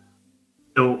 sir.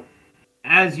 So,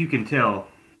 as you can tell,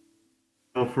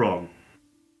 I'm a frog.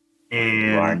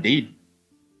 And You are indeed.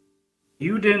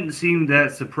 you didn't seem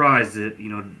that surprised that,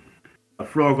 a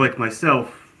frog like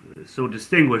myself, so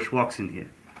distinguished, walks in here.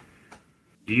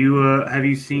 Do you, have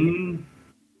you seen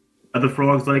other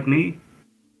frogs like me?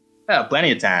 Oh,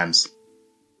 plenty of times.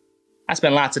 I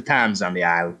spent lots of times on the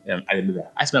isle.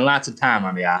 I spent lots of time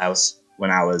on the Isles when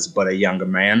I was but a younger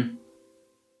man.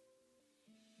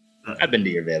 I've been to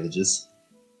your villages.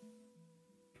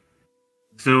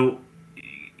 So,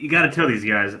 you gotta tell these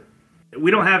guys, we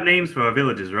don't have names for our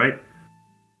villages, right?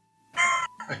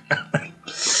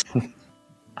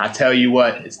 I tell you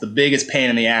what, it's the biggest pain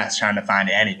in the ass trying to find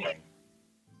anything.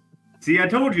 See, I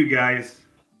told you guys.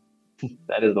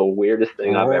 That is the weirdest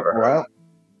thing I've ever heard. Well,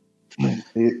 it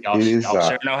is. Y'all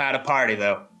sure know how to party,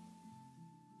 though.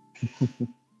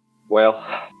 Well,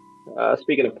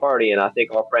 speaking of partying, I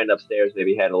think our friend upstairs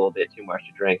maybe had a little bit too much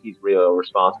to drink. He's real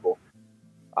responsible.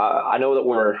 I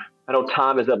know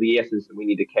time is of the essence, and we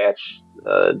need to catch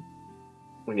the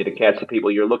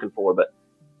people you're looking for. But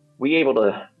we able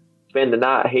to spend the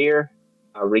night here,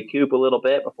 recoup a little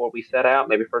bit before we set out,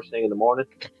 maybe first thing in the morning.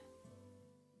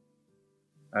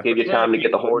 Give you time to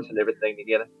get the horse and everything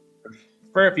together.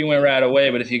 Prefer if you went right away,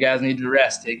 but if you guys need to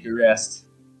rest, take your rest.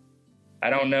 I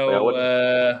don't know.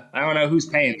 I don't know who's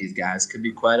paying these guys. Could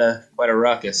be quite a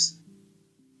ruckus.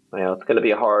 Well, it's going to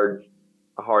be a hard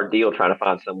deal trying to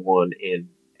find someone in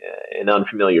an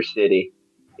unfamiliar city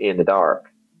in the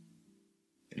dark.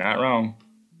 You're not wrong.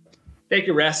 Take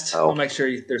your rest. Oh. I'll make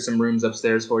sure there's some rooms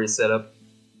upstairs for you set up.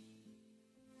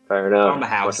 Fair enough. On the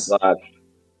house. Much obliged.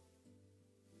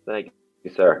 Thank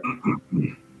you, sir.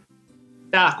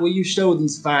 Doc, will you show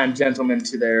these fine gentlemen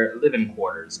to their living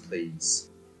quarters, please?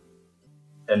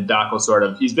 And Doc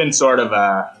will he's been just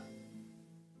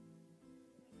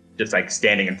like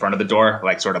standing in front of the door,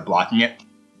 like sort of blocking it.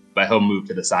 But he'll move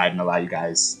to the side and allow you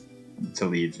guys to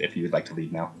leave if you would like to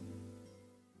leave now.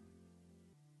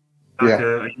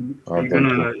 Yeah. Are you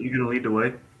gonna lead the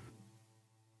way?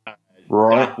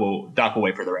 Right. Doc will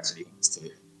wait for the rest of you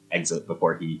to exit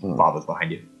before he follows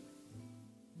behind you.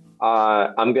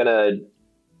 I'm gonna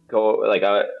go. Like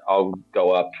I'll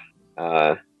go up,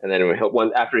 and then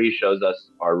after he shows us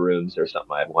our rooms or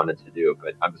something I wanted to do,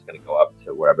 but I'm just gonna go up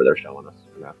to wherever they're showing us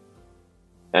for now,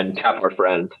 and tap our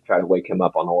friend, try to wake him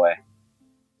up on the way.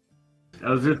 I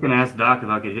was just gonna ask Doc if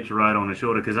I could hitch a ride on the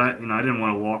shoulder because I didn't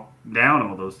want to walk down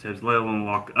all those steps, let alone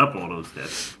walk up all those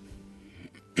steps.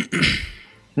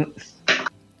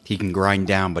 He can grind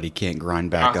down, but he can't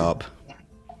grind back up.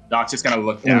 Doc's just gonna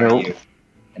look down at you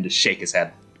and just shake his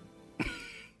head.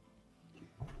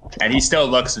 And he still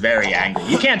looks very angry.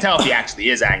 You can't tell if he actually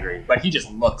is angry, but he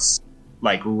just looks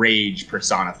like rage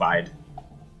personified.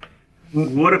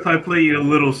 What if I play you a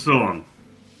little song?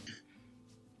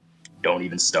 Don't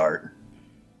even start.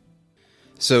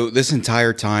 So this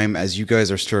entire time, as you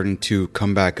guys are starting to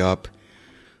come back up,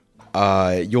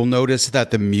 you'll notice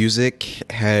that the music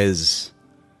has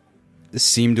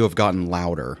seemed to have gotten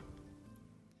louder.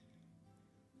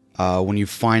 When you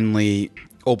finally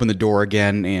open the door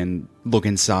again and look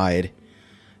inside,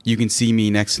 you can see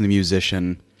me next to the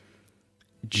musician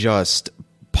just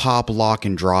pop, lock,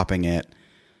 and dropping it,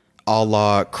 a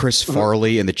la Chris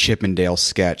Farley in the Chippendale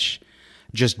sketch.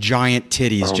 Just giant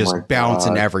titties just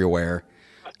bouncing everywhere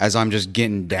as I'm just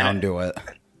getting down to it.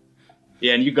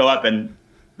 Yeah, and you go up, and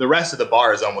the rest of the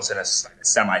bar is almost in a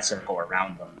semicircle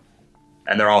around them.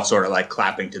 And they're all sort of like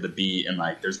clapping to the beat, and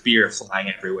like there's beer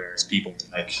flying everywhere as people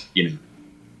like,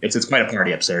 it's quite a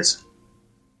party upstairs.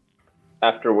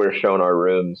 After we're shown our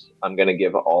rooms, I'm gonna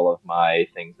give all of my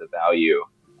things of value.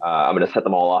 I'm gonna set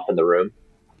them all off in the room,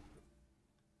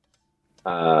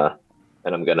 and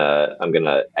I'm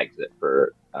gonna exit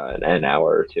for an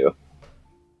hour or two.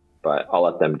 But I'll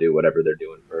let them do whatever they're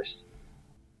doing first.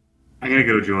 I'm gonna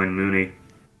go join Mooney.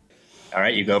 All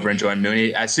right, you go over and join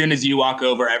Mooney. As soon as you walk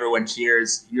over, everyone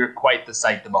cheers. You're quite the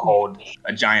sight to behold.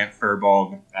 A giant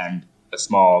furball and a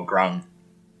small grung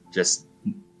just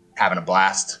having a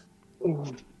blast.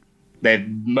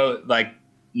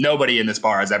 Nobody in this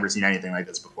bar has ever seen anything like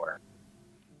this before.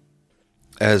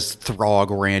 As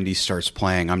Throg Randy starts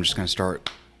playing, I'm just going to start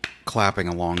clapping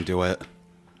along to it.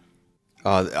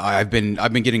 I've been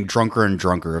getting drunker and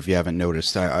drunker, if you haven't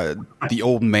noticed. The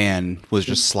old man was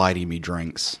just sliding me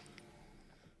drinks.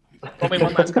 Roll me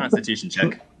one last Constitution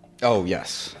check. Oh,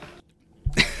 yes.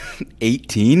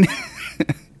 18?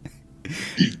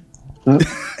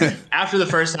 After the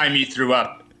first time you threw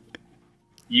up,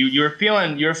 you were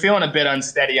feeling a bit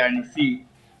unsteady on your feet.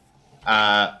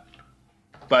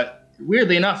 But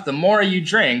weirdly enough, the more you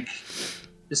drink,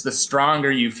 just the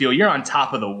stronger you feel. You're on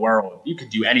top of the world. You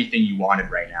could do anything you wanted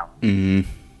right now. Mm-hmm.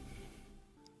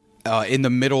 In the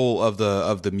middle of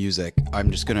the music, I'm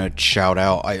just gonna shout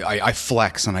out. I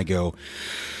flex and I go,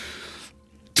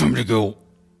 "Time to go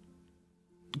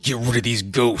get rid of these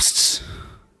ghosts."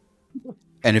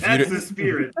 And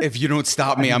if you don't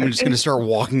stop me, I'm just gonna start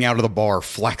walking out of the bar,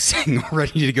 flexing,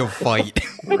 ready to go fight.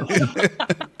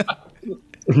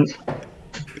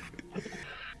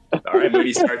 All right,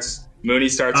 Mooney starts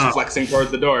flexing towards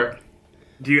the door.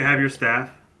 Do you have your staff?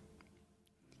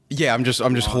 Yeah, I'm just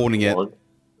holding it.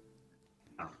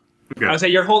 Okay. I would say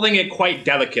you're holding it quite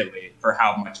delicately for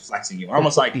how much flexing you are.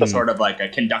 Almost like sort of like a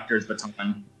conductor's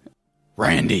baton.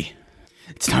 Randy,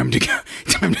 it's time to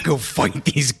go fight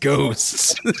these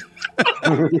ghosts.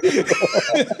 Are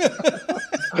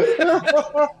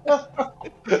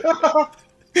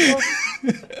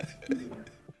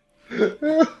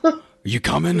you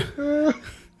coming?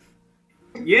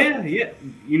 Yeah.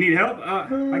 You need help?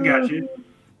 I got you.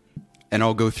 And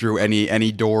I'll go through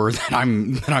any door that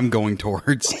I'm going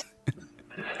towards.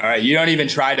 All right, you don't even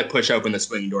try to push open the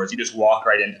swinging doors. You just walk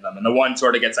right into them, and the one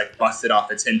sort of gets like busted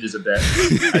off its hinges a bit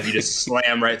as you just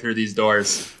slam right through these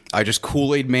doors. I just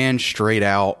Kool-Aid Man straight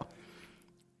out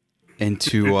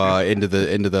into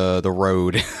the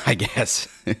road, I guess.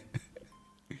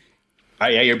 Oh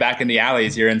yeah, you're back in the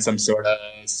alleys. You're in some sort of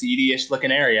seedy-ish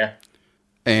looking area.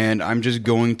 And I'm just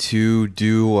going to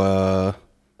do we'll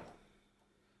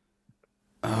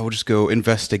just go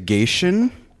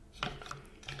investigation.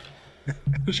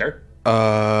 Sure.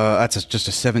 That's just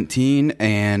a 17,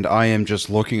 and I am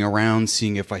just looking around,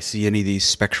 seeing if I see any of these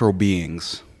spectral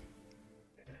beings.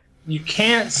 You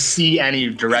can't see any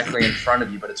directly in front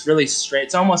of you, but it's really straight.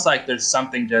 It's almost like there's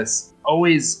something just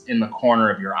always in the corner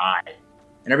of your eye.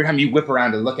 And every time you whip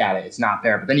around to look at it, it's not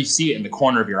there. But then you see it in the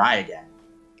corner of your eye again.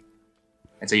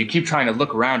 And so you keep trying to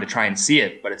look around to try and see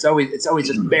it, but it's always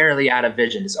just barely out of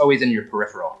vision. It's always in your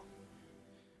peripheral.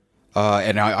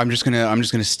 And I'm just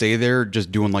gonna stay there,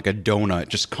 just doing like a donut,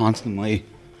 just constantly.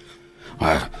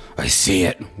 I see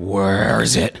it. Where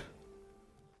is it?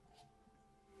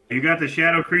 You got the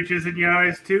shadow creatures in your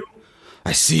eyes too?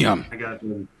 I see them. I got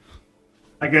them.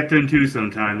 I get them too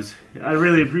sometimes. I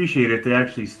really appreciate it if they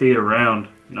actually stayed around.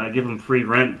 I give them free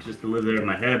rent just to live there in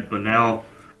my head, but now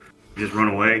they just run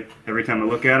away every time I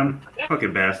look at them.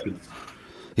 Fucking bastards.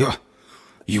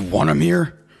 You want him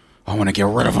here? I want to get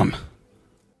rid of him.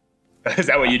 Is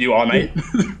that what you do all night?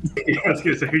 Yeah, I was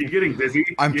gonna say, are you getting busy?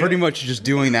 I'm pretty much just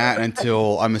doing that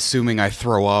until I'm assuming I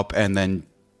throw up, and then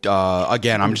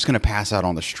again, I'm just gonna pass out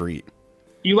on the street.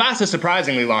 You last a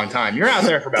surprisingly long time. You're out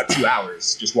there for about 2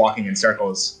 hours, just walking in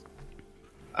circles.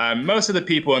 Most of the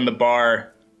people in the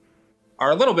bar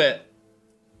are a little bit,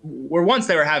 where once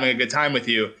they were having a good time with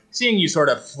you, seeing you sort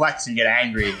of flex and get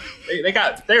angry,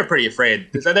 they were pretty afraid.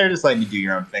 So they're just letting you do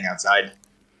your own thing outside.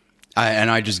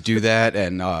 I just do that,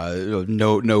 and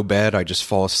no bed. I just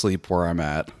fall asleep where I'm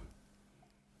at.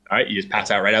 All right, you just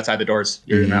pass out right outside the doors.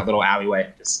 You're in that little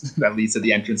alleyway that leads to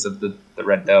the entrance of the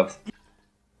Red Dove.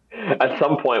 At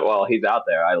some point while he's out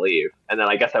there, I leave, and then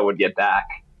I guess I would get back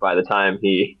by the time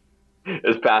he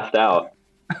is passed out.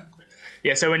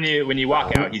 Yeah, so when you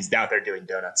walk out, he's out there doing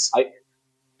donuts.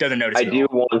 Doesn't notice. I do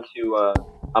want to.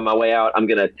 On my way out, I'm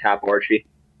gonna tap Archie.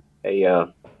 Hey,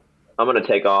 I'm gonna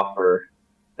take off for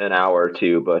an hour or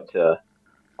two, but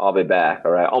I'll be back.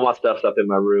 All right, all my stuff's up in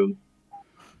my room,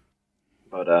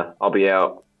 but I'll be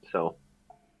out. So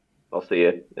I'll see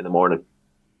you in the morning.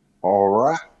 All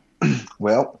right.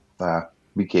 Well,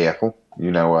 be careful.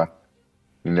 You know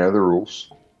the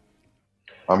rules.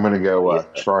 I'm gonna go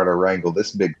try to wrangle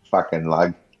this big fucking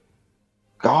lug.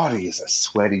 God, he is a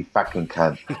sweaty fucking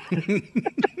cunt.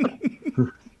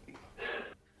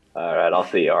 All right, I'll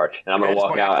see you, Arch. And I'm gonna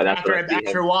walk out, and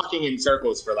after walking in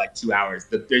circles for like 2 hours,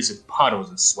 there's just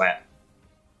puddles of sweat.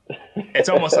 It's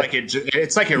almost like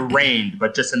it's like it rained,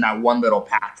 but just in that one little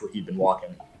patch where he'd been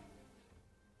walking.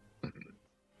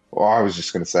 Well, I was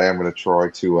just gonna say I'm gonna try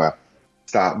to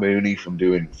stop Mooney from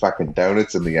doing fucking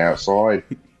donuts in the outside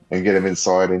and get him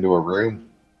inside into a room.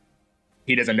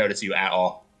 He doesn't notice you at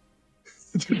all.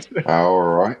 All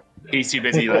right. He's too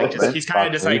busy. He's kind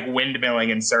of just like windmilling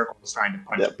in circles, trying to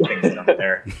punch things that aren't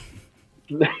there.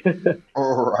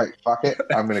 All right, fuck it.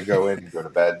 I'm gonna go in and go to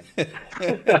bed.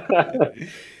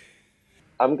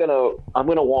 I'm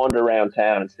gonna wander around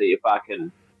town and see if I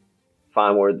can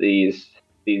find where these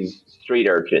street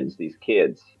urchins, these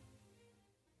kids,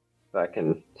 if I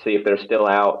can see if they're still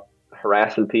out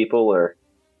harassing people or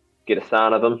get a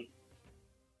sign of them.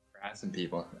 Harassing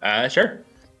people. Sure.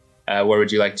 Where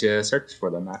would you like to search for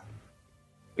them at?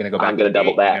 Gonna go back. I'm gonna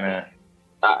double back.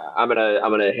 I'm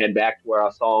gonna head back to where I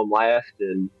saw them last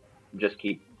and just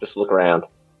look around.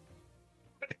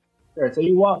 Sure. So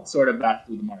you walk sort of back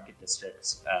through the market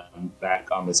districts, back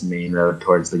on this main road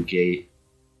towards the gate.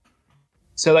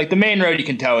 So like the main road, you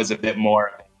can tell is a bit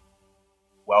more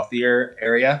wealthier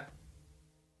area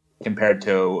compared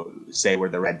to say where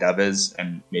the Red Dove is,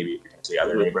 and maybe potentially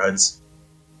other neighborhoods.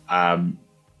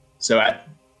 So at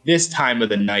this time of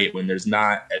the night, when there's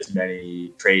not as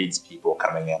many tradespeople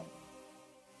coming in,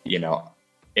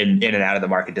 in and out of the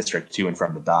market district to and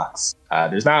from the docks,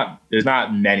 there's not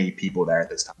many people there at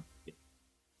this time.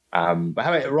 But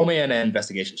how about roll me an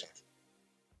investigation check?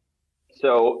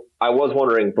 So I was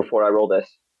wondering before I roll this.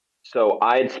 So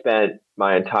I had spent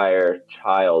my entire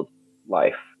child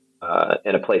life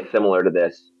in a place similar to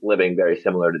this, living very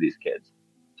similar to these kids.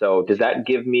 So does that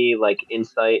give me like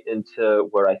insight into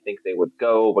where I think they would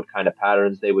go, what kind of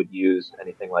patterns they would use,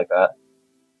 anything like that?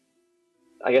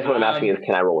 I guess what I'm asking is,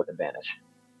 can I roll with advantage?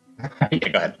 Yeah,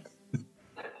 go ahead.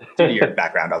 Due to your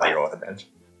background, I'll let you roll with advantage.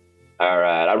 All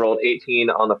right. I rolled 18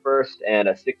 on the first and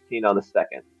a 16 on the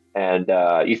second. And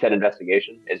you said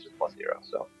investigation is just +0,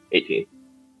 so 18.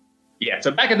 Yeah,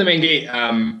 so back at the main gate,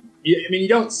 you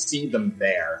don't see them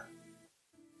there,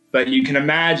 but you can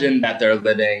imagine that they're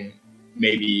living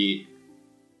maybe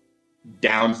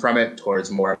down from it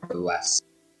towards more of the less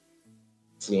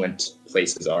affluent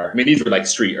places are. I mean, these were like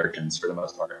street urchins for the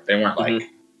most part. They weren't like,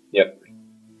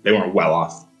 they weren't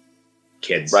well-off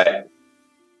kids. Right.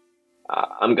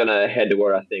 I'm going to head to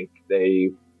where I think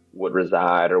they would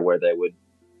reside or where they would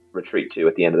retreat to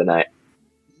at the end of the night.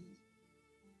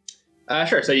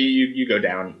 Sure. So you go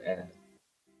down and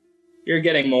you're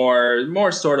getting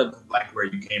more sort of like where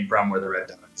you came from, where the Red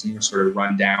Dove is, more sort of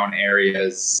run down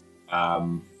areas.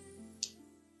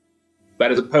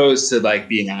 But as opposed to like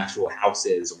being actual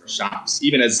houses or shops,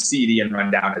 even as seedy and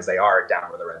run down as they are down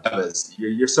where the Red Dove is,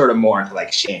 you're sort of more into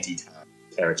like shanty town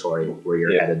territory where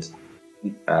you're headed.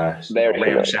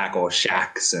 Ramshackle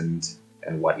shacks and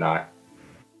whatnot.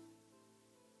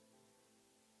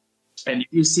 And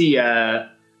you see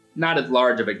not as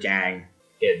large of a gang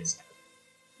kids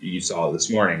you saw this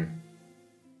morning.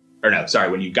 Or no, sorry,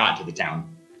 when you got to the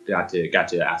town. Got to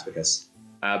Aspicus.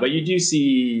 But you do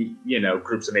see,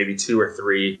 groups of maybe 2 or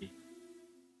 3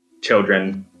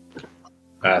 children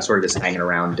sort of just hanging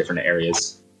around different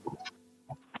areas.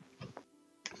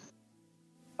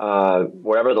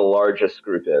 Wherever the largest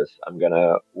group is, I'm going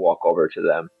to walk over to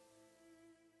them.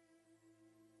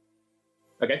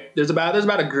 Okay. There's about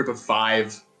a group of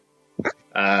 5,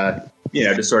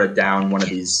 just sort of down one of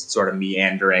these sort of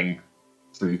meandering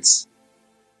routes.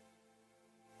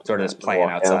 Sort of just playing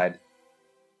outside.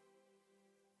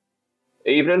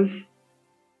 Evening.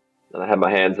 And I have my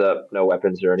hands up, no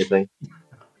weapons or anything.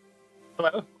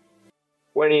 Hello.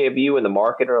 Were any of you in the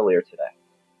market earlier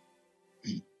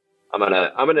today? I'm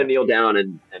gonna kneel down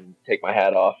and take my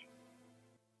hat off.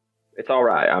 It's all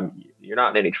right. You're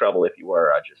not in any trouble if you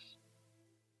were.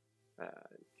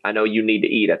 I know you need to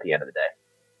eat at the end of the day.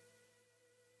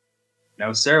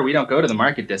 No, sir. We don't go to the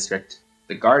market district.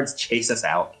 The guards chase us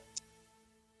out.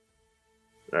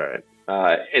 All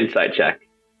right. Insight check.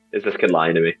 Is this kid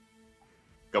lying to me?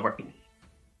 Go for it.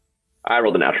 I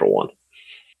rolled a natural 1.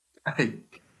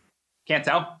 Can't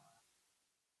tell.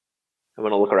 I'm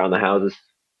gonna look around the houses.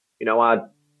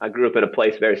 I grew up in a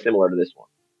place very similar to this one.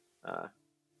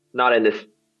 Not in this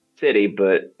city,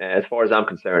 but as far as I'm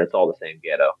concerned, it's all the same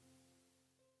ghetto.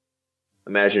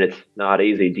 Imagine it's not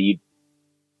easy.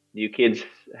 Do you kids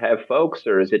have folks,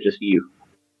 or is it just you?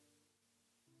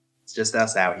 It's just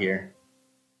us out here.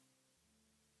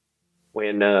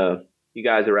 When you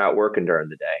guys are out working during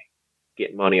the day,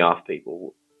 getting money off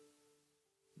people,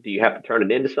 do you have to turn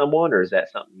it into someone, or is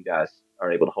that something you guys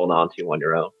are able to hold on to on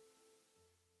your own?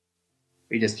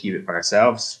 We just keep it for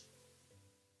ourselves.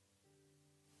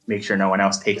 Make sure no one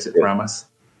else takes it from us.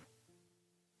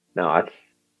 No,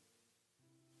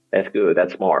 that's good.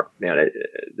 That's smart. Now,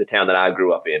 the town that I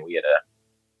grew up in, we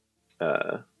had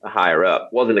a higher up.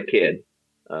 Wasn't a kid,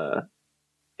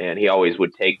 and he always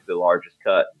would take the largest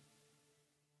cut.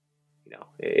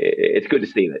 It's good to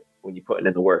see that when you're putting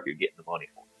in the work, you're getting the money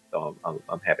for it. So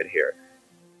I'm happy to hear it.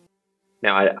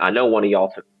 Now, I know one of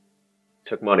y'all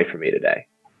took money from me today.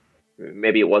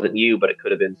 Maybe it wasn't you, but it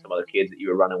could have been some other kids that you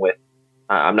were running with.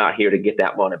 I'm not here to get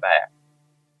that money back.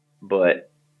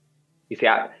 But you see,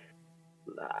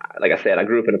 like I said, I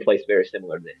grew up in a place very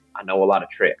similar to this. I know a lot of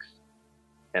tricks,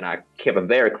 and I kept a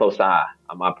very close eye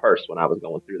on my purse when I was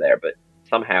going through there. But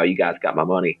somehow you guys got my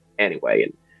money anyway,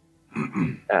 and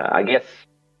I guess,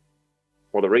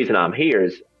 the reason I'm here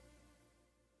is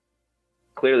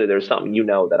clearly there's something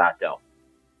that I don't.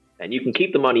 And you can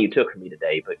keep the money you took from me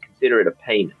today, but consider it a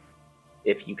payment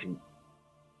if you can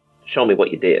show me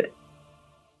what you did,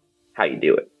 how you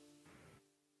do it.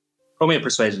 Roll me a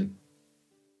persuasion.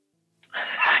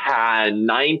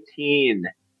 19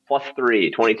 plus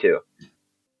 3, 22.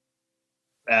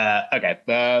 Okay.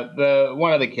 The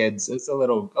one of the kids, it's a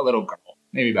little girl,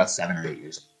 maybe about 7 or 8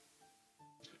 years.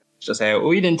 She'll say,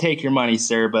 "We didn't take your money,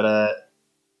 sir, but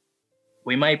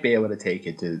we might be able to take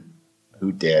it to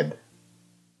who did.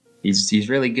 He's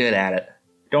really good at it.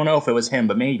 Don't know if it was him,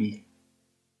 but maybe."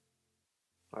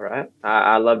 All right.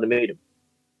 I'd love to meet him.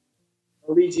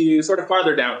 I'll lead you sort of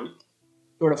farther down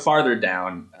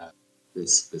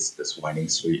this winding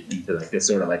street into like this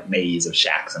sort of like maze of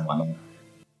shacks and whatnot.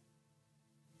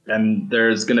 And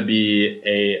there's going to be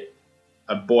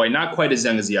a boy, not quite as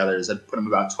young as the others. I'd put him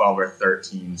about 12 or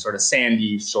 13, sort of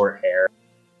sandy, short hair.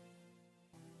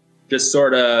 Just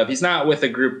sort of, he's not with a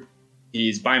group.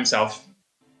 He's by himself,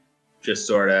 just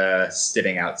sort of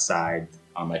sitting outside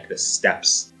on like the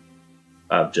steps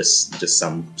of just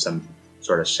some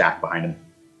sort of shack behind him.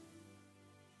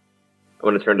 I'm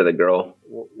going to turn to the girl.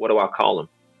 What do I call him?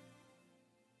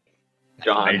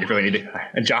 John. I really need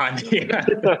to. John.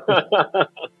 Yeah.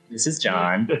 This is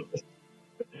John.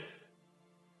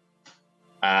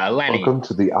 Lenny. Welcome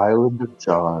to the island of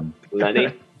John.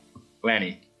 Lenny.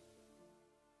 Lenny.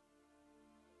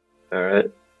 All right.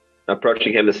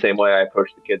 Approaching him the same way I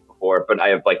approached the kids before, but I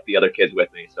have like the other kids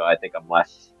with me, so I think I'm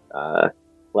less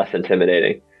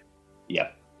intimidating.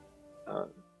 Yep.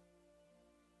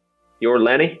 You're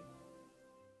Lenny?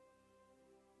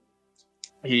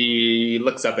 He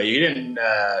looks up at you. He didn't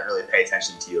really pay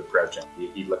attention to you approaching.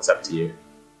 He looks up to you.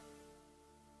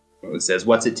 He says,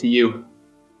 "What's it to you?"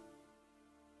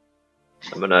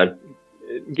 I'm gonna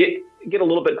get a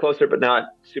little bit closer, but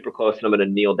not super close, and I'm gonna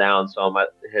kneel down so I'm at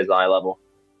his eye level.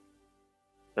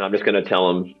 And I'm just gonna tell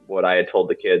him what I had told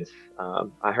the kids.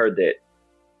 I heard that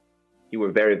you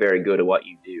were very, very good at what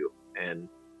you do, and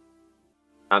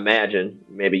I imagine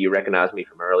maybe you recognized me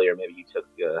from earlier. Maybe you took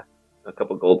a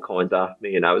couple gold coins off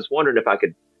me, and I was wondering if I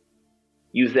could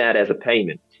use that as a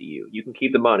payment to you. You can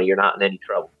keep the money. You're not in any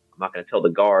trouble. I'm not going to tell the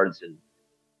guards,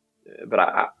 but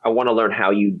I want to learn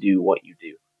how you do what you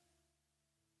do.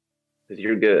 because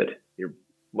you're good. You're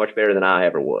much better than I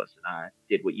ever was, and I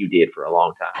did what you did for a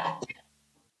long time.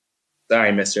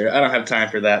 Sorry, mister. I don't have time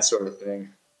for that sort of thing.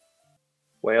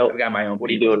 Well, I've got my own what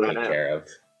are you people doing to right take now? care of.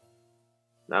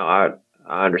 No,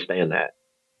 I understand that.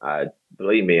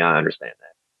 Believe me, I understand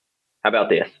that. How about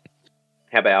this?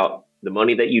 How about the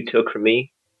money that you took from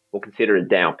me? We'll consider a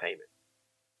down payment,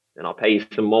 and I'll pay you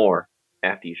some more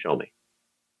after you show me.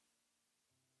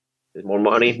 There's more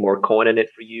money, more coin in it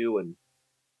for you, and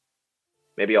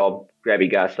maybe I'll grab you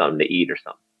guys something to eat or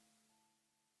something.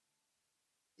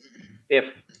 If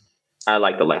I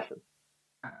like the lesson.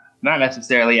 Not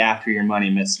necessarily after your money,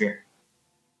 mister.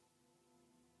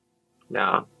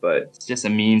 No, but It's just a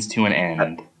means to an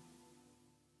end.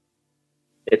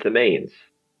 it's a means.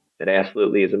 It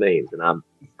absolutely is a means, and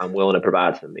I'm willing to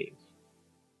provide some means.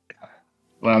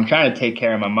 Well, I'm trying to take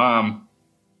care of my mom.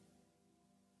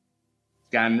 She's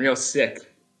gotten real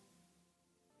sick.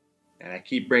 And I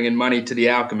keep bringing money to the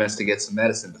alchemist to get some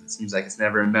medicine, but it seems like it's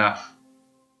never enough.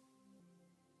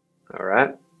 All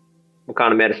right. What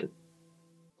kind of medicine?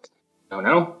 Don't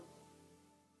know.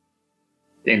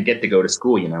 Didn't get to go to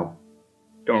school, you know.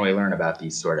 Don't really learn about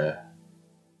these sort of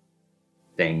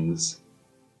things.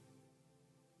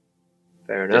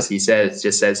 Fair enough.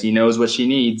 Just says he knows what she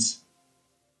needs.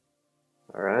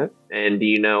 All right. And do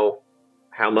you know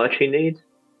how much he needs?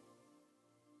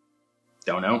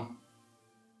 Don't know.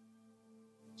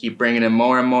 Keep bringing him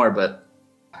more and more, but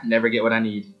I never get what I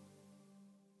need.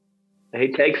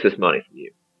 He takes this money from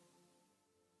you.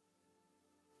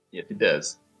 If it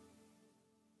does.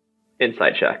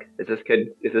 Insight check. Is this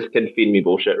kid feeding me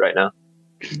bullshit right now?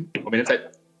 What minute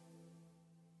inside?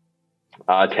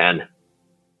 10.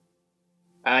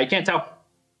 You can't tell.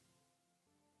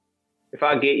 If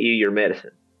I get you your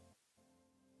medicine,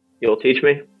 you'll teach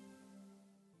me?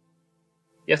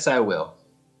 Yes, I will.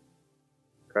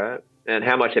 Right. And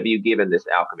how much have you given this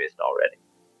alchemist already?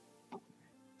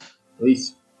 At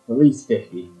least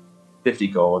 50. 50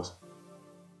 gold.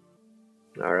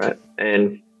 All right.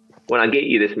 And when I get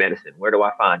you this medicine, where do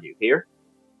I find you? Here?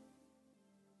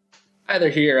 Either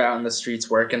here or out in the streets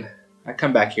working. I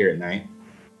come back here at night.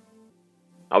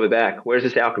 I'll be back. Where's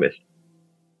this alchemist?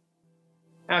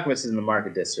 Alchemist is in the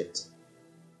market district.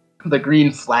 The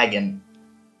Green Flagon.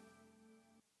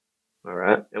 All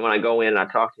right. And when I go in and I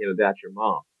talk to him about your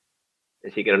mom,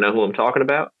 is he going to know who I'm talking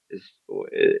about?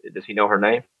 Does he know her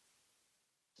name?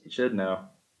 You should know.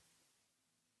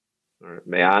 Or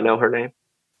may I know her name?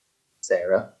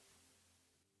 Sarah.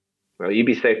 Well, you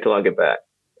be safe till I get back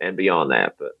and beyond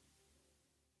that, but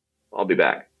I'll be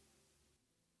back.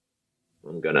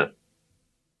 I'm going to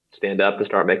stand up and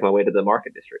start making my way to the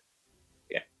market district.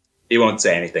 Yeah. He won't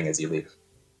say anything as you leave.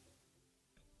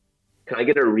 Can I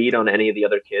get a read on any of the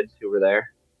other kids who were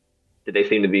there? Did they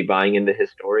seem to be buying into his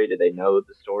story? Did they know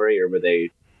the story, or were they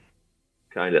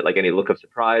kind of like any look of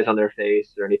surprise on their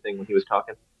face or anything when he was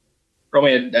talking? Roll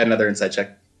me another insight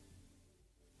check.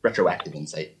 Retroactive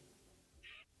insight.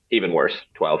 Even worse,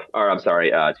 12. Or I'm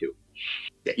sorry, 2.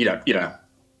 Yeah, you don't know.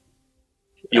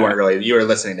 You were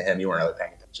listening to him, you weren't really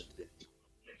paying attention to it.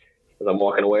 As I'm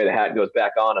walking away, the hat goes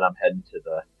back on and I'm heading to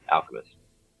the alchemist.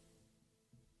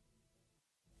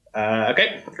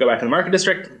 Okay, go back to the market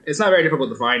district. It's not very difficult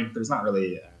to find. There's not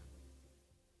really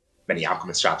many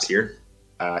alchemist shops here.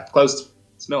 Closed.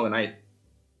 It's the middle of the night.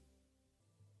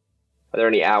 Are there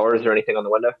any hours or anything on the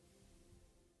window?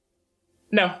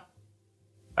 No.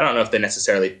 I don't know if they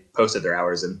necessarily posted their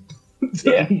hours in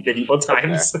Yeah. medieval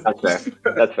times. That's fair.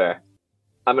 That's fair.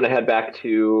 I'm going to head back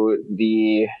to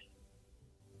the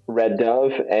Red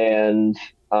Dove and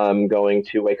I'm going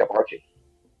to wake up Archie.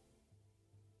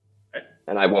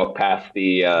 And I walk past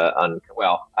the, I don't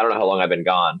know how long I've been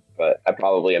gone, but I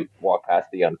probably walk past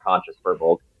the unconscious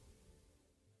Furbolg.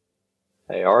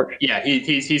 Hey, Arch? Yeah,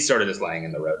 he's sort of just lying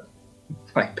in the road.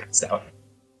 Like, passed out.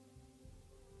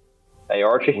 Hey,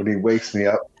 Archie? When he wakes me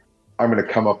up, I'm going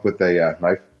to come up with a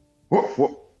knife.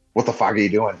 What the fuck are you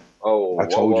doing? Oh, I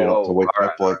told you not to wake all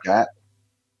up like that.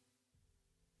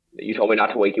 You told me not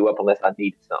to wake you up unless I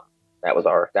needed something. That was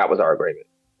our agreement,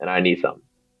 and I need something.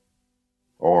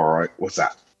 All right, what's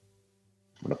that?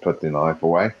 I'm going to put the knife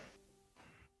away.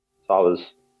 So I was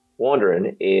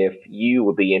wondering if you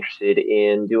would be interested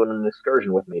in doing an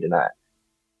excursion with me tonight.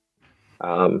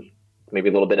 Maybe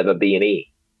a little bit of a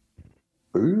B&E.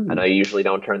 Ooh. I know you usually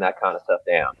don't turn that kind of stuff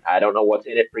down. I don't know what's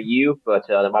in it for you, but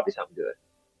there might be something good.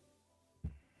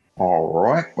 All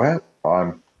right, well,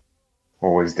 I'm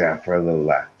always down for a little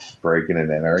breaking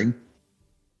and entering.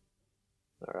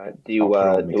 All right. Do we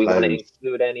want to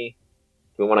include any?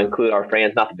 Do we want to include our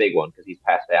friends? Not the big one because he's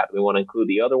passed out. Do we want to include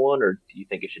the other one, or do you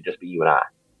think it should just be you and I?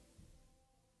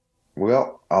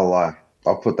 Well, I'll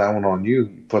put that one on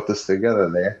you. Put this together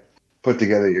there. Put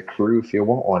together your crew if you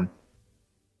want one.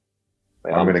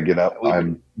 Well, I'm gonna get up.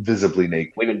 I'm visibly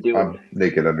naked. We've been doing. I'm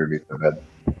naked underneath the bed.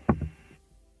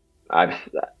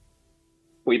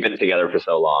 We've been together for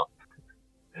so long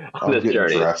on this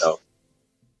journey. So,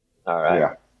 all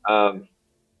right. Yeah.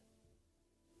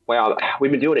 Well,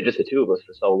 we've been doing it just the two of us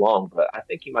for so long, but I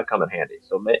think he might come in handy.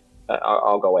 So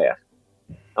I'll go ask.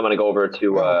 I'm gonna go over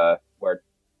to where.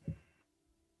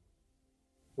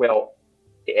 Well,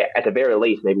 at the very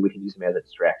least, maybe we can use him as a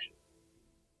distraction.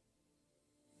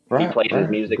 He plays his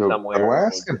music somewhere. Go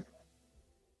ask him.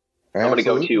 I'm going to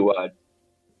go to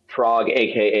Trog,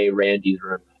 a.k.a. Randy's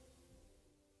room.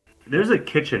 There's a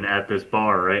kitchen at this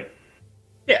bar, right?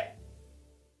 Yeah.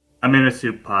 I'm in a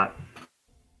soup pot.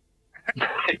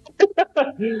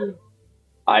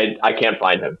 I can't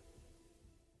find him.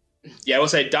 Yeah, I will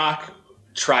say Doc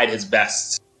tried his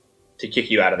best to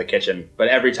kick you out of the kitchen, but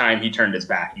every time he turned his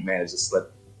back, he managed to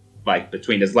slip, like,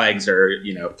 between his legs or,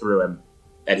 through him,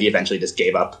 and he eventually just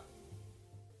gave up.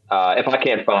 If I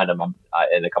can't find him,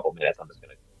 in a couple of minutes, I'm just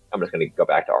gonna go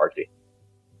back to Archie.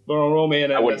 Well, roll me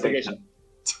an investigation.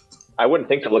 I wouldn't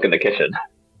think to look in the kitchen.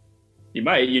 You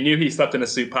might. You knew he slept in a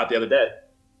soup pot the other day.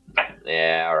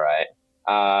 Yeah, all right.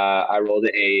 I rolled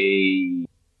a 10.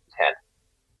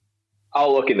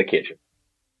 I'll look in the kitchen.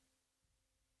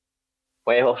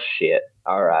 Well, shit.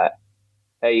 All right.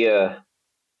 Hey,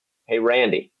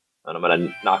 Randy. And I'm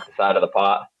gonna knock the side of the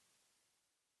pot.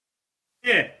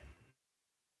 Yeah.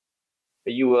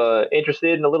 Are you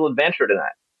interested in a little adventure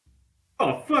tonight?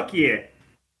 Oh, fuck yeah.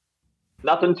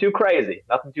 Nothing too crazy.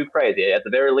 At the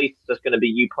very least, it's just going to be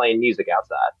you playing music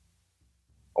outside.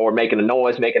 Or making a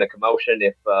noise, making a commotion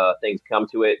if things come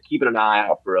to it. Keeping an eye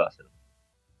out for us.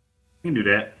 You can do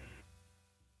that.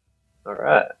 All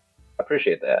right. I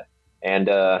appreciate that. And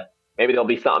maybe there'll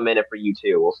be something in it for you,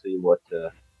 too. We'll see what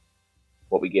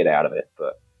we get out of it.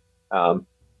 But all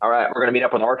right, we're going to meet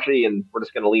up with Archie, and we're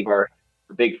just going to leave our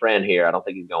big friend here. I don't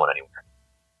think he's going anywhere.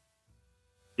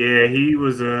 Yeah, he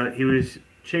was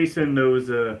chasing those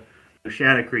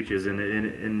shadow creatures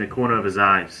in the corner of his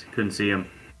eyes. Couldn't see him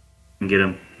and get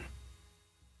him.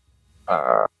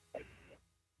 We're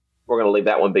going to leave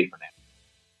that one be for now.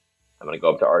 I'm going to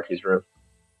go up to Archie's room.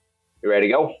 You ready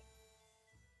to go?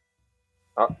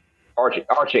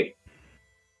 Archie.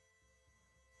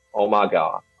 Oh my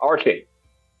God. Archie.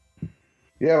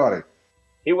 Yeah, buddy.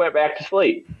 He went back to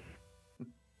sleep.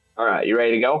 All right, you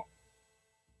ready to go?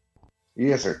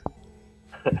 Yes, sir.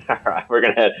 All right, we're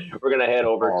gonna head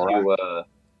over to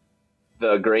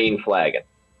the Green Flagon.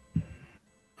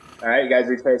 All right, you guys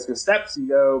retrace your steps. You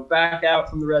go back out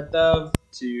from the Red Dove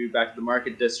back to the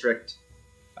Market District.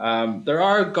 There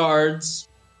are guards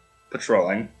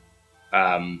patrolling.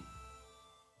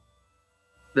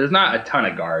 There's not a ton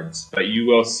of guards, but you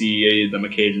will see them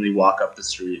occasionally walk up the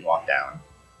street and walk down.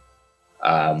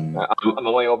 On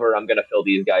my way over, I'm going to fill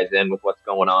these guys in with what's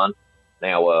going on.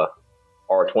 Now,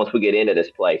 Arch, once we get into this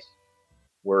place,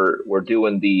 we're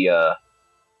doing the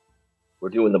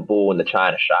bull in the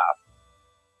china shop.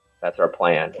 That's our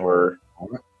plan.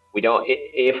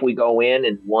 If we go in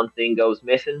and one thing goes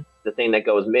missing, the thing that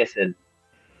goes missing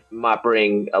might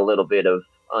bring a little bit of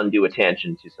undue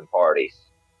attention to some parties,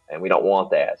 and we don't want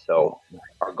that. So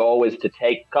our goal is to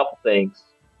take a couple things,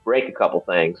 break a couple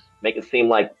things, make it seem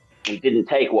like we didn't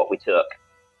take what we took.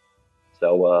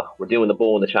 So we're doing the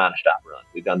bull in the china shop run.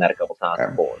 We've done that a couple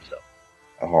times before. So.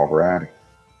 All right.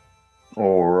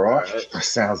 That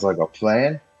sounds like a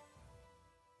plan.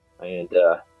 And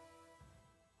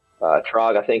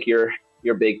Trog, I think your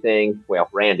big thing, well,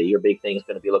 Randy, your big thing is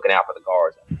going to be looking out for the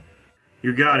guards.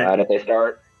 You got it. If they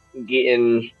start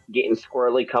getting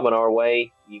squirrely coming our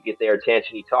way, you get their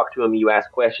attention, you talk to them, you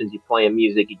ask questions, you play them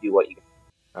music, you do what you can.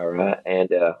 All right, and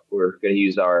we're going to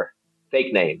use our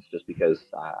fake names just because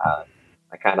I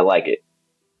kind of like it.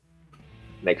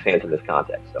 Makes sense in this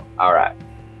context. So, all right.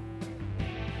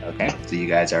 Okay, so you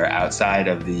guys are outside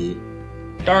of the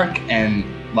dark and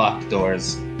locked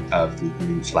doors of the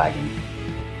Green Flagon.